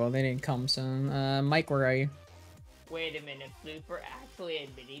 Alright, well, they didn't come, so. Mike, where are you? Wait a minute, Flooper actually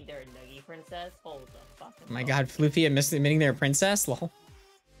admitting they're a nuggie princess? Hold the fucking Oh my god, Floofy admitting they're a princess? Lol.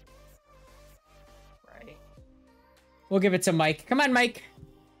 Right. We'll give it to Mike. Come on, Mike.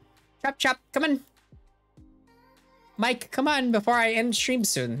 Chop, chop. Come on. Mike, come on before I end stream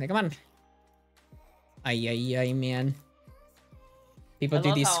soon. Hey, come on. Ay, ay, ay, man. People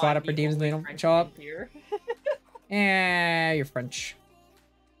do these squad up redeems and they don't show up. Yeah, you're French.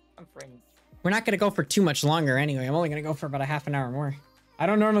 I'm French. We're not going to go for too much longer anyway. I'm only going to go for about a half an hour more. I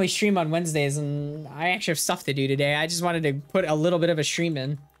don't normally stream on Wednesdays, and I actually have stuff to do today. I just wanted to put a little bit of a stream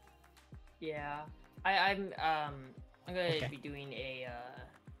in. Yeah. I'm gonna be doing a,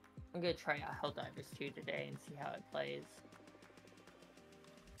 I'm gonna try out Helldivers 2 today and see how it plays.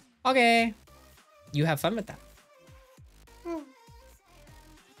 Okay. You have fun with that.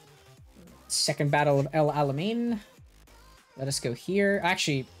 Second battle of El Alamein. Let us go here.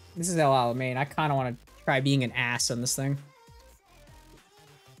 Actually, this is El Alamein. I kind of want to try being an ass on this thing.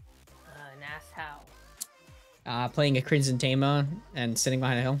 An ass how? Playing a Crimson Tama and sitting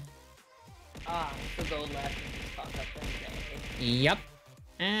behind a hill. So go left and just fuck up the day. Yep.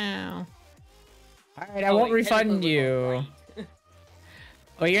 Ow. Alright, I won't refund you.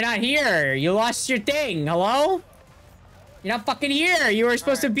 Oh, you're not here. You lost your thing. Hello? You're not fucking here. You were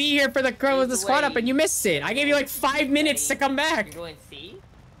supposed to be here for the squad up and you missed it. I gave you like 5 minutes to come back. You're going C?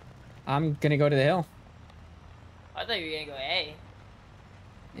 I'm gonna go to the hill. I thought you were gonna go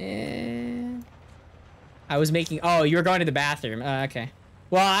A. I was making... Oh, you were going to the bathroom. Okay.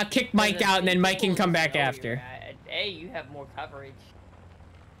 Well, I'll kick Mike out and then Mike can come back after. A, you have more coverage.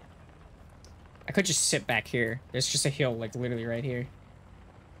 I could just sit back here. There's just a hill, like, literally right here.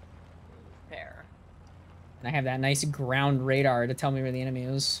 Fair. And I have that nice ground radar to tell me where the enemy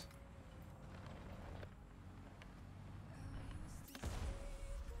is.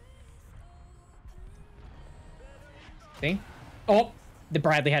 See? Oh! The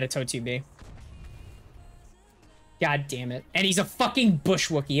Bradley had a tow tube B. God damn it. And he's a fucking bush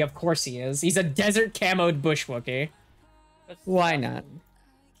Wookiee. Of course he is. He's a desert camoed bush Wookiee. Why not?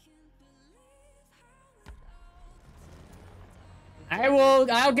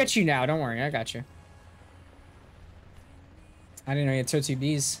 I'll get you now. Don't worry. I got you. I didn't know he had tow tube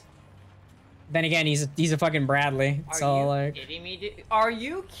Bs. Then again, he's a fucking Bradley. It's all like... kidding me, dude? Are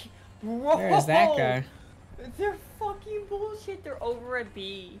you Whoa! There's that guy. They're fucking bullshit. They're over at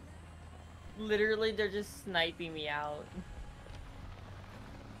B. Literally, they're just sniping me out.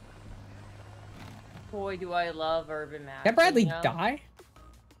 Boy, do I love urban maps. Did Bradley die?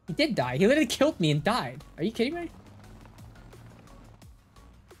 He did die. He literally killed me and died. Are you kidding me?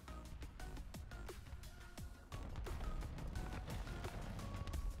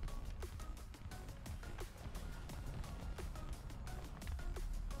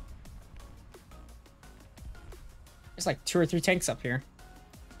 There's like 2 or 3 tanks up here.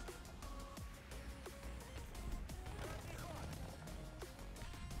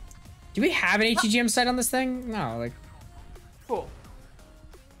 Do we have an ATGM site on this thing? No, like... Cool.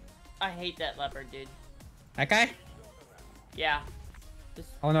 I hate that leopard, dude. That guy? Yeah.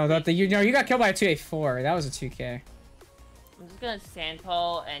 Oh no, you got killed by a 2A4. That was a 2K. I'm just gonna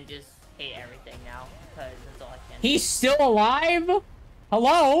sandpole and just hate everything now, because that's all I can. He's still alive?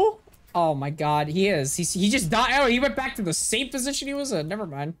 Hello? Oh my god, he is. He just died. Oh, he went back to the same position he was in. Never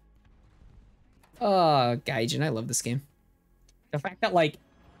mind. Gaijin, I love this game. The fact that, like,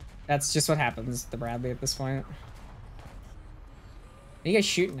 that's just what happens to Bradley at this point. What are you guys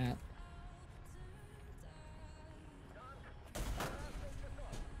shooting at?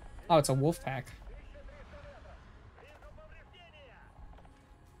 Oh, it's a wolf pack.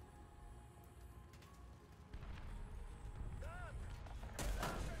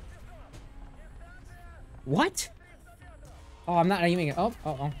 What? Oh, I'm not aiming it. Oh,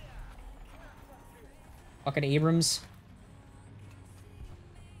 oh. Fucking Abrams.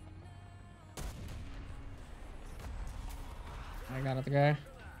 I got it, the guy.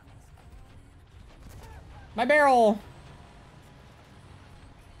 My barrel!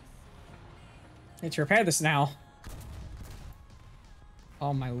 Need to repair this now.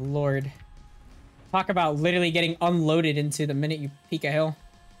 Oh my lord. Talk about literally getting unloaded into the minute you peek a hill.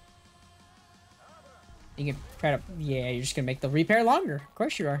 You can try to... Yeah, you're just gonna make the repair longer. Of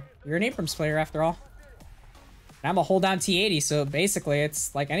course you are. You're an Abrams player after all. And I'm a hold down T80, so basically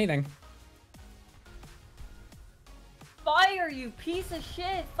it's like anything. Fire, you piece of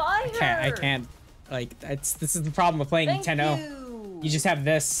shit! Fire! I can't. Like, this is the problem with playing Thank 10-0. You just have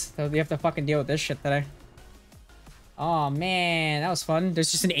this, so you have to fucking deal with this shit today. Oh man, that was fun.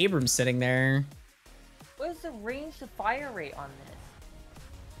 There's just an Abrams sitting there. What is the range to fire rate on this?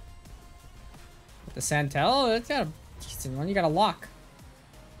 With the Santel, it's got a decent one. You got a lock.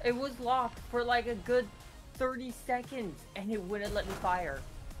 It was locked for like a good 30 seconds and it wouldn't let me fire.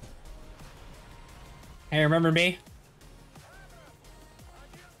 Hey, remember me?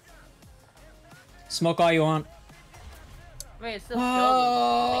 Smoke all you want. I mean, it's still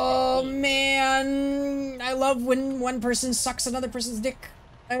Oh filled with man, I love when one person sucks another person's dick.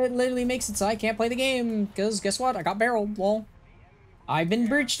 It literally makes it so I can't play the game, because guess what? I got barreled, lol. I've been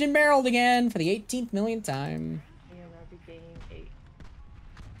breached and barreled again for the 18th millionth time.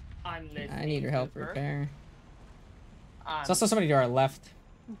 I'm listening. I need your help, Cooper. repair. There's also somebody to our left.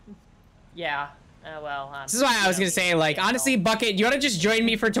 Yeah. Well, This is why I was gonna say, like, honestly, Bucket, you wanna just join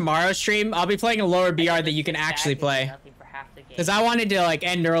me for tomorrow's stream? I'll be playing a lower BR that you can actually play. Because I wanted to, like,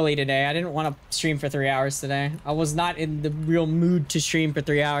 end early today. I didn't want to stream for 3 hours today. I was not in the real mood to stream for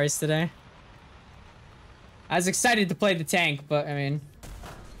 3 hours today. I was excited to play the tank, but, I mean...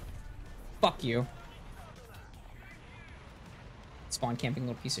 Fuck you. Spawn camping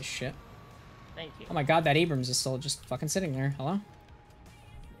little piece of shit. Thank you. Oh my god, that Abrams is still just fucking sitting there. Hello?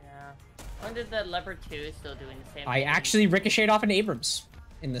 Yeah. When did the Leopard 2 still doing the same I thing? actually ricocheted off an Abrams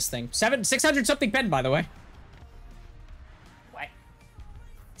in this thing. 600 something pen, by the way. What?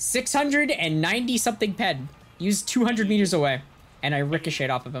 690 something pen. Used 200 meters away. And I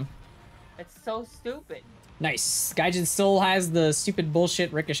ricocheted off of him. It's so stupid. Nice. Gaijin still has the stupid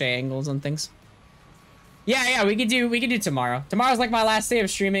bullshit ricochet angles and things. Yeah, we could do tomorrow. Tomorrow's like my last day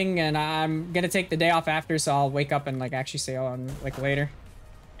of streaming, and I'm gonna take the day off after, so I'll wake up and like actually stay on like later.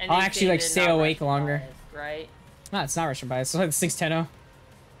 And I'll they actually say like they're stay not awake Russian longer. biased, right? No, it's not Russian bias. It's like 610.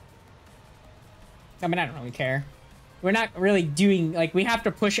 I mean, I don't really care. We're not really doing, like, we have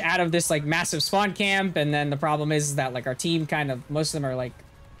to push out of this like massive spawn camp, and then the problem is that like our team kind of, most of them are like,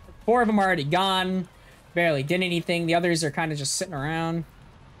 4 of them are already gone, barely did anything. The others are kind of just sitting around.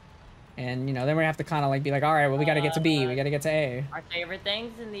 And, you know, then we have to kind of like be like, all right, well, we got to get to B. We got to get to A. Our favorite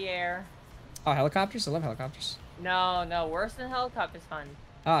things in the air. Oh, helicopters? I love helicopters. No, worse than helicopters fun.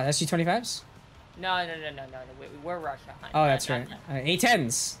 Oh, SU-25s? No. We're Russia. Honey. Oh, that's Not right. them.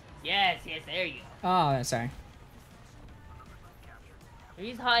 A-10s. Yes, there you go. Oh, sorry.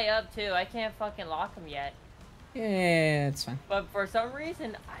 He's high up too. I can't fucking lock him yet. Yeah, it's fine. But for some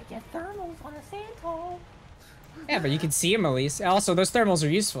reason, I get thermals on a Sandhole. Yeah, but you can see them at least. Also, those thermals are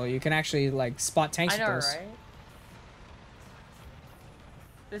useful. You can actually, like, spot tanks I know, with those. right?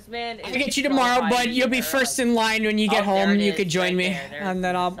 This man is I'll get you so tomorrow, high but you'll be here, first like- in line when you get Oh, there home. it You is, could join right me. there. There's And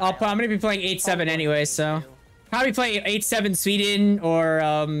then the I'm gonna be playing 8-7 anyway, so... Probably play 8-7 Sweden or,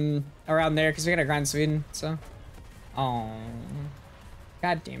 around there, because we gotta grind Sweden, so... Oh,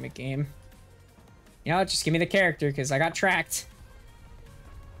 god damn it, game. You know, just give me the character, because I got tracked.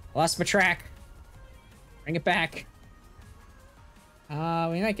 Lost my track. Bring it back. We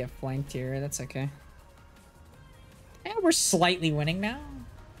might get flanked here. That's okay. Yeah, we're slightly winning now.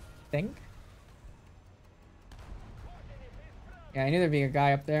 I think. Yeah, I knew there'd be a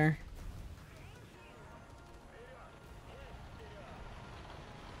guy up there.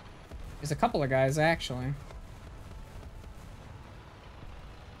 There's a couple of guys, actually.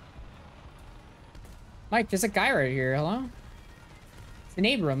 Mike, there's a guy right here. Hello? It's an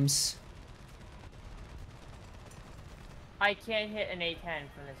Abrams. I can't hit an A10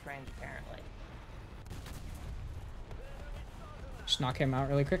 from this range, apparently. Just knock him out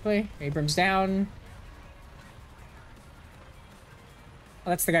really quickly. Abrams down. Oh,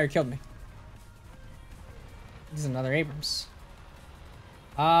 that's the guy who killed me. This is another Abrams.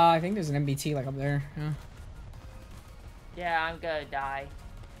 I think there's an MBT like up there. Yeah. Yeah, I'm gonna die.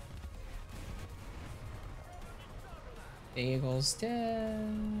 Bagel's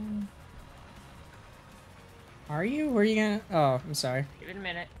dead. Are you? Where are you gonna? Oh, I'm sorry. Give it a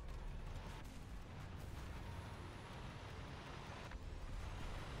minute.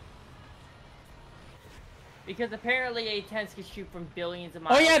 Because apparently A10s can shoot from billions of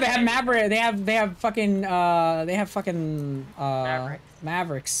miles. Oh yeah, they have Maverick. They have fucking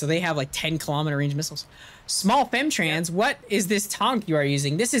Mavericks. So they have like 10-kilometer range missiles. Small femtrans. Yep. What is this tank you are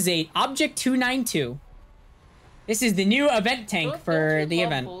using? This is a Object 292. This is the new event tank for the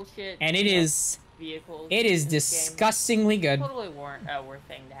event, and it is disgustingly good. Totally worth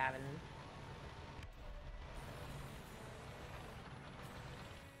thing to have in.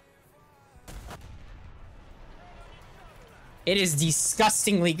 It is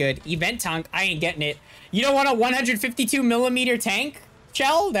disgustingly good. Event tank, I ain't getting it. You don't want a 152mm tank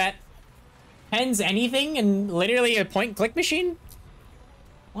shell that pens anything and literally a point-and-click machine?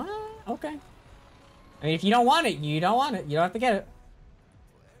 Well, okay. I mean, if you don't want it, you don't want it. You don't have to get it.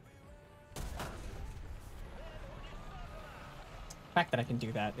 The fact that I can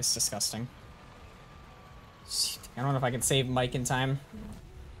do that is disgusting. I don't know if I can save Mike in time.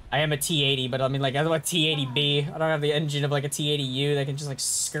 I am a T-80, but I mean, like, I have a T-80B. I don't have the engine of, like, a T-80U that can just, like,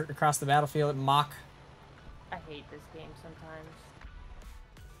 skirt across the battlefield at Mach. I hate this game sometimes.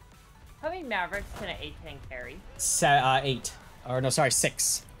 How many Mavericks can an A10 carry? 8. Or, no, sorry,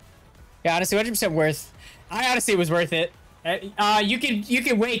 6. Yeah, honestly, 100% worth. I honestly was worth it. You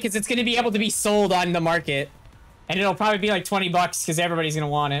can wait, because it's going to be able to be sold on the market. And it'll probably be, like, 20 bucks, because everybody's going to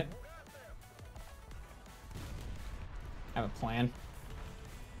want it. I have a plan.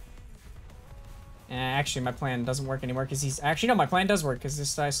 Actually, my plan doesn't work anymore because he's... Actually, no, my plan does work because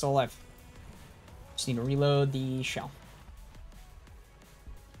this guy's still alive. Just need to reload the shell.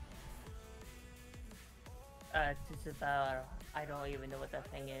 This is, I don't even know what that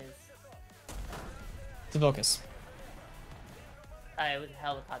thing is. It's a Vocus. It was a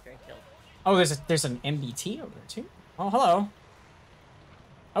helicopter I killed. Oh, there's an MBT over there, too? Oh, hello.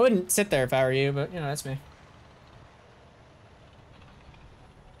 I wouldn't sit there if I were you, but, you know, that's me.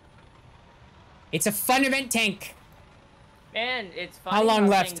 It's a fun event tank. Man, it's fun. How long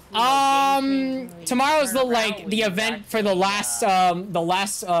left? Tomorrow's the event for the last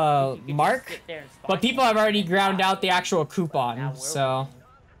mark. But people have already ground out the actual coupon, so.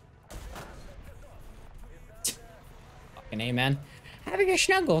 Fucking A, man. Having your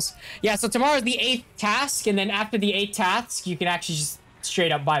snuggles. Yeah, so tomorrow's the 8th task, and then after the 8th task, you can actually just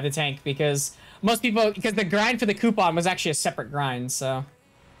straight up buy the tank because most people, because the grind for the coupon was actually a separate grind, so.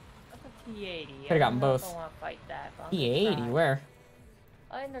 T80. Could have gotten both. I want to fight that. T80, where?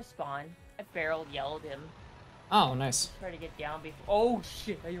 In their spawn. I barrel yelled him. Oh, nice. Try to get down before. Oh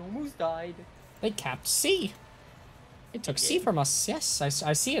shit! I almost died. They capped C. It took C from us. Yes,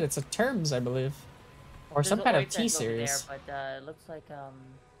 I see it. It's a terms, I believe, or some kind of T series. There, but it looks like yeah,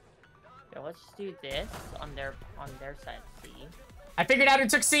 let's just do this on their side of C. I figured out who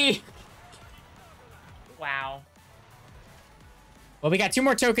took C. Wow. Well, we got 2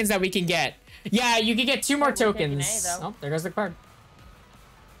 more tokens that we can get. Yeah, you can get 2 more tokens. Oh, there goes the card.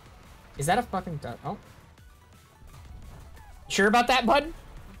 Is that a fucking... Oh. Sure about that, bud?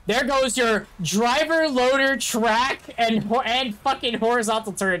 There goes your driver, loader, track, and fucking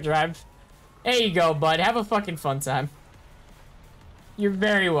horizontal turret drive. There you go, bud. Have a fucking fun time. You're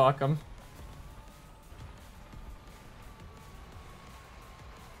very welcome.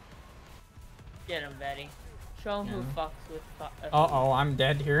 Get him, Betty. Show him who fucks with. Uh-oh, I'm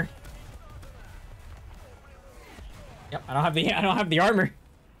dead here. Yep, I don't have the armor.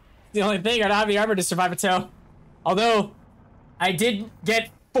 The only thing, I don't have the armor to survive a tow. Although, I did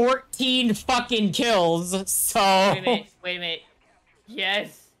get 14 fucking kills, so... Wait a minute.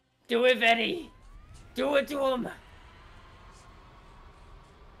 Yes! Do it, Betty! Do it to him!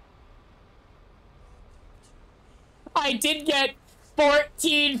 I did get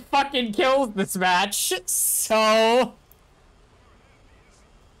 14 fucking kills this match, so...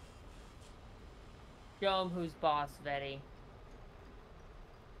 Show him who's boss, Betty.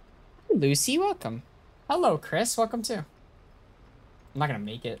 Lucy, welcome. Hello, Chris, welcome too. I'm not gonna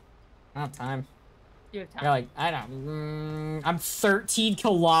make it. I don't have time. You have time. You're like, I don't... I'm 13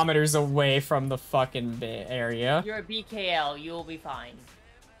 kilometers away from the fucking area. You're a BKL, you'll be fine.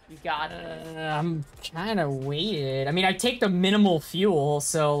 You got this. I'm kind of weighted. I mean, I take the minimal fuel,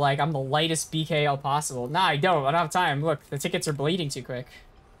 so like I'm the lightest BKL possible. Nah, I don't. I don't have time. Look, the tickets are bleeding too quick.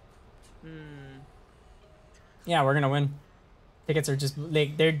 Yeah, we're gonna win. Tickets are just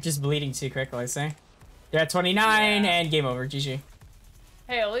they're just bleeding too quick. I say. They're at 29 and game over. GG.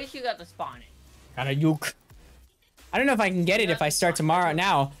 Hey, at least you got the spawning. Got a uke. I don't know if I can get it if I start tomorrow.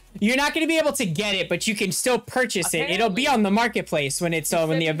 Now you're not going to be able to get it, but you can still purchase it. It'll be on the marketplace when it's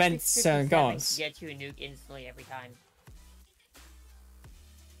when the event's goes. Get you a nuke instantly every time.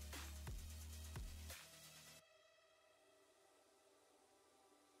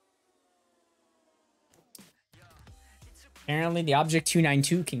 Apparently, the Object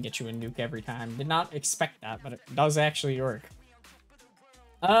 292 can get you a nuke every time. Did not expect that, but it does actually work.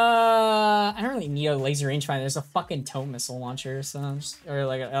 I don't really need a laser rangefinder. There's a fucking tow missile launcher, so or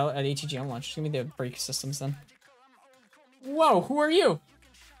like an ATGM launcher. Give me the brake systems then. Whoa, who are you?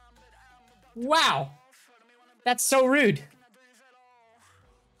 Wow, that's so rude.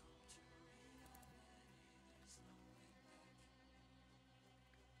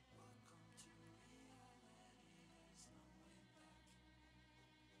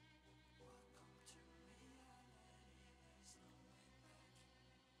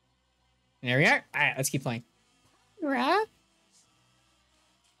 There we are. All right, let's keep playing. I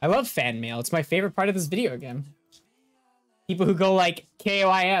love fan mail. It's my favorite part of this video game. People who go like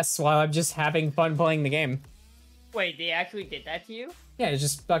KOIS while I'm just having fun playing the game. Wait, they actually did that to you? Yeah,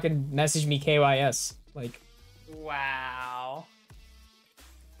 just fucking message me KOIS. Like, wow.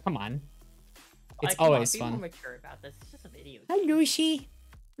 come on. It's Come on, always be fun. more mature about this. It's just a video game. Hi, Lucy.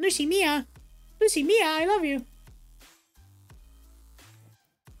 Lucy Mia. Lucy Mia, I love you.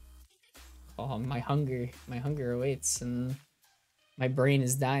 Oh, my hunger awaits and my brain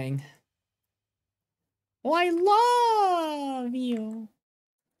is dying. Oh, I love you.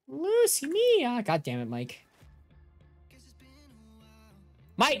 Lucy Mia. God damn it, Mike.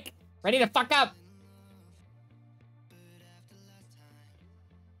 Mike, ready to fuck up.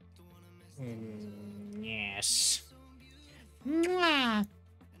 Yes. Mwah.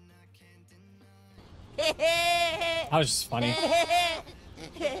 That was just funny.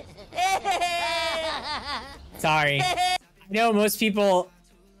 Sorry. I know most people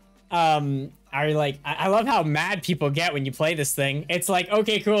are like, I love how mad people get when you play this thing. It's like,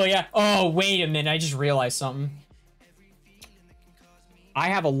 okay, cool, yeah. Oh, wait a minute, I just realized something. I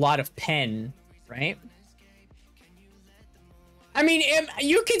have a lot of pen, right? I mean,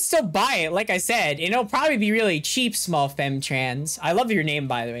 you can still buy it, like I said. It'll probably be really cheap, Small Femme Trans. I love your name,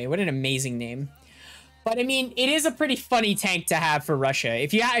 by the way. What an amazing name. But I mean, it is a pretty funny tank to have for Russia.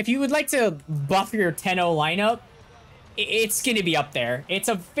 If you would like to buff your 10-0 lineup, it's going to be up there. It's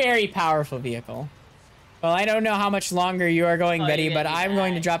a very powerful vehicle. Well, I don't know how much longer you are going, Betty, but I'm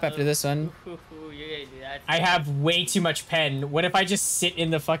going to drop after this one. You're gonna do that. I have way too much pen. What if I just sit in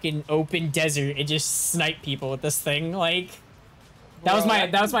the fucking open desert and just snipe people with this thing? Like, that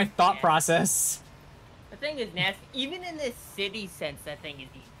was my thought process. The thing is nasty. Even in this city sense, that thing is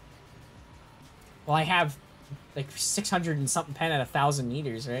easy. Well, I have like 600 and something pen at 1,000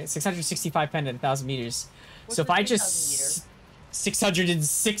 meters, right? 665 pen at 1,000 meters. What's So if the I 2,000 just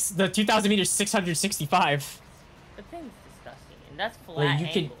 606, the 2,000 meters, 665. The thing's disgusting, and that's flat Well, you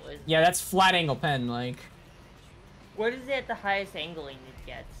angle. could, yeah, that's flat angle pen. Like, What is it at the highest angling it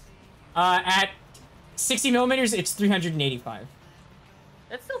gets? at 60 millimeters, it's 385.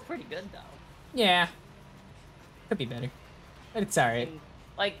 That's still pretty good though. Yeah, could be better, but it's alright. And,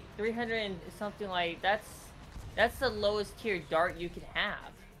 like 300 and something, like that's the lowest tier dart you can have.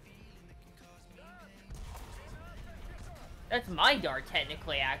 That's my dart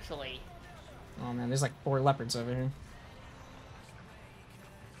technically, actually. Oh man, there's like 4 leopards over here.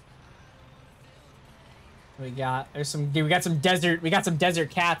 We got we got some desert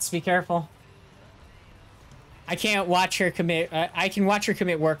cats. Be careful. I can't watch her commit. I can watch her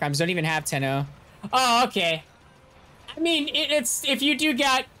commit war crimes. Don't even have 10-0. Oh, okay. I mean, it's if you do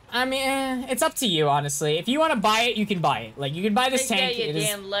get. I mean, it's up to you, honestly. If you want to buy it, you can buy it. Like, you can buy this tank. Yeah, you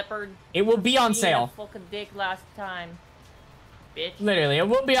damn leopard. It will be on sale. Fucking dick last time, bitch. Literally, it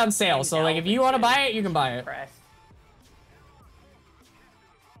will be on sale. So, like, if you want to buy it, you can buy it. Pressed.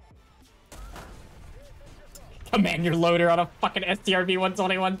 Commander loader on a fucking STRV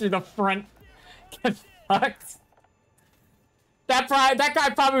 121 through the front. Get fucked. That guy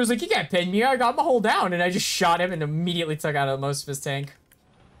probably was like, you can't pin me. I got my hole down, and I just shot him and immediately took out most of his tank.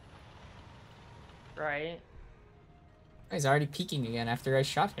 Right. He's already peeking again after I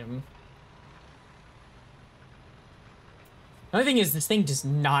shot him. The only thing is, this thing does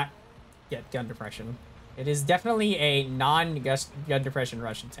not get gun depression. It is definitely a non-gun depression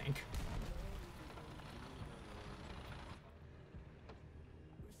Russian tank.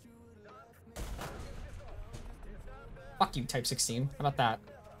 Fuck you, Type 16. How about that?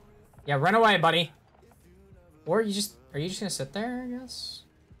 Yeah, run away, buddy. Or are you just gonna sit there, I guess?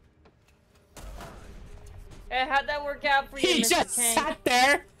 Hey, how'd that work out for you, He Mr. just Tank? sat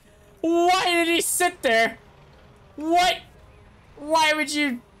there? Why did he sit there? What? Why would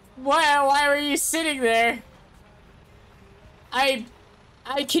you... Why were you sitting there? I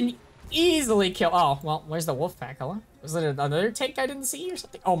can easily kill... Oh, well, where's the wolf pack, hello? Was it another tank I didn't see or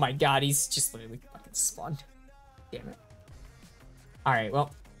something? Oh my god, he's just literally fucking spawned. Damn it. Alright,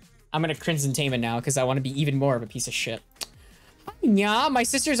 well, I'm gonna Crimson Tame it now because I want to be even more of a piece of shit. Yeah, my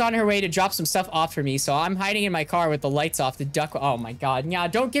sister's on her way to drop some stuff off for me, so I'm hiding in my car with the lights off to duck. Oh my god. Yeah,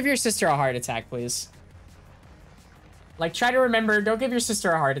 don't give your sister a heart attack, please. Like, try to remember, don't give your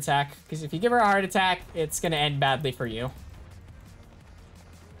sister a heart attack, because if you give her a heart attack, it's gonna end badly for you.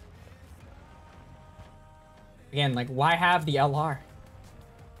 Again, like, why have the LR?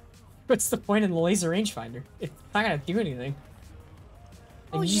 What's the point in the laser rangefinder? It's not gonna do anything.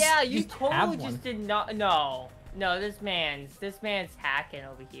 Oh Like, yeah, you just have totally one. just did not. No, this man's hacking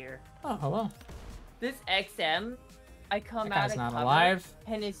over here. Oh, hello. This XM, I come That out guy's of not cover, alive.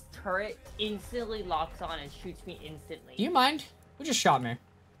 and his turret instantly locks on and shoots me instantly. Do you mind? Who just shot me?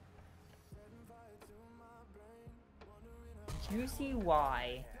 Juicy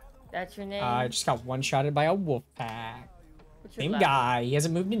Y. That's your name? I just got one-shotted by a wolf pack. What's your Same level? guy. He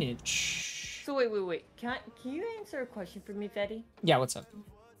hasn't moved an inch. So wait. Can you answer a question for me, Vetty? Yeah, what's up?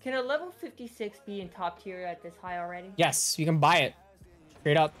 Can a level 56 be in top tier at this high already? Yes, you can buy it.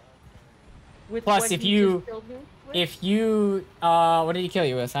 Straight up. With Plus, what if he you- just killed me with? If you, what did he kill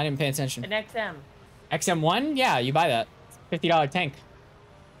you with? I didn't pay attention. An XM. XM1? Yeah, you buy that. It's a $50 tank.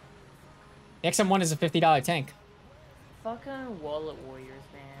 The XM1 is a $50 tank. Fucking Wallet Warriors,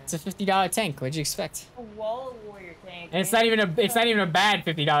 man. It's a $50 tank. What'd you expect? A Wallet Warrior tank. And it's man. not even a bad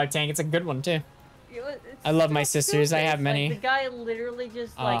 $50 tank. It's a good one too. It's I love so my sisters. I stupid. have many. Like, the guy literally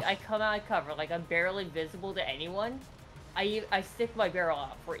just like Ugh. I come out of cover, like I'm barely visible to anyone. I stick my barrel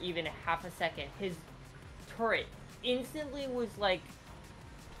out for even half a second. His turret instantly was like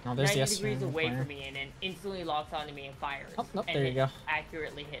Oh, there's 90 the degrees S away player. from me and then instantly locks onto me and fires. Oh, nope, and there you go.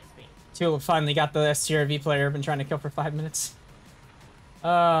 Accurately hits me. Tulip finally got the STRV player I've been trying to kill for 5 minutes.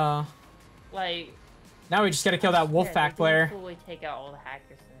 Now Like we just gotta kill that yeah, Wolfpack they didn't player. fully take out all the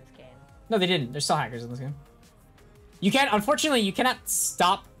hackers in this game. No, they didn't. There's still hackers in this game. You can't, unfortunately, you cannot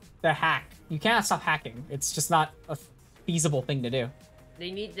stop the hack. You cannot stop hacking. It's just not a feasible thing to do.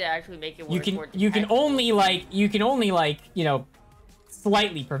 They need to actually make it work. You can, for you can detectable. only like, you know,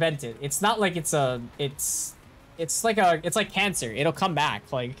 slightly prevent it. It's not like it's like cancer. It'll come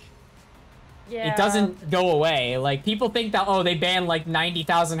back. Like, Yeah. it doesn't go away. Like, people think that, oh, they banned like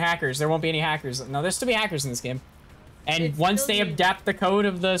 90,000 hackers. There won't be any hackers. No, there's still be hackers in this game. And It's once still they the- adapt the code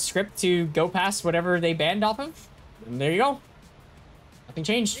of the script to go past whatever they banned off of, then there you go. Nothing It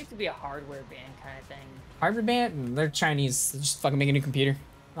changed. used to be a hardware ban kind of thing. Hardware ban? They're Chinese. They just fucking make a new computer.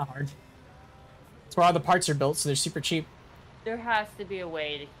 Not hard. That's where all the parts are built, so they're super cheap. There has to be a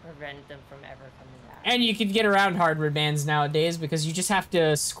way to prevent them from ever coming back. And you can get around hardware bans nowadays because you just have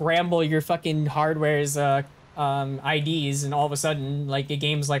to scramble your fucking hardware's IDs, and all of a sudden, like, a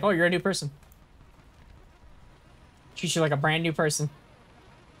game's like, oh, you're a new person. Treat you like a brand new person.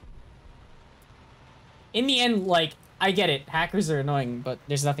 In the end, like, I get it. Hackers are annoying, but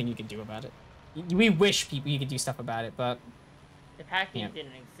there's nothing you can do about it. We wish you could do stuff about it, but... If hacking Yeah.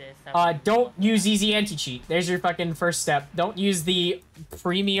 didn't exist, that would be don't use easy anti-cheat. There's your fucking first step. Don't use the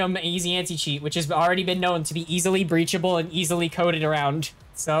premium easy anti-cheat, which has already been known to be easily breachable and easily coded around.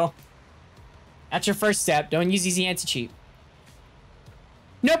 So, that's your first step. Don't use easy anti-cheat.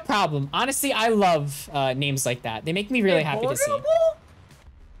 No problem. Honestly, I love names like that. They make me really happy to see. Invulnerable?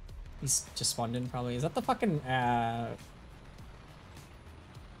 He's just spawned in, probably. Is that the fucking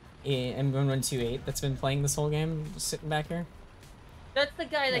M1128 that's been playing this whole game? Just sitting back here? That's the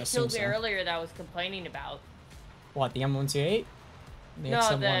guy I that assume killed me so. earlier that I was complaining about. What, the M128? No,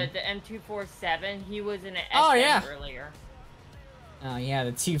 XM1. the M247. He was in an Oh, SM yeah. earlier. Oh yeah,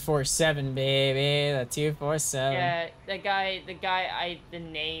 the 247, baby, the 247. Yeah, the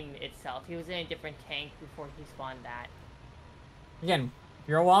name itself. He was in a different tank before he spawned that. Again, if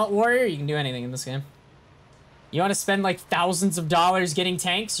you're a wallet warrior, you can do anything in this game. You want to spend like thousands of dollars getting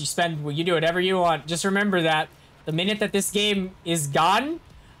tanks? You do whatever you want. Just remember that the minute that this game is gone,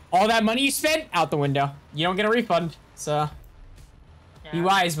 all that money you spent out the window. You don't get a refund. So be Yeah.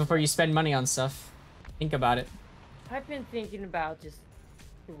 wise before you spend money on stuff. Think about it. I've been thinking about just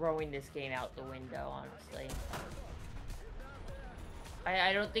throwing this game out the window, honestly.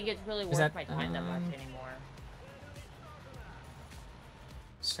 I don't think it's really worth my time that much anymore.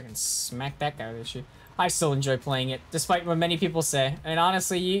 So I can smack that guy with a shoe. I still enjoy playing it, despite what many people say. And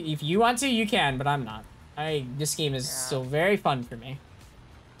honestly, if you want to, you can, but I'm not. This game is still very fun for me.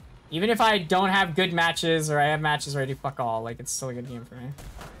 Even if I don't have good matches, or I have matches where I do fuck all, like, it's still a good game for me.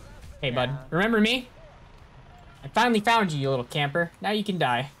 Hey, bud. Remember me? I finally found you, you little camper. Now you can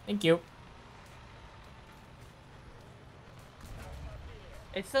die. Thank you.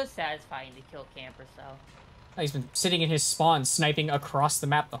 It's so satisfying to kill campers, though. Oh, he's been sitting in his spawn, sniping across the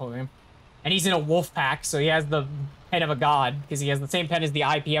map the whole game. And he's in a wolf pack, so he has the pen of a god, because he has the same pen as the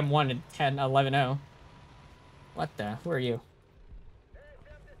IPM1 and 1011-0. What the? Who are you?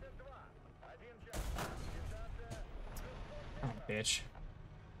 Oh, bitch.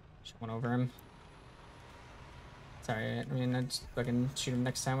 Just went over him. Sorry, I mean, I just fucking shoot him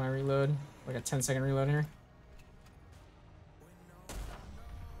next time when I reload. Like a 10-second reload here.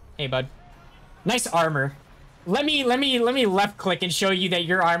 Hey, bud. Nice armor. Let me left click and show you that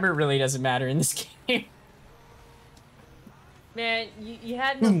your armor really doesn't matter in this game. Man, you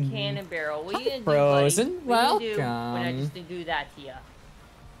had no cannon barrel. What are you gonna do, Frozen, buddy? What you gonna do welcome. when I just didn't do that to you?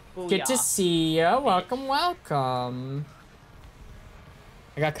 Good to see ya. Welcome, welcome.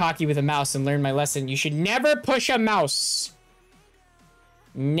 I got cocky with a mouse and learned my lesson. You should never push a mouse.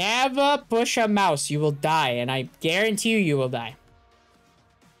 Never push a mouse. You will die, and I guarantee you will die.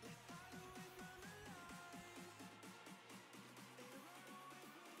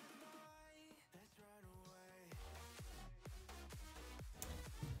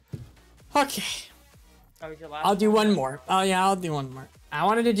 Okay. I'll do one more. Oh yeah, I'll do one more. I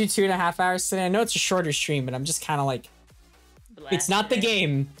wanted to do 2.5 hours today. I know it's a shorter stream, but I'm just kind of like, it's not the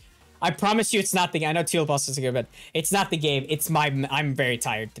game. I promise you, it's not the game. I know Teal Boss is good, but it's not the game. It's I'm very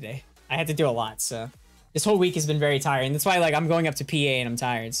tired today. I had to do a lot, so this whole week has been very tiring. That's why like I'm going up to PA and I'm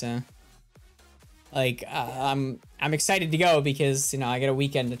tired. So like I'm excited to go because you know I get a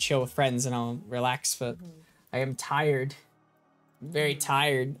weekend to chill with friends and I'll relax, but I am tired. Very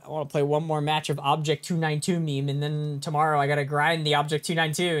tired. I want to play one more match of Object 292 meme, and then tomorrow I gotta grind the Object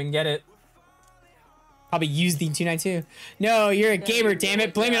 292 and get it. Probably use the 292. No, you're a gamer, damn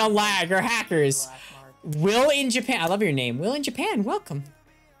it. Blame it on lag or hackers. Will in Japan. I love your name. Will in Japan. Welcome.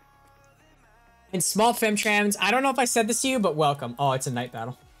 And small femtrams. I don't know if I said this to you, but welcome. Oh, it's a night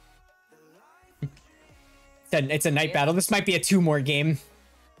battle. It's a night battle. This might be a 2 more game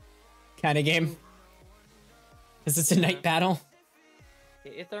kind of game. Because it's a night battle.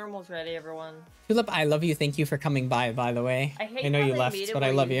 Get your thermals ready, everyone. Tulip, I love you. Thank you for coming by the way. I know you left, but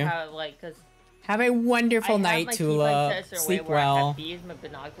I love you. Have a wonderful night, Tulip. Sleep well. I have these my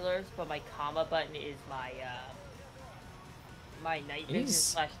binoculars, but my comma button is my my night vision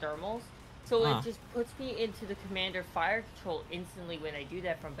 / thermals. So it just puts me into the commander fire control instantly when I do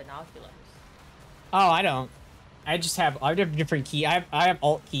that from binoculars. Oh, I don't. I have different key. I have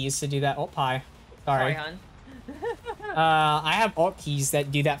alt keys to do that. Oh, pie. Sorry, hon. I have alt keys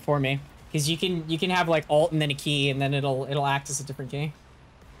that do that for me. Because you can have like alt and then a key and then it'll act as a different key.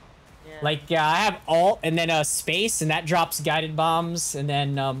 Yeah. Like I have alt and then a space and that drops guided bombs and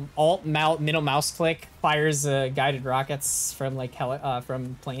then alt middle mouse click fires guided rockets from like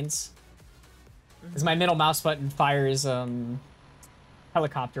from planes. Because my middle mouse button fires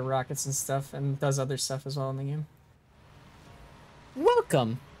helicopter rockets and stuff and does other stuff as well in the game.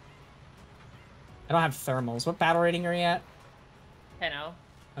 Welcome. I don't have thermals. What battle rating are you at? 10-0.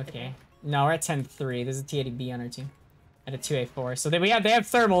 Okay. No, we're at 10-3. There's a T80B on our team. At a 2A4. So they have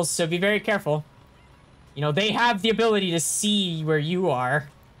thermals, so be very careful. You know, they have the ability to see where you are.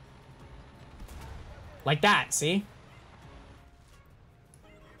 Like that, see?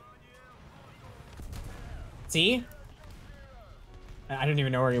 See? I don't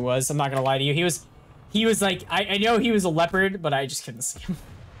even know where he was. I'm not gonna lie to you. He was like, I know he was a leopard, but I just couldn't see him.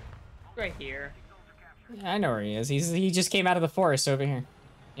 Right here. Yeah, I know where he is. He just came out of the forest over here.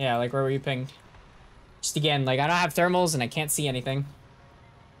 Yeah, like where were you pinged? Just again, like I don't have thermals and I can't see anything.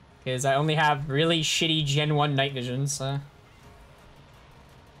 Because I only have really shitty Gen 1 night vision, so.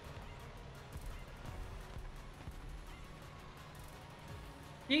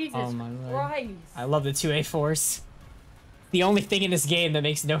 Jesus Christ. I love the 2A4s. The only thing in this game that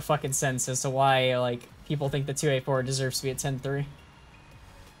makes no fucking sense as to why, like, people think the 2A4 deserves to be at 10-3.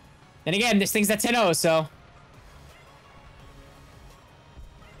 Then again, this thing's at 10-0, so.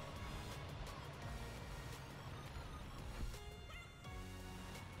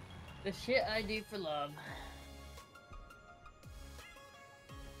 The shit I do for love.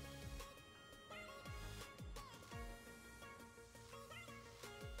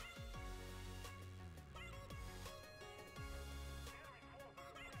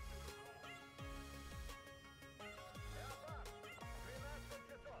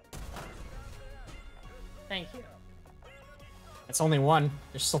 Thank you. That's only one.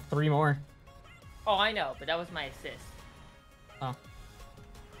 There's still 3 more. Oh, I know, but that was my assist. Oh.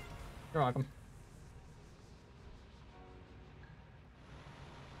 You're welcome.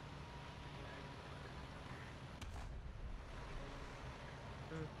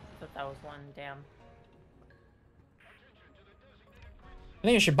 Thought that was one. Damn. I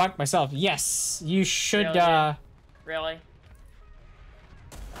think I should bunk myself. Yes, you should, Really? Really?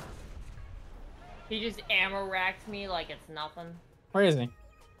 He just ammo racked me like it's nothing. Where is he?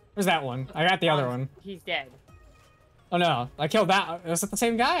 Where's that one? I got the other one. He's dead. Oh no, I killed that. Was it the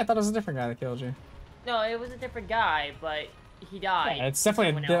same guy? I thought it was a different guy that killed you. No, it was a different guy, but he died. Yeah, it's definitely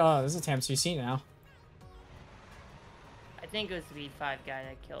a, Someone else. oh, this is a TMCC now. I think it was the V5 guy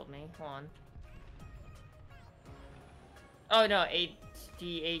that killed me. Hold on. Oh no,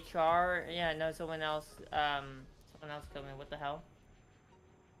 HDHR. Yeah, no, someone else. Someone else killed me. What the hell?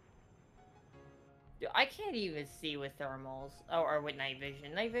 Dude, I can't even see with thermals. Oh, or with night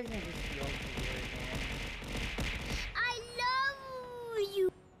vision. Night vision just feels weird, man. I love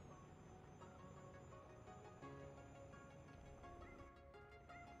you.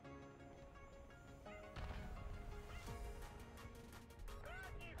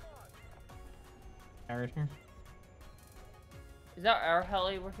 Right here. Is that our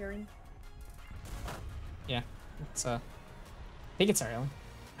heli we're hearing? Yeah, it's I think it's our own.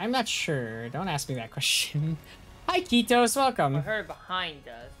 I'm not sure. Don't ask me that question. Hi, Ketos. I Welcome. heard behind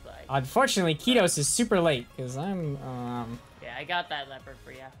us, but Unfortunately, Ketos is super late because I'm yeah, I got that leopard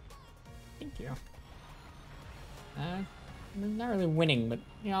for you. Thank you. I'm not really winning, but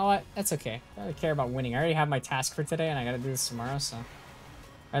you know what? That's okay. I don't really care about winning. I already have my task for today, and I gotta do this tomorrow, so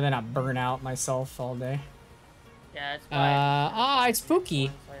rather than not burn out myself all day. Yeah, that's why. It's Pookie.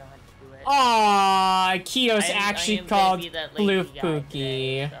 So I don't have to do it. Aw, Ketos actually I am called busy that Blue lazy guy Pookie.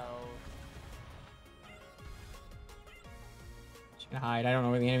 today, so. Should hide. I don't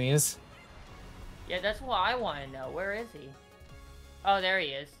know where the enemy is. Yeah, that's what I want to know. Where is he? Oh, there he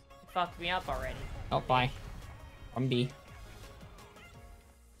is. He fucked me up already. Oh, bye. From B.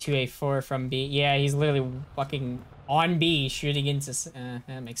 2A4 from B. Yeah, he's literally fucking on B, shooting into...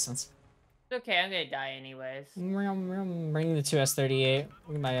 that makes sense. It's okay, I'm gonna die anyways. Bring the 2S38.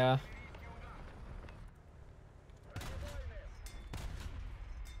 Look at my,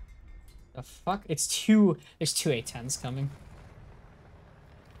 the fuck? It's two... There's 2 A10s coming.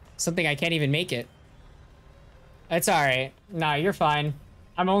 Something I can't even make it. It's alright. Nah, you're fine.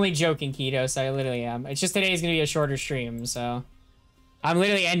 I'm only joking, Ketos. I literally am. It's just today's gonna be a shorter stream, so... I'm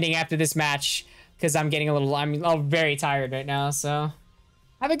literally ending after this match because I'm getting I'm very tired right now, so...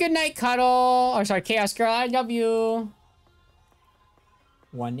 Have a good night, Cuddle. Or sorry, Chaos Girl. I love you.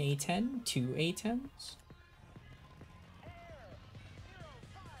 1 A10, 2 A10s.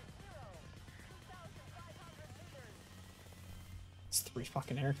 It's 3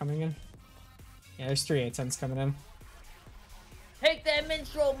 fucking air coming in. Yeah, there's 3 A10s coming in. Take that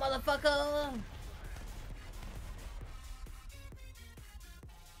minstrel, motherfucker!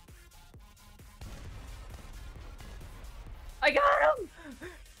 I got him!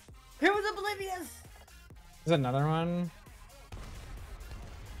 He was oblivious! There's another one.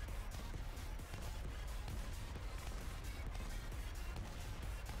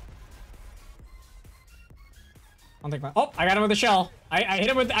 I don't think my... Oh, I got him with a shell. I hit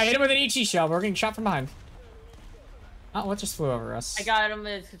him with an Ichi shell. We're getting shot from behind. Oh, what just flew over us? I got him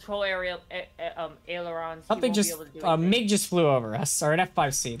with his control area, ailerons. Something just, MiG just flew over us, or an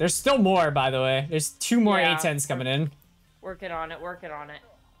F5C. There's still more, by the way. There's 2 more A10s coming in. Working on it, working on it.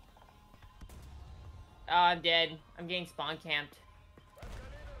 Oh, I'm dead. I'm getting spawn camped.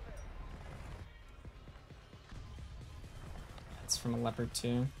 It's from a leopard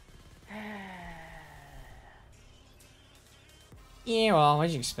too. Yeah, well, what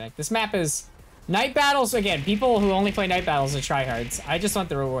did you expect? This map is night battles again. People who only play night battles are tryhards. I just want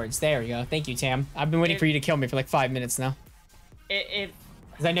the rewards. There we go. Thank you, Tam. I've been waiting for you to kill me for like 5 minutes now.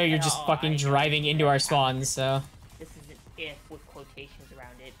 Because I know you're just fucking driving into our spawns, so. This is an if with quotations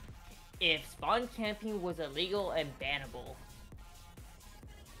around it. If spawn camping was illegal and bannable.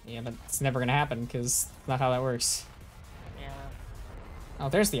 Yeah, but it's never gonna happen because that's not how that works. Yeah. Oh,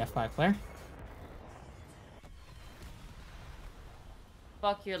 there's the F5 player.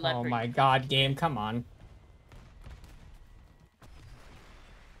 Fuck your leopard. Oh my god, game, come on.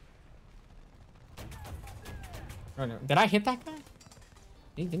 Oh no, did I hit that guy?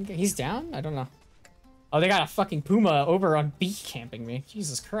 He's down? I don't know. Oh, they got a fucking Puma over on B camping me.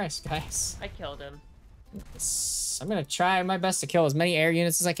 Jesus Christ, guys. I killed him. I'm gonna try my best to kill as many air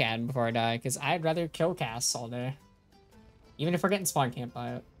units as I can before I die, because I'd rather kill casts all day. Even if we're getting spawn, can't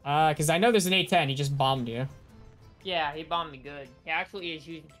buy it. Because I know there's an A10. He just bombed you. Yeah, he bombed me good. He actually is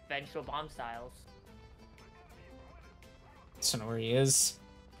using conventional bomb styles. I don't know where he is.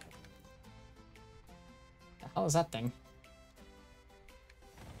 The hell is that thing?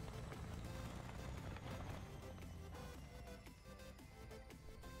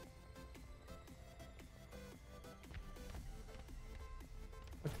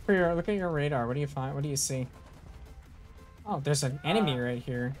 Look at your radar. What do you find? What do you see? Oh, there's an enemy right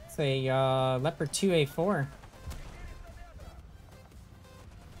here. It's a Leopard 2A4.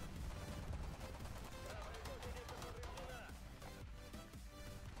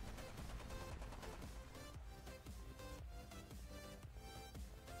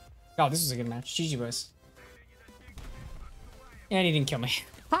 Oh, this is a good match. GG, boys. And he didn't kill me.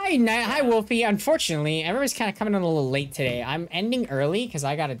 Hi, Wolfie. Unfortunately, everybody's kind of coming in a little late today. I'm ending early because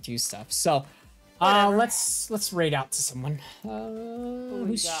I gotta do stuff. So, let's raid out to someone.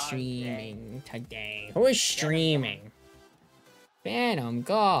 Who's streaming today? Who is streaming? Phantom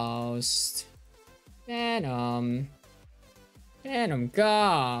Ghost. Phantom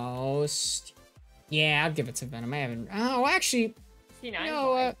Ghost. Yeah, I'll give it to Venom. I haven't. Oh, actually, you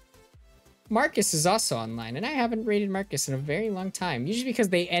know what? Marcus is also online, and I haven't raided Marcus in a very long time. Usually because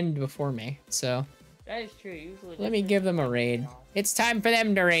they end before me, so. That is true. Usually. Let me give them a raid. It's time for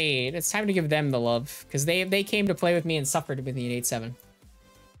them to raid. It's time to give them the love, because they came to play with me and suffered with me at 8-7.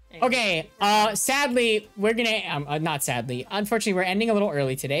 Okay, sadly, we're gonna, not sadly, unfortunately, we're ending a little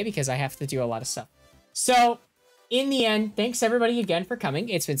early today because I have to do a lot of stuff. So, in the end, thanks everybody again for coming.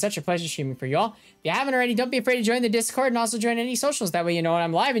 It's been such a pleasure streaming for y'all. If you haven't already, don't be afraid to join the Discord and also join any socials. That way you know when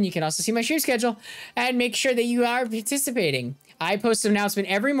I'm live and you can also see my stream schedule and make sure that you are participating. I post an announcement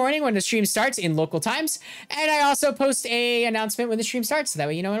every morning when the stream starts in local times, and I also post a announcement when the stream starts, so that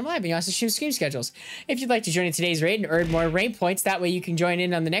way you know when I'm live and you also stream schedules. If you'd like to join in today's raid and earn more rank points, that way you can join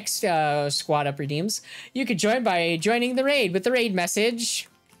in on the next squad up redeems. You could join by joining the raid with the raid message.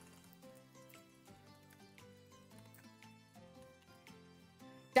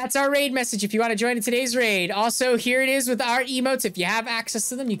 That's our raid message if you want to join in today's raid. Also, here it is with our emotes. If you have access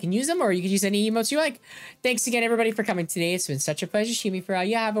to them, you can use them, or you can use any emotes you like. Thanks again, everybody, for coming today. It's been such a pleasure streaming for all.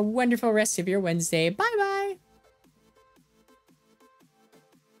 You have a wonderful rest of your Wednesday. Bye-bye.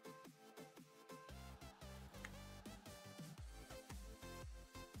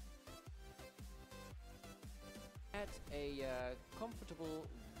 At a comfortable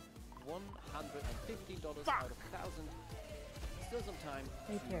 $115 out of 1,000. Still some time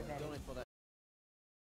to donate for that.